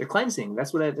 yeah, they're cleansing.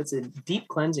 That's a deep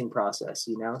cleansing process,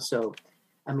 So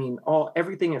I mean,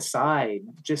 everything aside,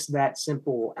 just that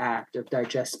simple act of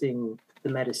digesting the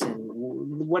medicine,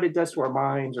 what it does to our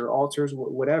minds or alters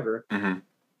whatever,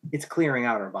 it's clearing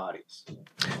out our bodies.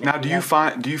 Now, do you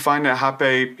find that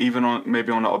hape, even on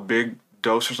maybe on a big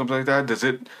dose or something like that, does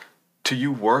it to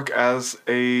you work as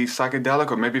a psychedelic,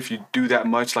 or maybe if you do that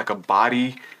much, like a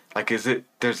body, like is it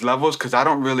there's levels? Because I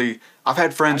don't really. I've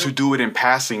had friends who do it in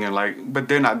passing and but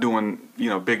they're not doing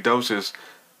big doses.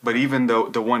 But even though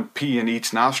the 1p in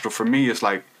each nostril, for me, it's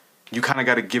like you kind of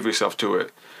got to give yourself to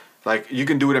it. Like you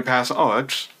can do it in passing. Oh,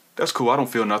 that's cool. I don't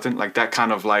feel nothing. Like that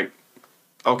kind of like,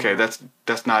 okay, that's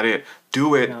not it.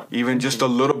 Do it even just a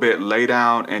little bit. Lay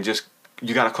down and just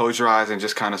you got to close your eyes and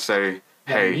just kind of say,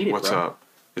 hey, what's up?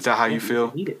 Is that how you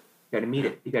feel? You got to meet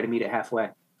it. You got to meet it halfway.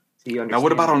 So you understand. Now,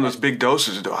 what about on those big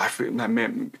doses though? I feel that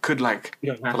man could like.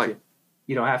 You don't have to.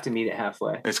 You don't have to meet it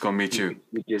halfway. It's gonna meet you.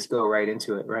 You just go right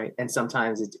into it, right? And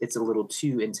sometimes it's a little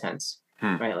too intense,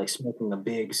 right? Like smoking a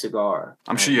big cigar.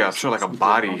 I'm sure. Yeah, I'm sure. Like a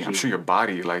body. I'm sure your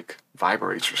body like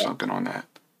vibrates or something on that.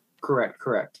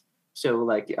 Correct. So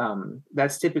like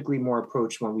that's typically more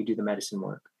approached when we do the medicine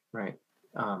work, right?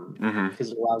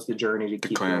 Because it allows the journey to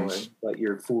keep going, but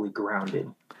you're fully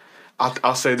grounded.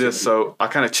 I'll say this. So I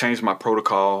kind of changed my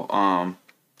protocol.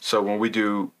 So when we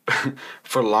do,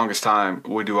 for the longest time,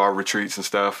 we do our retreats and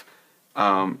stuff.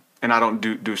 And I don't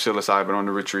do psilocybin on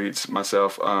the retreats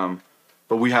myself.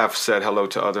 But we have said hello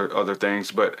to other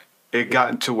things. But it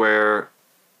got to where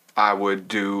I would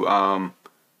do,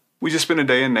 we just spend a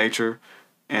day in nature.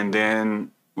 And then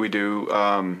we do,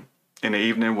 in the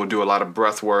evening, we'll do a lot of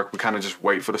breath work. We kind of just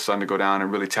wait for the sun to go down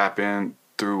and really tap in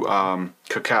through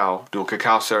cacao, do a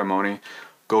cacao ceremony,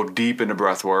 go deep into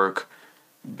breath work.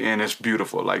 And it's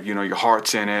beautiful, like your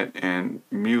heart's in it, and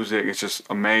music. It's just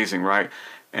amazing, right?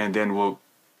 And then we'll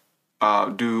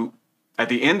do at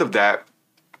the end of that,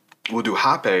 we'll do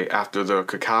hape after the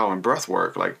cacao and breath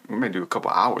work. Like we may do a couple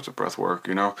hours of breath work,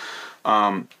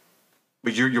 but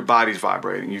your body's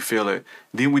vibrating, you feel it.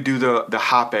 Then we do the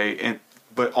hape,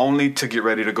 but only to get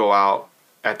ready to go out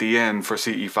at the end for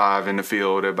CE5 in the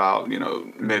field about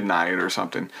midnight or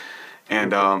something.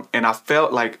 And I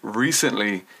felt like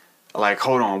recently. Like,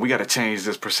 hold on, we got to change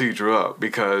this procedure up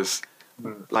because,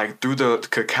 like, through the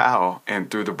cacao and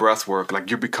through the breath work, like,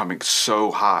 you're becoming so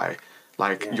high.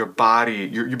 Like, your body,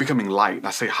 you're becoming light.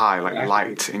 I say high, like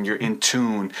light, and you're in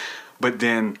tune. But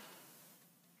then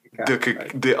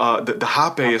the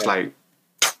hape is, like,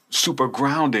 super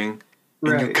grounding,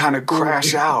 and you kind of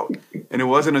crash out. And it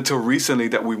wasn't until recently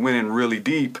that we went in really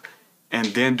deep and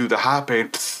then do the hape, and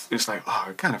it's like, oh,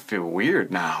 I kind of feel weird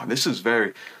now. This is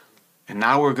very... And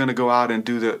now we're going to go out and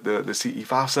do the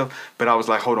CE5 stuff. But I was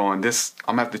like, hold on, I'm going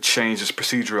to have to change this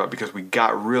procedure up because we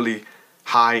got really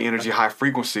high energy, high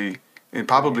frequency. And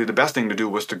probably the best thing to do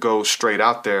was to go straight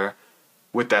out there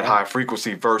with that high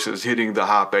frequency versus hitting the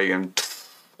hape and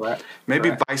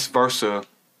maybe vice versa,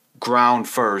 ground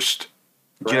first,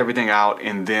 get everything out,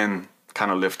 and then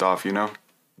kind of lift off,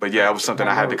 But yeah, it was something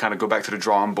I had to kind of go back to the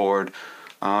drawing board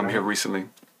here recently.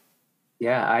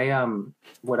 Yeah,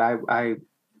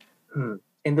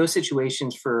 in those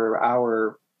situations for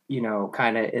our,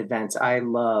 kind of events, I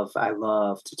love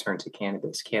to turn to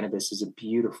cannabis. Cannabis is a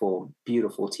beautiful,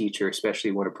 beautiful teacher,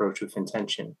 especially when approached with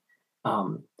intention.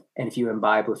 And if you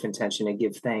imbibe with intention and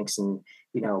give thanks and,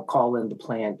 call in the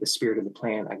plant, the spirit of the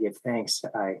plant, I give thanks.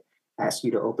 I ask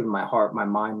you to open my heart, my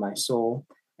mind, my soul,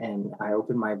 and I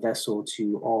open my vessel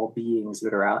to all beings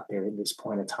that are out there in this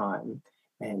point of time.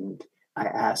 And I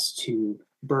ask to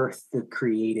birth the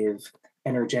creative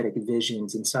energetic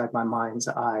visions inside my mind's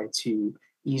eye to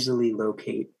easily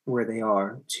locate where they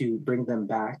are, to bring them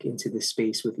back into the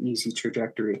space with easy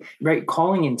trajectory, right?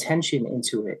 Calling intention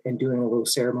into it and doing a little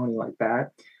ceremony like that.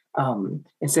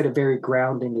 Instead of very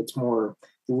grounding, it's more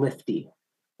lifty,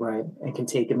 right? And can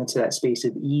take them into that space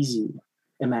of easy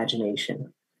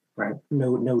imagination, right?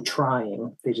 No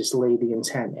trying. They just lay the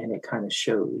intent and it kind of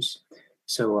shows.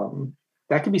 So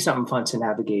that could be something fun to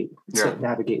navigate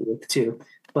with too.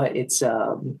 But it's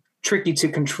tricky to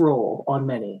control on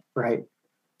many, right?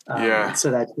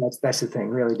 So that's the thing.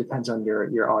 Really depends on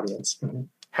your audience. Mm-hmm.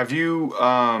 Have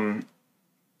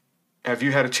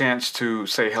you had a chance to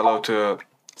say hello to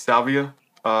Salvia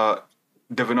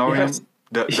Divinorium?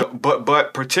 Yes.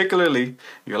 But particularly,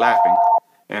 you're laughing,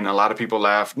 and a lot of people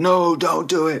laugh. No, don't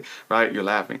do it. Right? You're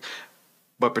laughing,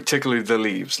 but particularly the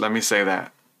leaves. Let me say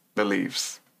that the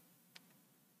leaves.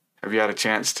 Have you had a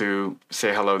chance to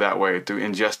say hello that way through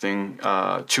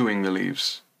ingesting, chewing the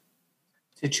leaves?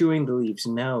 To chewing the leaves,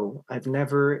 no. I've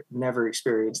never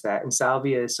experienced that. And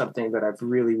salvia is something that I've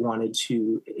really wanted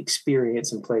to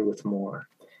experience and play with more.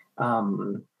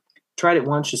 tried it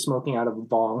once, just smoking out of a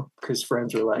bong, because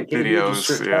friends were like, "Hey, dude, just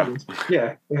Videos, try yeah. this."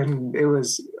 Yeah, and it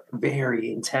was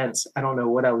very intense. I don't know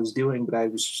what I was doing, but I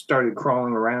was started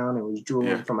crawling around and was drooling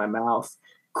Yeah. from my mouth,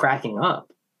 cracking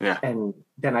up. Yeah. And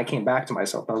then I came back to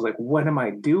myself. I was like, "What am I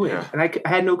doing?" Yeah. And I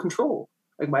had no control.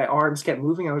 Like my arms kept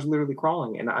moving. I was literally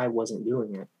crawling, and I wasn't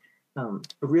doing it. A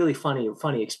really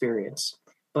funny experience.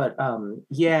 But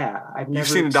yeah, I've never You've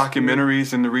seen the experienced.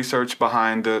 documentaries and the research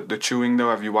behind the chewing, though?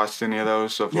 Have you watched any of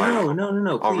those? Of like,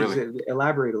 No. oh, Please really?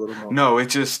 elaborate a little more. No,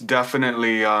 it's just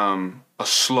definitely a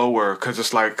slower, because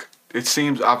it's like, it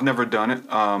seems, I've never done it,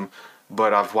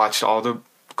 but I've watched all the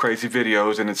crazy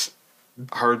videos, and it's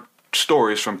heard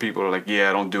stories from people like,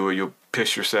 yeah, don't do it, you'll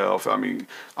piss yourself. I mean,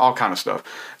 all kind of stuff.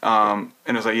 And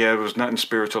it's like, yeah, there was nothing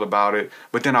spiritual about it.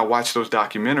 But then I watched those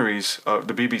documentaries.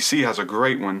 The BBC has a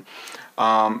great one,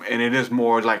 and it is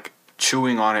more like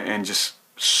chewing on it and just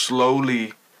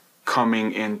slowly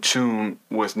coming in tune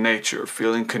with nature,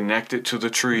 feeling connected to the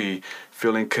tree,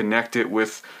 feeling connected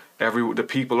with the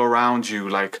people around you.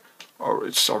 Like, or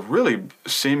it's a really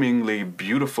seemingly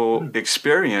beautiful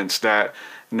experience that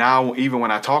now, even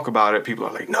when I talk about it, people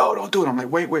are like, no, don't do it. I'm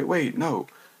like, wait, no.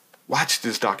 Watch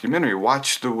this documentary.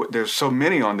 There's so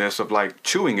many on this of like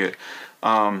chewing it.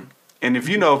 And if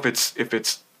you know if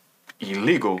it's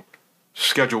illegal,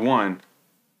 Schedule 1,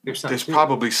 there's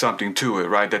probably something to it,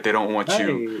 right? That they don't want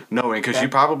you knowing, because you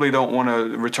probably don't want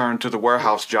to return to the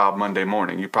warehouse job Monday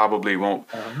morning. You probably won't,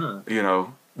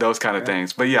 those kind of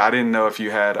things. But yeah, I didn't know if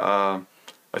you had a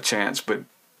chance. But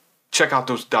check out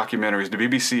those documentaries. The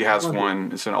BBC has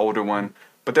one. It's an older one.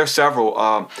 But there's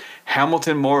several.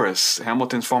 Hamilton Morris,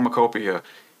 Hamilton's Pharmacopoeia,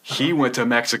 he went to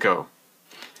Mexico.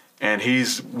 And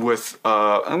he's with,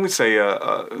 I would say,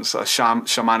 a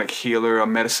shamanic healer, a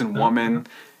medicine woman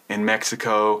in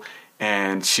Mexico,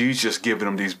 and she's just giving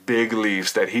him these big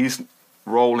leaves that he's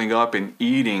rolling up and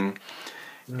eating,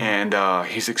 and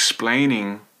he's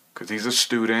explaining, because he's a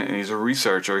student and he's a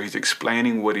researcher, he's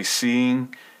explaining what he's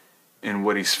seeing and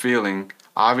what he's feeling.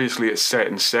 Obviously, it's set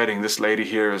and setting. This lady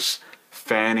here is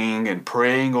fanning and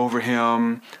praying over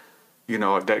him,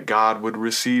 that God would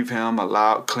receive him,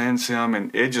 cleanse him,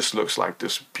 and it just looks like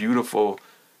this beautiful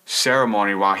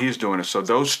ceremony while he's doing it. So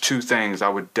those two things I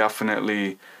would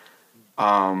definitely...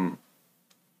 I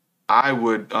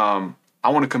want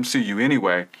to come see you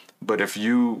anyway, but if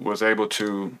you was able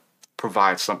to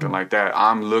provide something like that,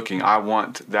 I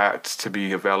want that to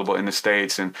be available in the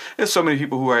States. And there's so many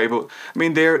people who are able, I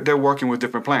mean, they're working with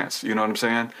different plants, you know what I'm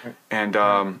saying? And,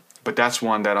 but that's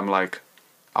one that I'm like,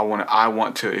 I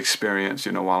want to experience,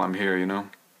 while I'm here, But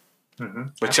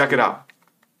Absolutely. check it out.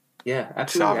 Yeah,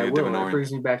 absolutely. Salvia I will. divinorum. That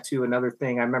brings me back to another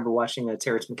thing. I remember watching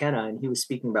Terrence McKenna, and he was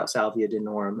speaking about Salvia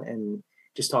divinorum and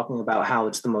just talking about how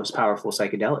it's the most powerful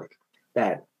psychedelic,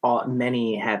 that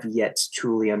many have yet to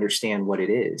truly understand what it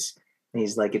is. And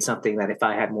he's like, it's something that if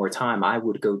I had more time, I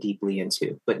would go deeply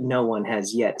into, but no one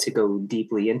has yet to go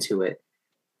deeply into it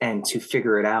and to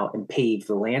figure it out and pave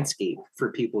the landscape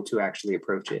for people to actually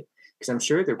approach it. Because I'm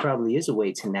sure there probably is a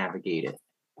way to navigate it.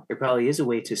 There probably is a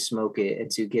way to smoke it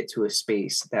and to get to a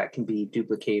space that can be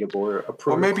duplicatable or a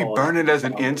protocol. Or maybe burn it as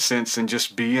an incense and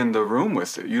just be in the room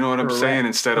with it. You know what I'm saying?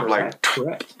 Instead of like,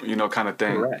 kind of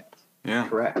thing. Correct. Yeah.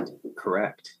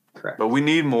 Correct. But we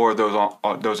need more of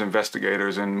those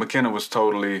investigators, and McKenna was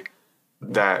totally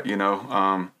that,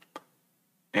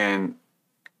 and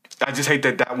I just hate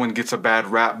that one gets a bad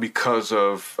rap because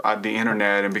of the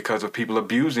internet and because of people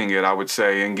abusing it, I would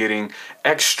say, and getting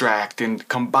extract and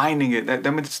combining it.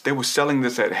 That means they were selling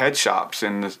this at head shops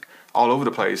and all over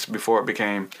the place before it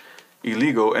became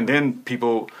illegal. And then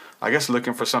people, I guess,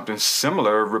 looking for something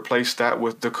similar, replaced that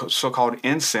with the so-called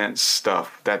incense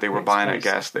stuff that they were buying at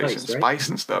gas stations, spice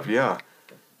and stuff. Yeah,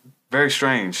 very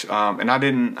strange. And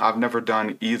I've never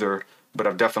done either, but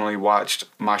I've definitely watched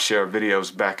my share of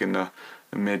videos back in the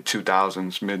mid to late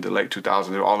 2000s.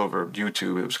 They were all over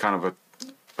YouTube. It was kind of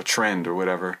a trend or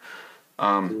whatever.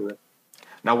 Now,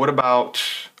 what about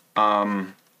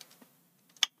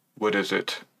what is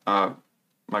it?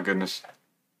 My goodness.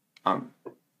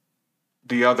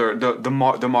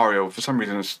 The Mario. For some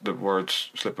reason, the words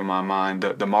slip in my mind.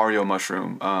 The Mario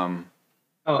mushroom.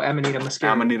 Amanita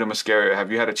muscaria. Amanita muscaria.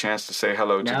 Have you had a chance to say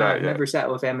hello to that yet? I've never sat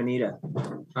with Amanita.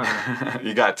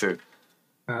 You got to.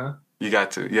 You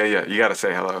got to. Yeah. You got to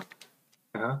say hello.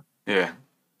 Yeah.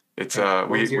 It's what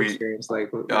was your experience like?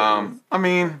 I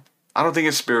mean, I don't think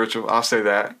it's spiritual. I'll say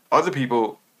that. Other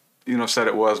people, said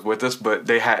it was with us, but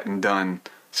they hadn't done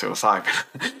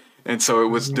psilocybin. And so it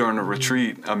was during a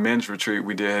retreat, a men's retreat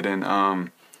we did,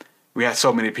 and we had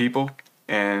so many people,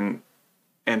 and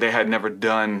they had never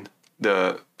done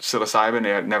the psilocybin. They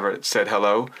had never said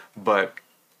hello, but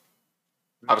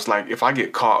I was like, if I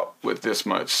get caught with this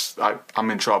much, I'm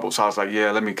in trouble. So I was like,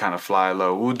 yeah, let me kind of fly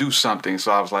low. We'll do something.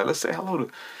 So I was like, let's say hello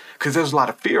to, because there's a lot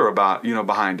of fear about,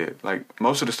 behind it. Like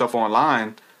most of the stuff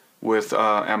online with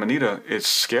Amanita, it's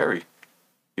scary.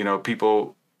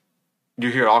 People, you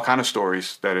hear all kind of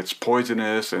stories that it's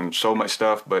poisonous and so much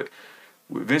stuff, but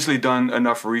we eventually done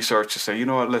enough research to say, you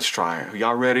know what, let's try it.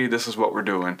 Y'all ready? This is what we're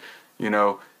doing,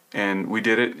 and we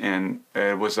did it, and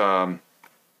it was,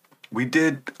 we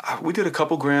did a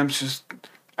couple grams just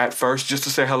at first just to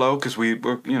say hello because we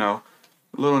were a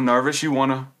little nervous. You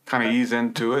want to kind of ease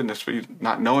into it, and it's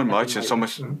not knowing much and so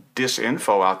much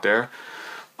disinfo out there.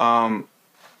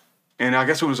 And I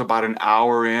guess it was about an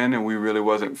hour in, and we really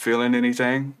wasn't feeling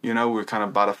anything. We were kind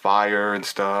of by the fire and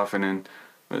stuff, and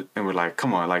we're like,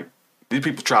 come on, like these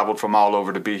people traveled from all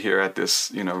over to be here at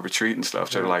this retreat and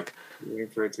stuff. So they're like,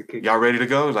 y'all ready to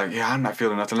go? Like, yeah, I'm not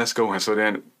feeling nothing. Let's go. And so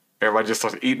then everybody just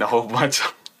started eating a whole bunch.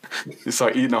 Just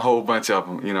started eating a whole bunch of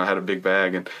them. Had a big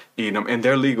bag and eating them, and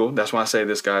they're legal. That's why I say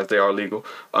this, guys. They are legal.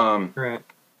 Right.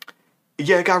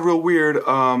 Yeah, it got real weird.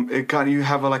 You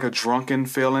have like a drunken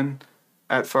feeling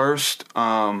at first.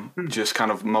 Just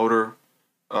kind of motor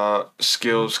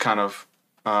skills kind of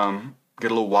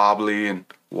get a little wobbly, and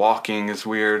walking is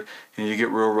weird, and you get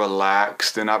real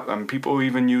relaxed. And people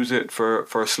even use it for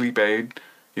a sleep aid,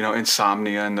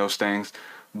 insomnia and those things.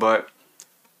 But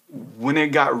when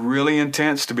it got really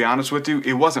intense, to be honest with you,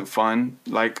 it wasn't fun.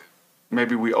 Like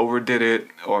maybe we overdid it,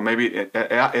 or maybe it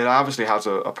obviously has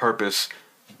a purpose.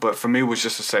 But for me, it was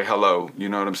just to say hello, you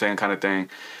know what I'm saying, kind of thing.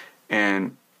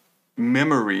 And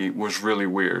memory was really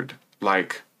weird,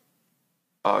 like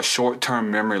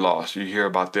short-term memory loss. You hear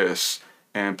about this,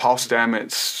 and Paul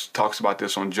Stamets talks about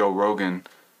this on Joe Rogan.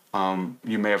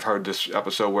 You may have heard this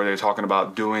episode where they're talking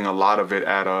about doing a lot of it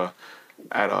at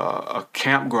a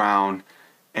campground.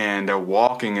 And they're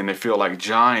walking and they feel like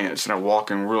giants, and they're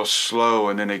walking real slow,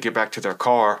 and then they get back to their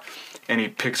car, and he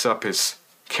picks up his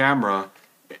camera,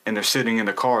 and they're sitting in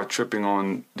the car tripping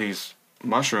on these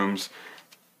mushrooms,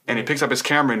 and he picks up his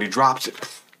camera and he drops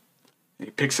it. He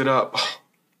picks it up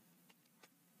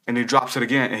and he drops it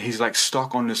again, and he's like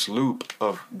stuck on this loop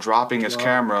of dropping his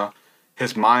camera.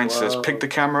 His mind says, pick the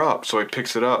camera up. So he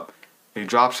picks it up, he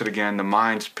drops it again, the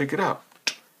mind's pick it up.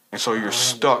 And so you're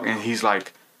stuck, and he's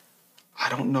like, I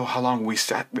don't know how long we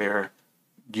sat there,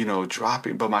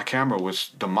 dropping, but my camera was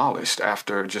demolished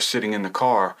after just sitting in the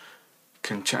car.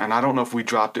 And I don't know if we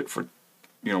dropped it for,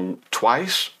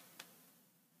 twice,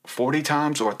 40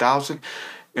 times, or 1,000.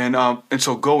 And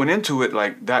so going into it,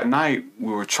 like that night,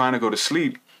 we were trying to go to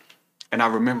sleep, and I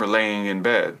remember laying in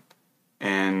bed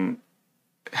and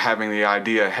having the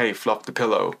idea, hey, fluff the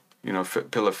pillow.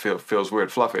 Pillow feels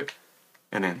weird, fluff it.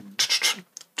 And then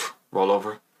roll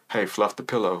over. Hey, fluff the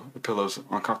pillow. The pillow's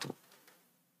uncomfortable.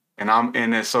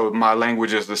 And so my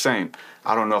language is the same.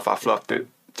 I don't know if I fluffed it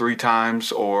 3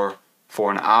 times or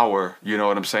for an hour, you know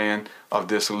what I'm saying, of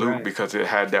this loop, because it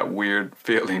had that weird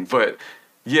feeling. But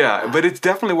yeah, but it's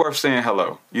definitely worth saying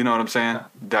hello. You know what I'm saying?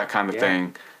 That kind of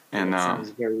thing. And that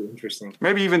sounds very interesting.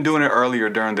 Maybe even doing it earlier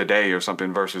during the day or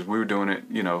something versus we were doing it,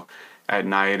 at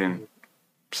night. And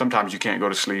sometimes you can't go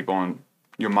to sleep on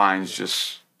your mind's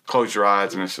just close your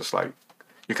eyes, and it's just like,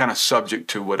 you're kind of subject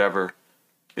to whatever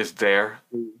is there,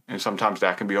 and sometimes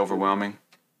that can be overwhelming.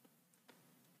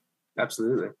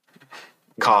 Absolutely.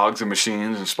 Cogs and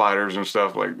machines and spiders and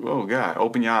stuff, like, oh God,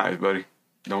 open your eyes, buddy.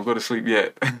 Don't go to sleep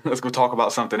yet. Let's go talk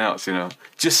about something else,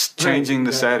 Just changing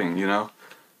the setting,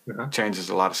 changes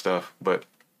a lot of stuff. But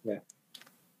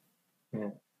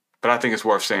but I think it's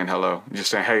worth saying hello.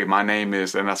 Just saying, hey, my name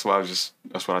is, and that's what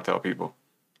I tell people.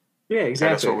 Yeah, exactly.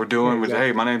 Hey, that's what we're doing.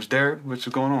 Hey, my name's Derek. What's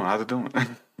going on? How's it doing?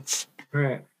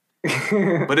 Right.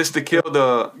 But it's to kill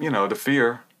the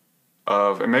fear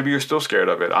of, and maybe you're still scared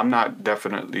of it. I'm not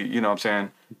definitely, what I'm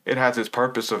saying? It has its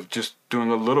purpose of just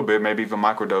doing a little bit, maybe even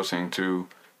microdosing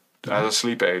as a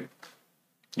sleep aid.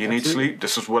 You need sleep.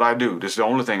 This is what I do. This is the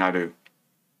only thing I do.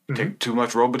 Take too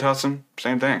much Robitussin,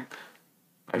 same thing.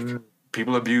 Like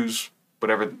people abuse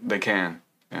whatever they can.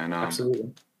 And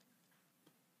Absolutely.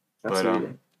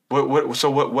 But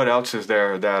what else is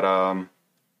there that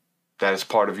that is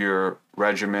part of your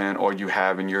regimen, or you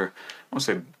have in your, I want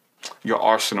to say, your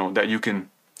arsenal that you can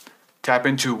tap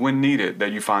into when needed,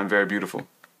 that you find very beautiful?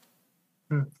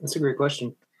 That's a great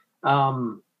question.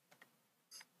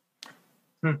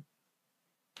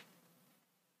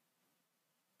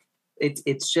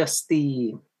 It's just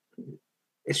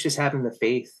having the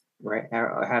faith, right?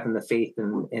 Having the faith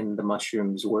in the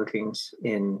mushroom's workings.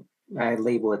 I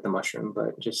label it the mushroom,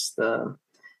 but just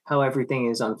how everything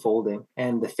is unfolding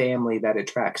and the family that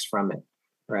attracts from it,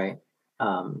 right?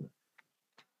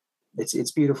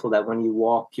 it's beautiful that when you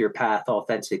walk your path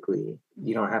authentically,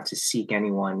 you don't have to seek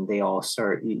anyone. They all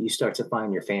start, you start to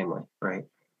find your family, right?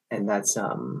 And that's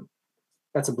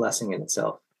a blessing in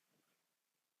itself.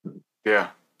 Yeah.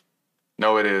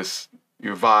 No, it is.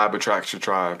 Your vibe attracts your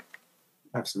tribe.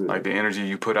 Absolutely. Like the energy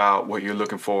you put out, what you're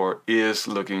looking for is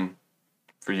looking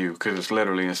for you, because it's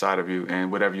literally inside of you,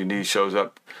 and whatever you need shows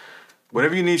up.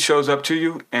 Whatever you need shows up to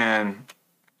you, and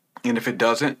if it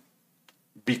doesn't,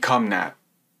 become that,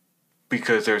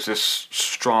 because there's this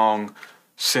strong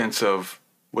sense of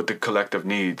what the collective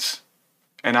needs.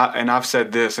 And I've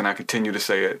said this, and I continue to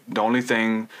say it. The only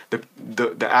thing,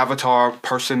 the avatar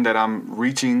person that I'm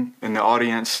reaching in the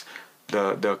audience,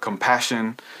 the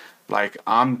compassion, like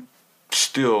I'm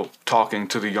still talking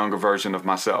to the younger version of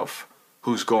myself,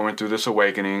 who's going through this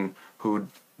awakening, who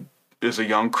is a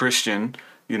young Christian,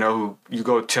 who you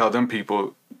go tell them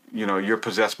people, you're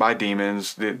possessed by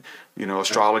demons, that,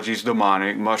 astrology's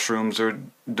demonic, mushrooms are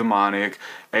demonic,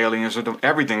 aliens are,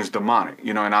 everything's demonic,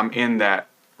 and I'm in that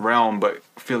realm, but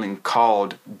feeling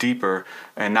called deeper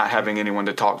and not having anyone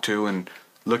to talk to, and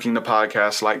looking to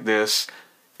podcasts like this.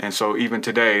 And so even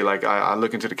today, like I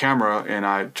look into the camera and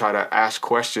I try to ask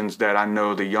questions that I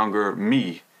know the younger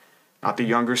me, not the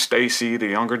younger Stacy, the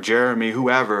younger Jeremy,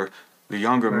 whoever, the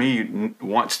younger me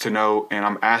wants to know. And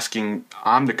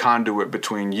I'm the conduit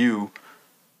between you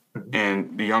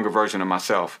and the younger version of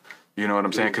myself. You know what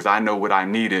I'm saying? Because I know what I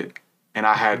needed, and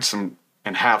I had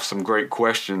have some great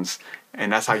questions.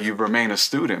 And that's how you remain a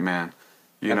student, man.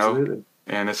 Absolutely.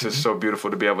 And it's just so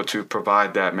beautiful to be able to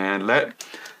provide that, man. Let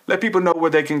people know where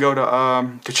they can go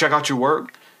to check out your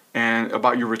work and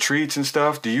about your retreats and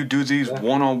stuff. Do you do these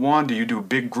one-on-one? Do you do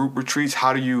big group retreats?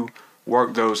 How do you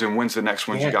work those, and when's the next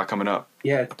ones you got coming up?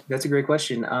 Yeah, that's a great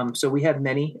question. So we have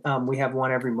many. We have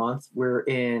one every month. We're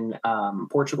in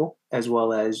Portugal as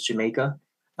well as Jamaica,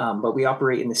 but we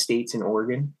operate in the States and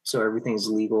Oregon, so everything's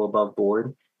legal above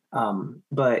board.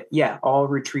 But yeah, all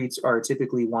retreats are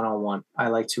typically one-on-one. I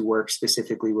like to work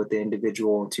specifically with the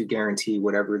individual to guarantee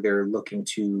whatever they're looking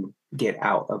to get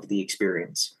out of the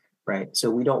experience, right?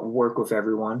 So we don't work with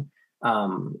everyone.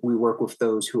 We work with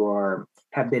those who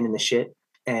have been in the shit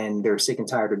and they're sick and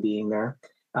tired of being there.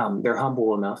 They're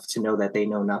humble enough to know that they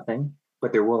know nothing,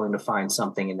 but they're willing to find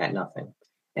something in that nothing.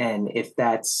 And if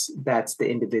that's the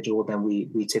individual, then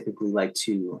we typically like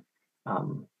to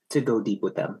go deep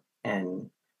with them,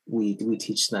 and we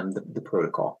teach them the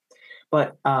protocol.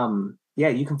 But yeah,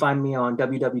 you can find me on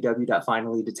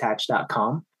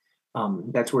www.finallydetached.com.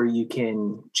 That's where you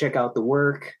can check out the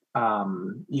work.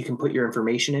 You can put your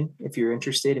information in if you're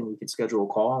interested, and we can schedule a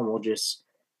call, and we'll just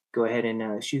go ahead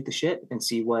and shoot the shit and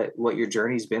see what your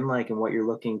journey's been like and what you're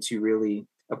looking to really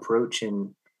approach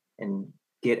and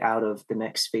get out of the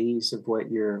next phase of what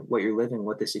you're living,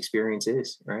 what this experience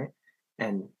is, right?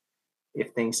 And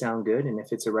if things sound good and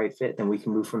if it's a right fit, then we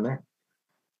can move from there.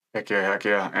 Heck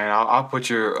yeah. And I'll put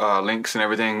your links and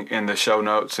everything in the show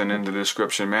notes and in the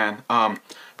description, man.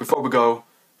 Before we go,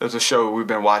 there's a show we've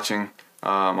been watching.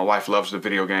 My wife loves the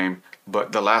video game,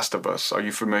 but The Last of Us. Are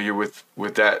you familiar with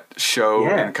that show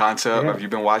and concept? Yeah. Have you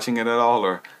been watching it at all,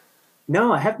 or?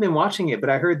 No, I haven't been watching it, but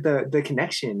I heard the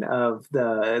connection of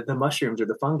the mushrooms or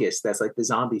the fungus. That's like the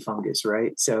zombie fungus,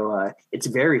 right? So it's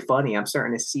very funny. I'm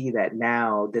starting to see that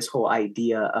now. This whole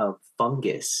idea of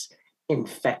fungus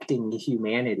infecting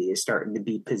humanity is starting to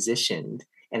be positioned,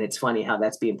 and it's funny how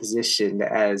that's being positioned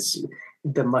as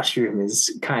the mushroom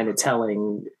is kind of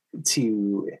telling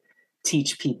to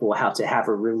teach people how to have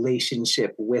a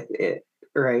relationship with it.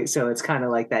 Right. So it's kind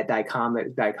of like that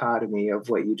dichotomy of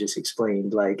what you just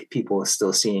explained. Like people are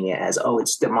still seeing it as, oh,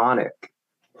 it's demonic,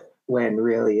 when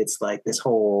really it's like this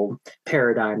whole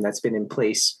paradigm that's been in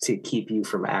place to keep you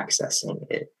from accessing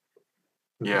it.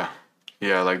 Yeah.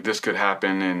 Yeah. Like this could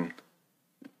happen, and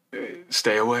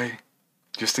stay away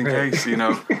just in case,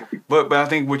 but I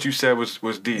think what you said was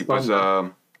deep, was,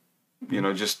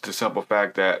 just the simple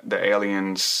fact that the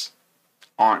aliens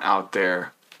aren't out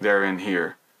there, they're in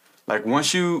here. Like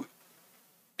once you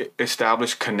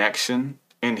establish connection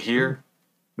in here,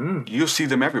 you'll see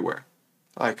them everywhere.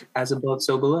 Like as above,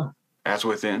 so below. As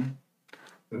within,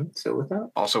 so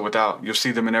without. Also without. You'll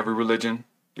see them in every religion.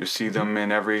 You'll see them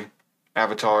in every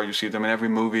avatar. You see them in every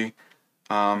movie.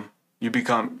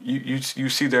 You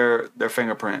see their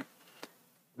fingerprint.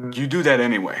 You do that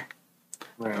anyway.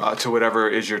 Right. To whatever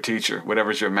is your teacher, whatever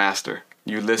is your master.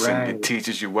 You listen. Right. It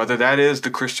teaches you. Whether that is the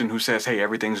Christian who says, "Hey,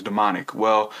 everything's demonic."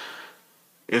 Well,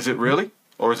 is it really,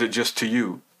 or is it just to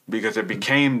you? Because it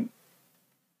became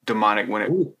demonic when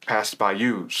it passed by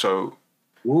you. So,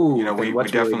 we definitely.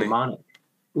 Really demonic?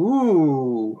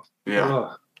 Ooh.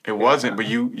 Yeah. It wasn't, but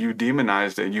you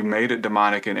demonized it. You made it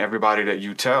demonic, and everybody that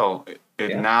you tell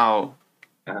it now,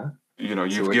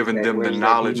 you've given them the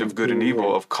knowledge of good and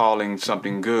evil of calling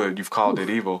something good. You've called it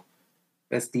evil.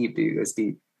 That's deep, dude. That's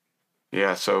deep.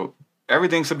 Yeah, so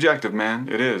everything's subjective, man.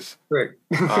 It is. Correct.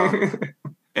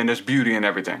 And there's beauty in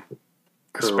everything.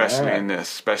 Correct.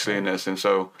 Especially in this. And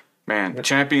so, man,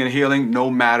 champion healing, no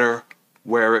matter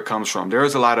where it comes from. There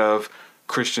is a lot of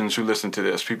Christians who listen to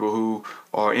this, people who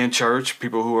are in church,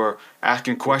 people who are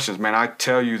asking questions. Man, I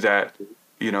tell you that,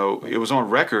 it was on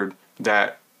record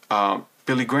that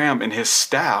Billy Graham and his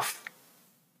staff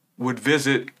would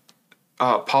visit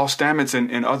Paul Stamets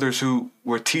and others who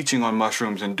were teaching on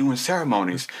mushrooms and doing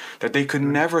ceremonies that they could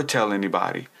never tell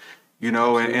anybody.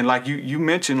 And like you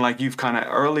mentioned, like you've kind of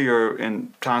earlier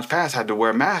in times past had to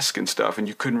wear masks and stuff, and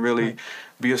you couldn't really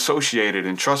be associated.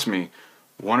 And trust me,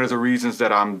 one of the reasons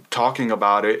that I'm talking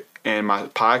about it and my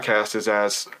podcast is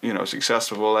as,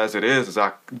 successful as it is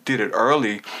I did it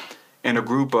early in a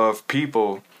group of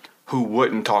people who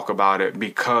wouldn't talk about it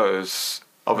because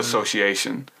of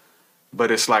association.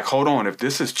 But it's like, hold on, if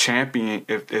this is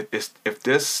if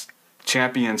this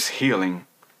champions healing,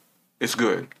 it's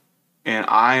good. And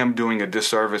I am doing a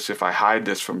disservice if I hide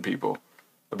this from people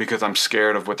because I'm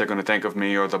scared of what they're going to think of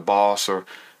me or the boss.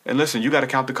 And listen, you got to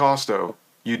count the cost, though.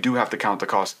 You do have to count the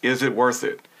cost. Is it worth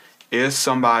it? Is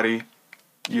somebody,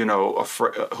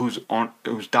 who's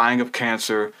dying of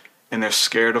cancer and they're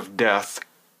scared of death,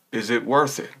 is it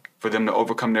worth it for them to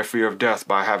overcome their fear of death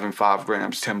by having 5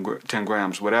 grams, 10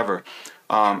 grams, whatever?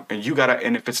 And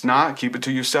if it's not, keep it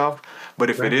to yourself.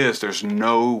 But if it is, there's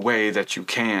no way that you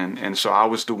can. And so I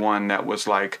was the one that was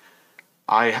like,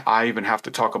 I even have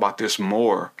to talk about this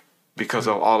more because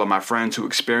of all of my friends who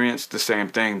experienced the same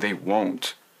thing. They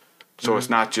won't. So it's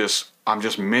not just, I'm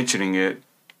just mentioning it.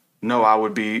 No, I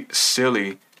would be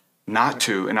silly not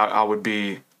to. And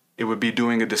it would be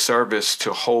doing a disservice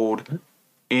to hold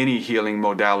any healing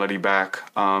modality back.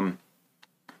 And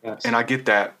I get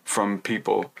that from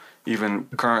people. Even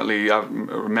currently, I've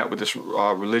met with this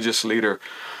religious leader,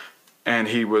 and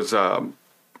he was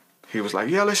like,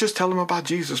 yeah, let's just tell them about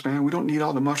Jesus, man. We don't need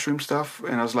all the mushroom stuff.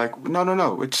 And I was like,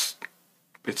 no, it's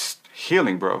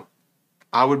healing, bro.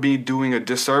 I would be doing a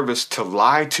disservice to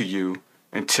lie to you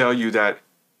and tell you that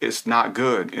it's not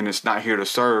good and it's not here to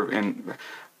serve. And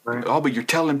but you're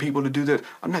telling people to do this.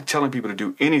 I'm not telling people to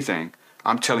do anything.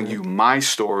 I'm telling you my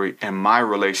story and my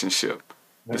relationship.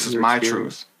 This is my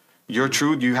truth. Your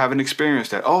truth, you haven't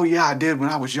experienced that. Oh, yeah, I did when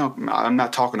I was young. I'm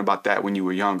not talking about that when you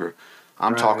were younger.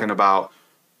 I'm talking about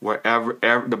wherever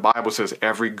the Bible says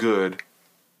every good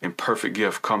and perfect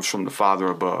gift comes from the Father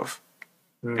above.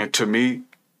 And to me,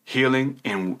 healing,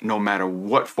 in no matter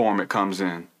what form it comes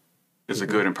in, is a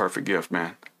good and perfect gift,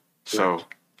 man. So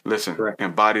listen,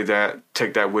 embody that,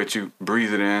 take that with you,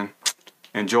 breathe it in.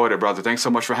 Enjoyed it, brother. Thanks so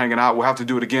much for hanging out. We'll have to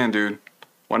do it again, dude.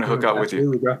 Want to hook up with you.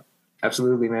 Absolutely, bro.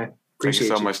 Absolutely, man. Appreciate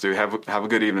Thank you so much, dude. Have a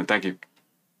good evening. Thank you.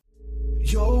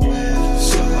 Your way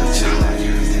is so much higher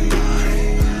than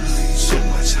mine. So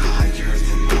much higher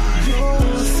than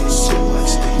mine. So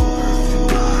much deeper than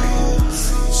mine.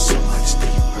 So much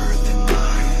deeper than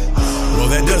mine. Well,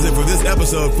 that does it for this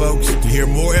episode, folks. To hear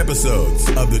more episodes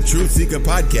of the Truth Seeker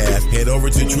podcast, head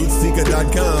over to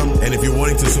truthseeker.com. And if you're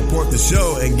wanting to support the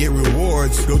show and get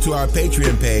rewards, go to our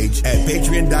Patreon page at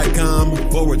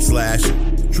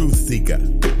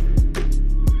patreon.com/truthseeker.